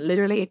judgment.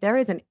 Literally, if there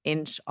is an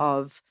inch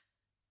of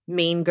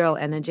mean girl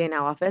energy in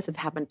our office, it's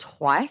happened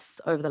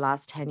twice over the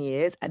last 10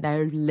 years, and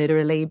they've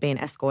literally been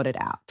escorted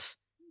out.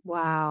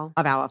 Wow.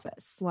 Of our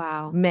office.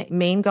 Wow.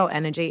 Mean girl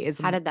energy is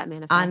how did that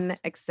manifest?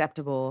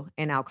 Unacceptable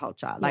in our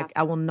culture. Like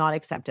I will not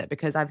accept it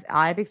because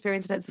I've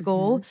experienced it at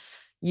school.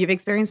 You've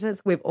experienced it.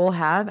 We've all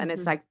have. And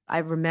it's like, I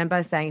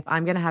remember saying, if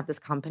I'm going to have this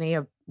company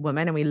of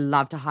women, and we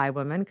love to hire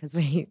women because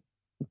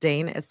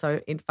Dean is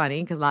so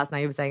funny because last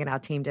night he was saying at our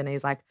team dinner,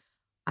 he's like,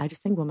 I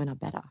just think women are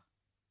better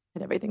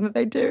at everything that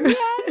they do.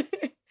 Yes.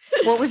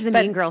 What was the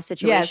mean girl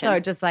situation? Yeah, so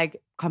just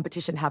like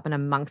competition happened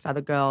amongst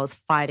other girls,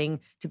 fighting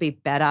to be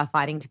better,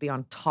 fighting to be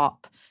on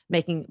top,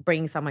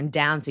 bringing someone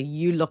down so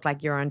you look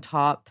like you're on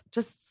top.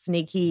 Just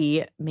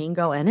sneaky mean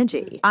girl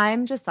energy.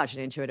 I'm just such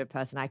an intuitive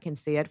person. I can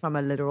see it from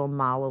a literal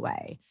mile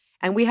away.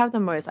 And we have the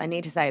most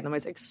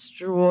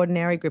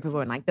extraordinary group of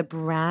women. Like the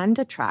brand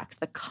attracts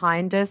the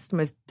kindest,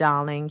 most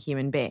darling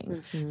human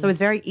beings. So it's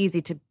very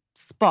easy to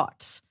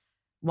spot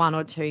one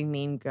or two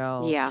mean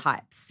girl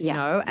types, you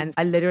know? And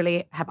I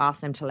literally have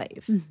asked them to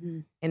leave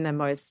in the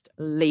most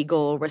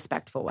legal,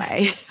 respectful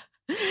way.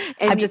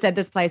 I've just said,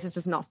 this place is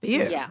just not for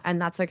you. Yeah.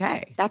 And that's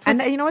okay.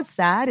 And you know what's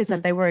sad is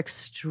that they were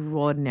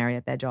extraordinary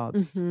at their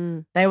jobs.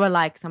 They were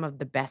like some of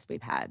the best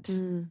we've had.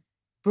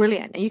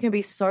 Brilliant. And you can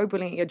be so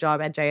brilliant at your job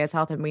at JS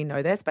Health, and we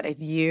know this, but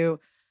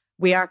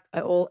we are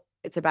all,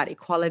 it's about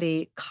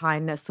equality,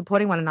 kindness,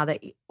 supporting one another,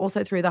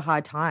 also through the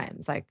hard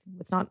times. Like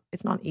it's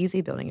not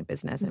easy building a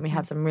business, and we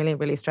have some really,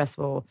 really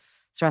stressful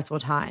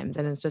times,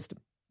 and it's just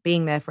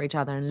being there for each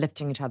other and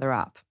lifting each other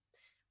up.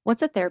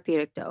 What's a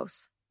therapeutic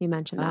dose? You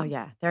mentioned that. Oh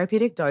yeah.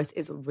 Therapeutic dose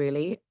is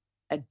really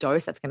a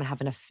dose that's going to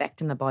have an effect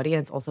in the body,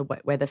 and it's also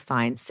where the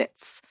science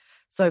sits.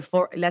 So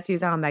let's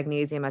use our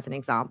magnesium as an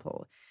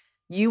example.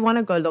 You want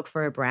to go look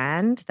for a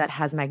brand that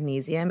has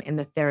magnesium in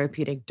the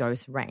therapeutic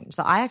dose range.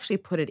 So I actually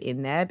put it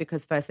in there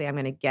because firstly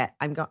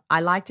I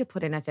like to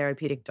put in a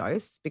therapeutic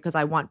dose because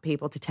I want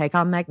people to take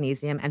our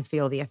magnesium and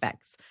feel the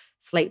effects.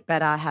 Sleep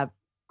better, have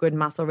good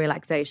muscle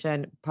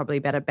relaxation, probably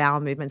better bowel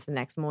movements the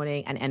next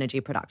morning, and energy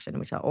production,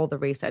 which are all the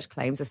research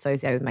claims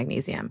associated with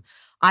magnesium.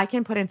 I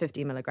can put in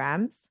 50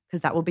 milligrams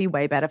because that will be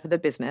way better for the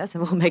business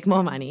and we'll make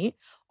more money.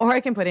 Or I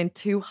can put in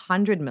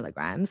 200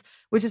 milligrams,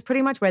 which is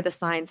pretty much where the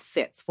science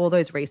sits for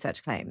those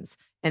research claims: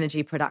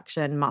 energy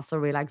production, muscle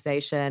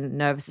relaxation,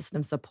 nervous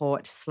system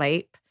support,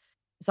 sleep.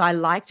 So I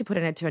like to put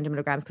in at 200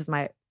 milligrams because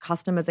my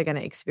customers are going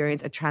to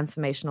experience a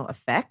transformational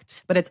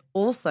effect, but it's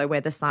also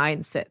where the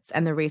science sits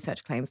and the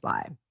research claims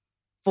lie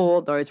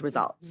for those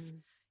results.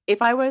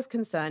 If I was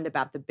concerned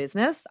about the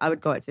business, I would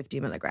go at 50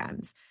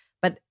 milligrams.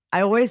 But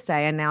I always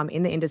say, and now I'm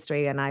in the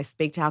industry and I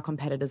speak to our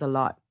competitors a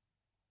lot,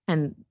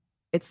 and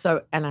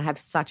and I have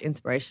such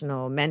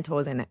inspirational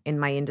mentors in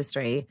my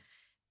industry.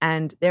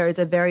 And there is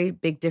a very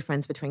big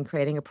difference between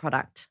creating a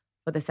product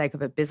for the sake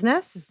of a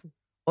business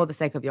or the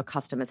sake of your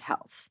customer's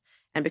health.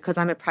 And because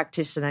I'm a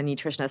practitioner,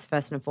 nutritionist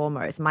first and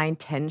foremost, my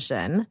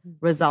intention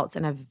results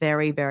in a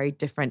very, very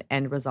different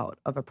end result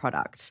of a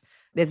product.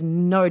 There's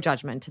no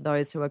judgment to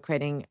those who are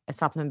creating a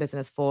supplement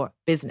business for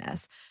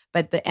business,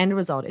 but the end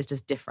result is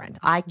just different.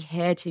 I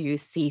care to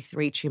use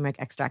C3 turmeric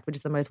extract, which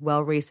is the most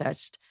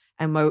well-researched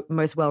and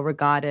most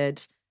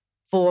well-regarded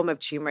form of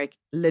turmeric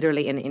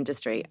literally in the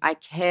industry. I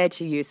care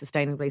to use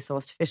sustainably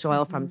sourced fish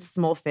oil from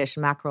small fish,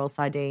 mackerel,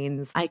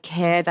 sardines. I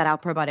care that our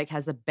probiotic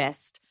has the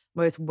best,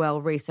 most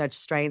well-researched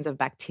strains of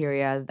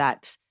bacteria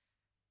that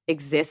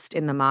exist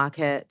in the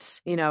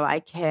market. You know, I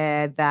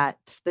care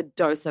that the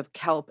dose of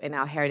kelp in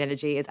our hair and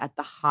energy is at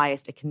the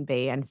highest it can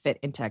be and fit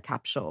into a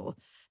capsule,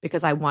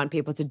 because I want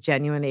people to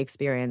genuinely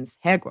experience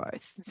hair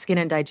growth, skin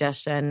and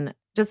digestion,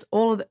 just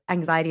all of the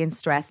anxiety and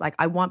stress. Like,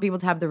 I want people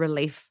to have the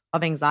relief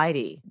of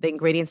anxiety. The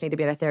ingredients need to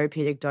be at a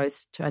therapeutic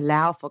dose to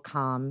allow for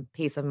calm,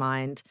 peace of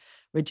mind,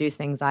 reduce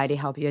the anxiety,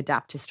 help you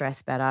adapt to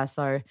stress better.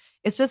 So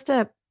it's just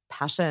a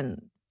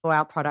passion for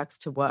our products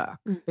to work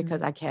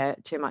because I care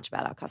too much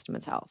about our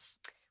customers' health.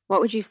 What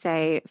would you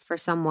say for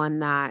someone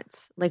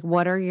that, like,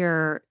 what are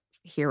your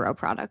hero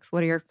products?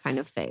 What are your kind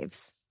of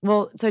faves?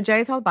 Well, so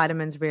Jay's Health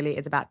Vitamins really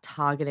is about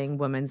targeting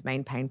women's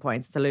main pain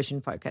points, solution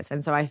focus.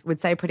 And so I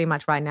would say pretty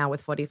much right now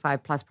with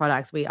 45 plus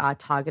products, we are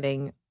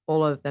targeting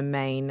all of the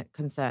main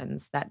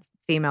concerns that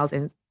females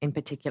in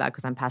particular,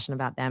 because I'm passionate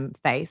about them,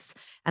 face.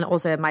 And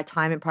also my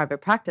time in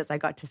private practice, I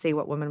got to see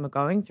what women were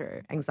going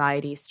through: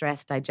 anxiety,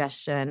 stress,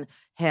 digestion,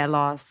 hair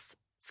loss,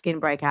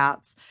 skin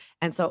breakouts.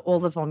 And so all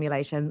the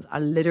formulations are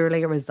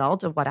literally a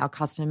result of what our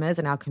customers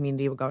and our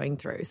community were going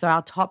through. So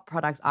our top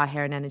products are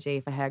Hair and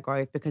Energy for hair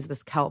growth, because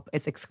this kelp,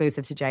 it's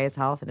exclusive to Jay's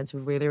Health and it's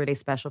really, really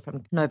special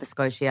from Nova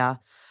Scotia.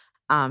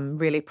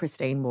 Really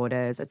pristine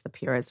waters. It's the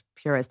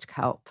purest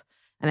kelp.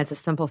 And it's a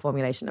simple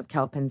formulation of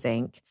kelp and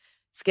zinc.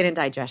 Skin and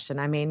digestion.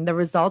 I mean, the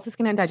results of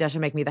skin and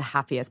digestion make me the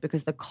happiest,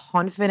 because the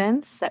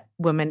confidence that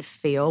women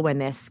feel when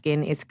their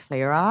skin is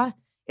clearer,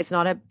 it's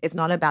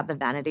not about the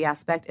vanity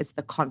aspect, it's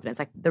the confidence.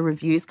 Like, the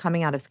reviews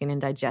coming out of skin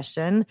and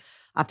digestion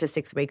after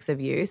 6 weeks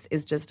of use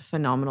is just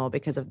phenomenal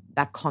because of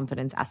that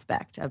confidence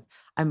aspect of,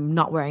 I'm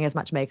not wearing as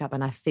much makeup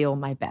and I feel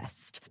my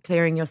best.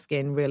 Clearing your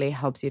skin really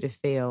helps you to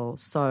feel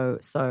so,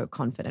 so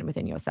confident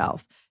within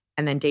yourself.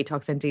 And then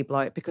detox and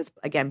de-bloat, because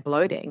again,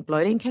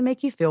 bloating can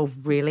make you feel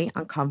really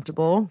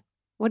uncomfortable.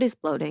 What is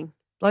bloating?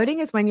 Bloating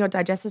is when your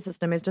digestive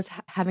system is just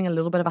having a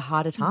little bit of a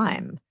harder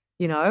time,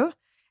 you know?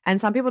 And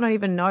some people don't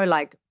even know,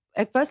 like,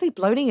 firstly,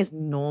 bloating is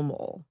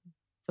normal.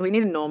 So we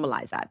need to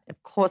normalize that.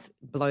 Of course,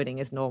 bloating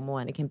is normal,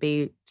 and it can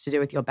be to do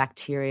with your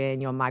bacteria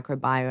and your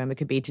microbiome. It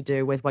could be to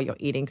do with what you're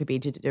eating, could be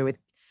to do with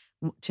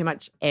too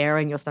much air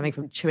in your stomach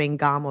from chewing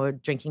gum or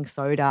drinking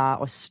soda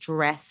or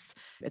stress.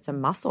 It's a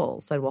muscle,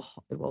 so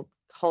it will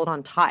hold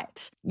on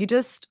tight. You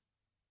just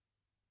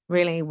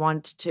really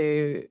want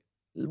to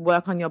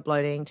work on your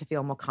bloating to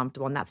feel more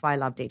comfortable. And that's why I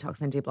love detox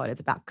and de-bloat. It's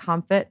about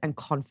comfort and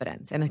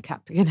confidence in a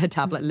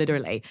tablet,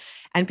 literally.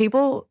 And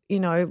people, you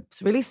know,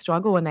 really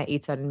struggle when they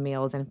eat certain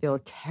meals and feel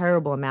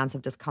terrible amounts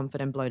of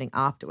discomfort and bloating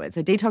afterwards.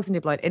 So detox and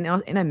de-bloat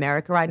in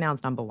America right now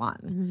is number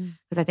one.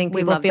 Because I think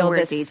people feel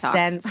this detox.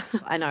 Sense.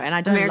 I know. And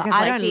I don't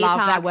love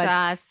that word.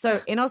 Us.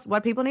 So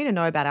what people need to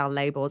know about our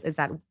labels is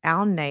that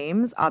our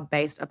names are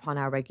based upon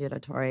our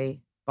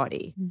regulatory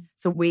body.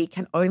 So we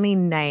can only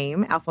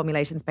name our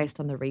formulations based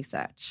on the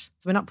research.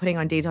 So we're not putting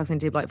on detox and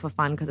de-bloat for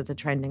fun because it's a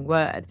trending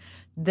word.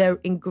 The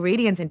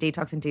ingredients in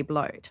detox and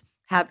de-bloat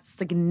have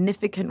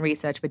significant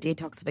research for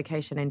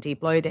detoxification and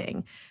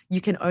de-bloating. You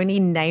can only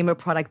name a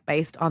product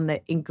based on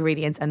the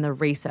ingredients and the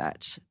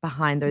research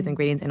behind those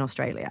ingredients in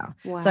Australia.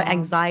 Wow. So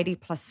anxiety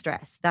plus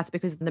stress. That's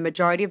because the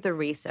majority of the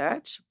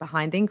research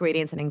behind the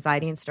ingredients and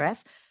anxiety and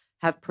stress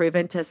have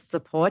proven to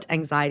support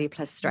anxiety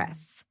plus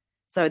stress.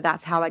 So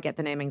that's how I get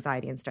the name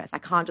anxiety and stress. I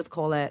can't just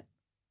call it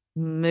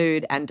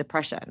mood and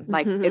depression.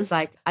 Like, it's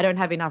like I don't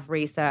have enough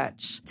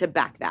research to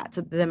back that.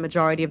 So the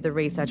majority of the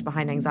research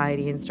behind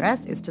anxiety and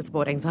stress is to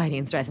support anxiety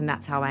and stress. And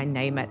that's how I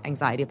name it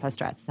anxiety plus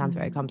stress. It sounds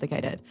very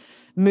complicated.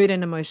 Mood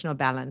and emotional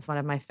balance, one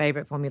of my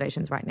favorite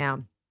formulations right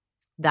now.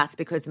 That's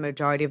because the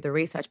majority of the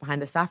research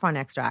behind the saffron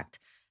extract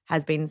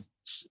has been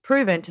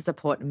proven to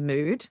support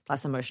mood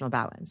plus emotional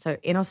balance. So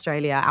in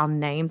Australia, our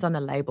names on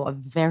the label are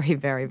very,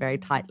 very, very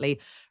tightly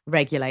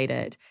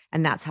regulated.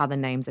 And that's how the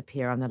names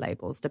appear on the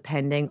labels,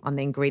 depending on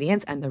the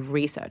ingredients and the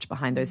research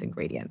behind those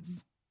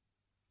ingredients.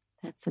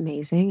 That's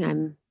amazing.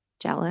 I'm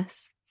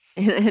jealous.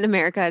 In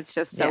America, it's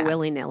just so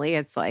willy-nilly.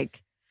 It's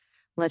like,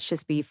 let's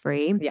just be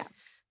free. Yeah.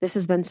 This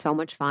has been so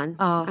much fun.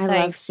 Oh, I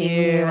love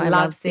seeing you. I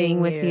love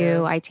being with you.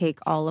 you. I take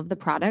all of the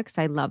products.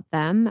 I love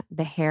them.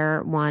 The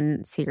hair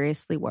one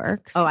seriously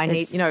works. Oh, I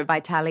need,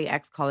 Vitality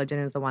X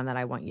collagen is the one that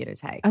I want you to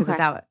take.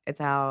 Because it's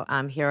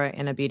our hero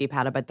in a beauty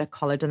powder, but the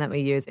collagen that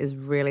we use is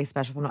really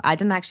special. I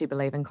didn't actually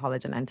believe in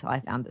collagen until I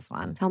found this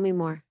one. Tell me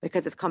more.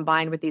 Because it's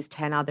combined with these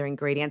 10 other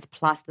ingredients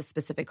plus the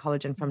specific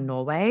collagen from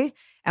Norway.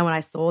 And when I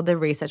saw the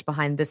research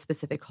behind this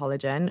specific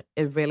collagen,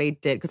 it really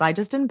did. Because I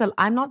just didn't,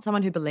 I'm not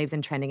someone who believes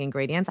in trending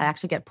ingredients. I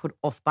actually get put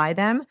off by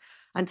them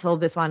until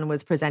this one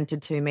was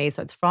presented to me.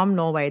 So it's from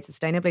Norway, it's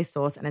sustainably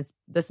sourced, and it's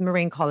this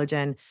marine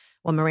collagen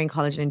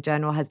in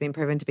general has been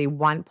proven to be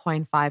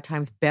 1.5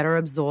 times better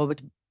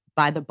absorbed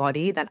by the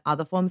body than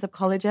other forms of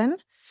collagen.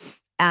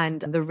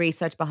 And the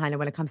research behind it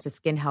when it comes to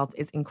skin health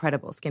is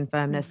incredible. Skin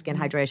firmness, skin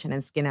hydration,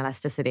 and skin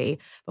elasticity.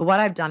 But what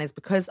I've done is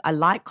because I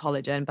like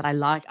collagen, but I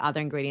like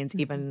other ingredients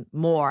even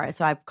more.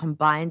 So I've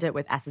combined it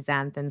with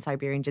astaxanthin,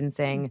 Siberian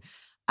ginseng,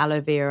 aloe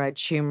vera,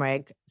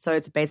 turmeric. So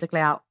it's basically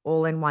our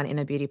all-in-one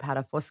inner beauty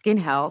powder for skin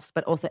health,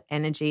 but also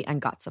energy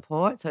and gut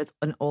support. So it's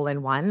an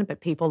all-in-one,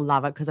 but people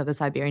love it because of the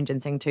Siberian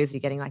ginseng too. So you're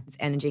getting like this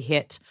energy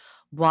hit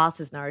whilst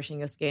it's nourishing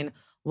your skin,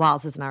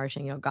 whilst it's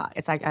nourishing your gut.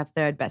 It's like our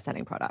third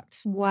best-selling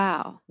product.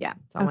 Wow. Yeah.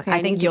 So okay,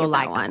 I think you'll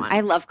like that one.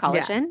 I love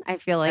collagen. Yeah. I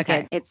feel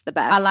like it's the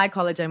best. I like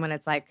collagen when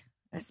it's like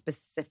a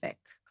specific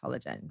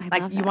collagen.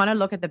 Like you want to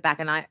look at the back,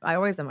 and I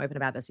always am open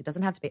about this. It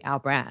doesn't have to be our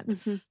brand.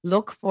 Mm-hmm.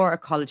 Look for a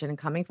collagen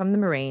coming from the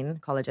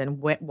marine collagen.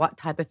 What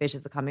type of fish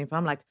is it coming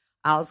from? Like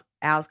ours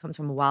comes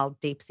from wild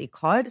deep sea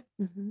cod,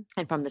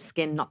 and from the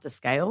skin, not the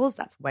scales.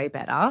 That's way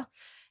better.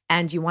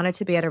 And you want it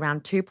to be at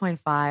around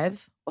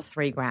 2.5 or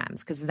 3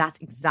 grams because that's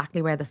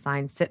exactly where the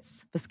sign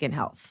sits for skin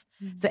health.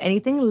 Mm-hmm. So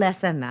anything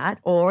less than that,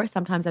 or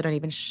sometimes they don't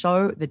even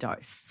show the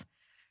dose.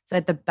 So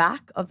at the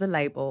back of the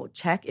label,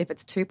 check if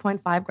it's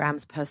 2.5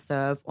 grams per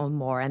serve or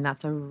more, and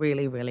that's a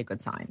really, really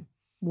good sign.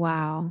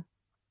 Wow.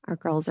 Our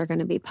girls are going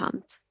to be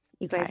pumped.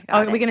 You guys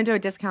got it. We're going to do a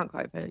discount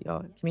code for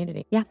your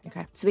community. Yeah.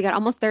 Okay. So we got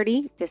almost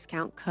 30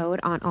 discount code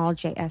on all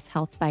JS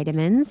Health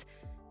vitamins.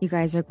 You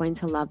guys are going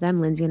to love them.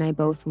 Lindsay and I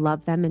both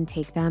love them and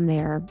take them. They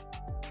are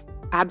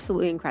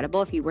absolutely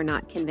incredible if you were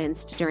not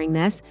convinced during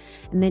this.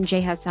 And then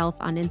JS Health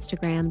on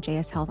Instagram,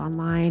 JS Health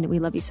online. We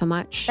love you so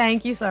much.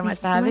 Thank you so much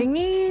for having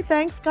me.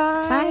 Thanks,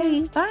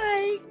 guys. Bye.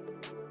 Bye.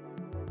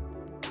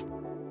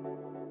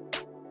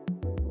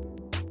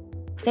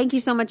 Thank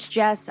you so much,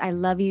 Jess. I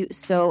love you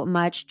so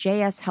much.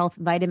 JS Health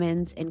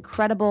vitamins,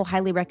 incredible.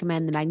 Highly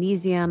recommend the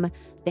magnesium,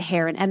 the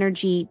hair and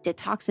energy.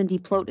 Detox and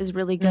Deploat is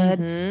really good.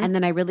 Mm-hmm. And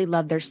then I really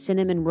love their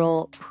cinnamon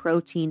roll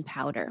protein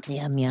powder.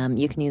 Yum, yum.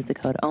 You can use the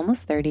code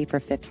almost30 for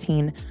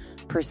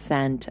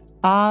 15%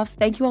 off.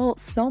 Thank you all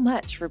so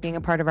much for being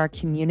a part of our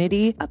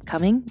community.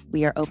 Upcoming,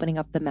 we are opening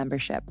up the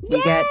membership.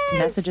 We get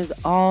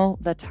messages all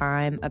the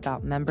time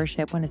about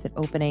membership. When is it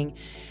opening?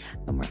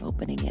 And we're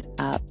opening it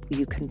up.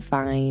 You can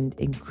find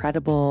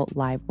incredible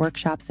live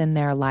workshops in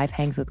there, live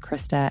hangs with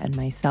Krista and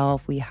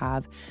myself. We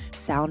have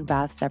sound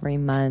baths every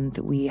month.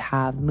 We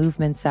have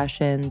movement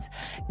sessions.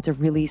 It's a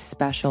really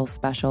special,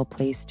 special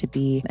place to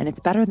be. And it's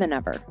better than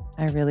ever.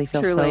 I really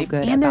feel so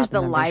good. And there's the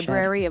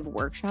library of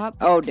workshops.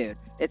 Oh, dude.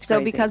 It's so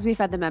crazy. Because we've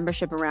had the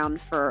membership around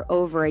for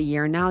over a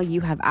year now,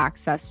 you have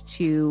access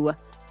to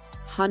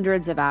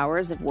hundreds of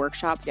hours of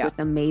workshops with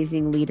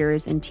amazing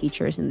leaders and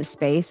teachers in the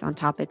space on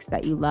topics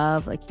that you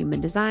love, like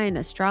human design,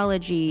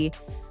 astrology,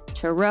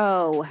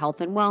 tarot,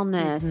 health and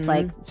wellness,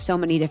 like so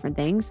many different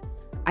things.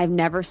 I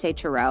never say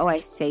tarot, I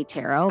say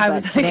tarot,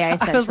 but today I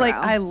said tarot. Like,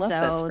 I love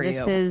so this for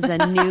you. This is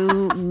a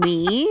new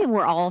me.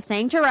 We're all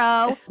saying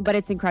tarot, but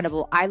it's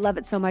incredible. I love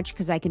it so much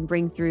because I can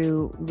bring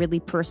through really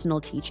personal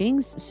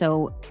teachings.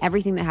 So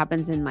everything that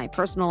happens in my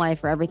personal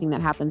life or everything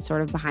that happens sort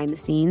of behind the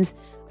scenes,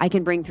 I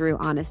can bring through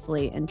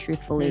honestly and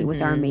truthfully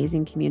with our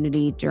amazing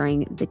community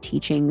during the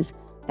teachings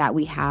that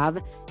we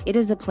have. It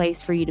is a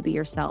place for you to be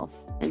yourself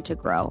and to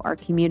grow. Our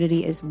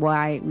community is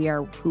why we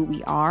are who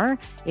we are.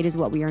 It is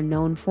what we are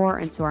known for.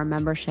 And so our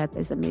membership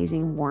is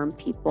amazing, warm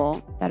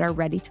people that are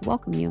ready to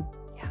welcome you.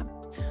 Yeah.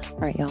 All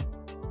right, y'all.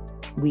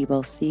 We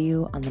will see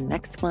you on the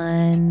next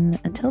one.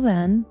 Until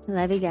then.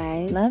 Love you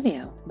guys. Love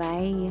you.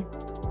 Bye.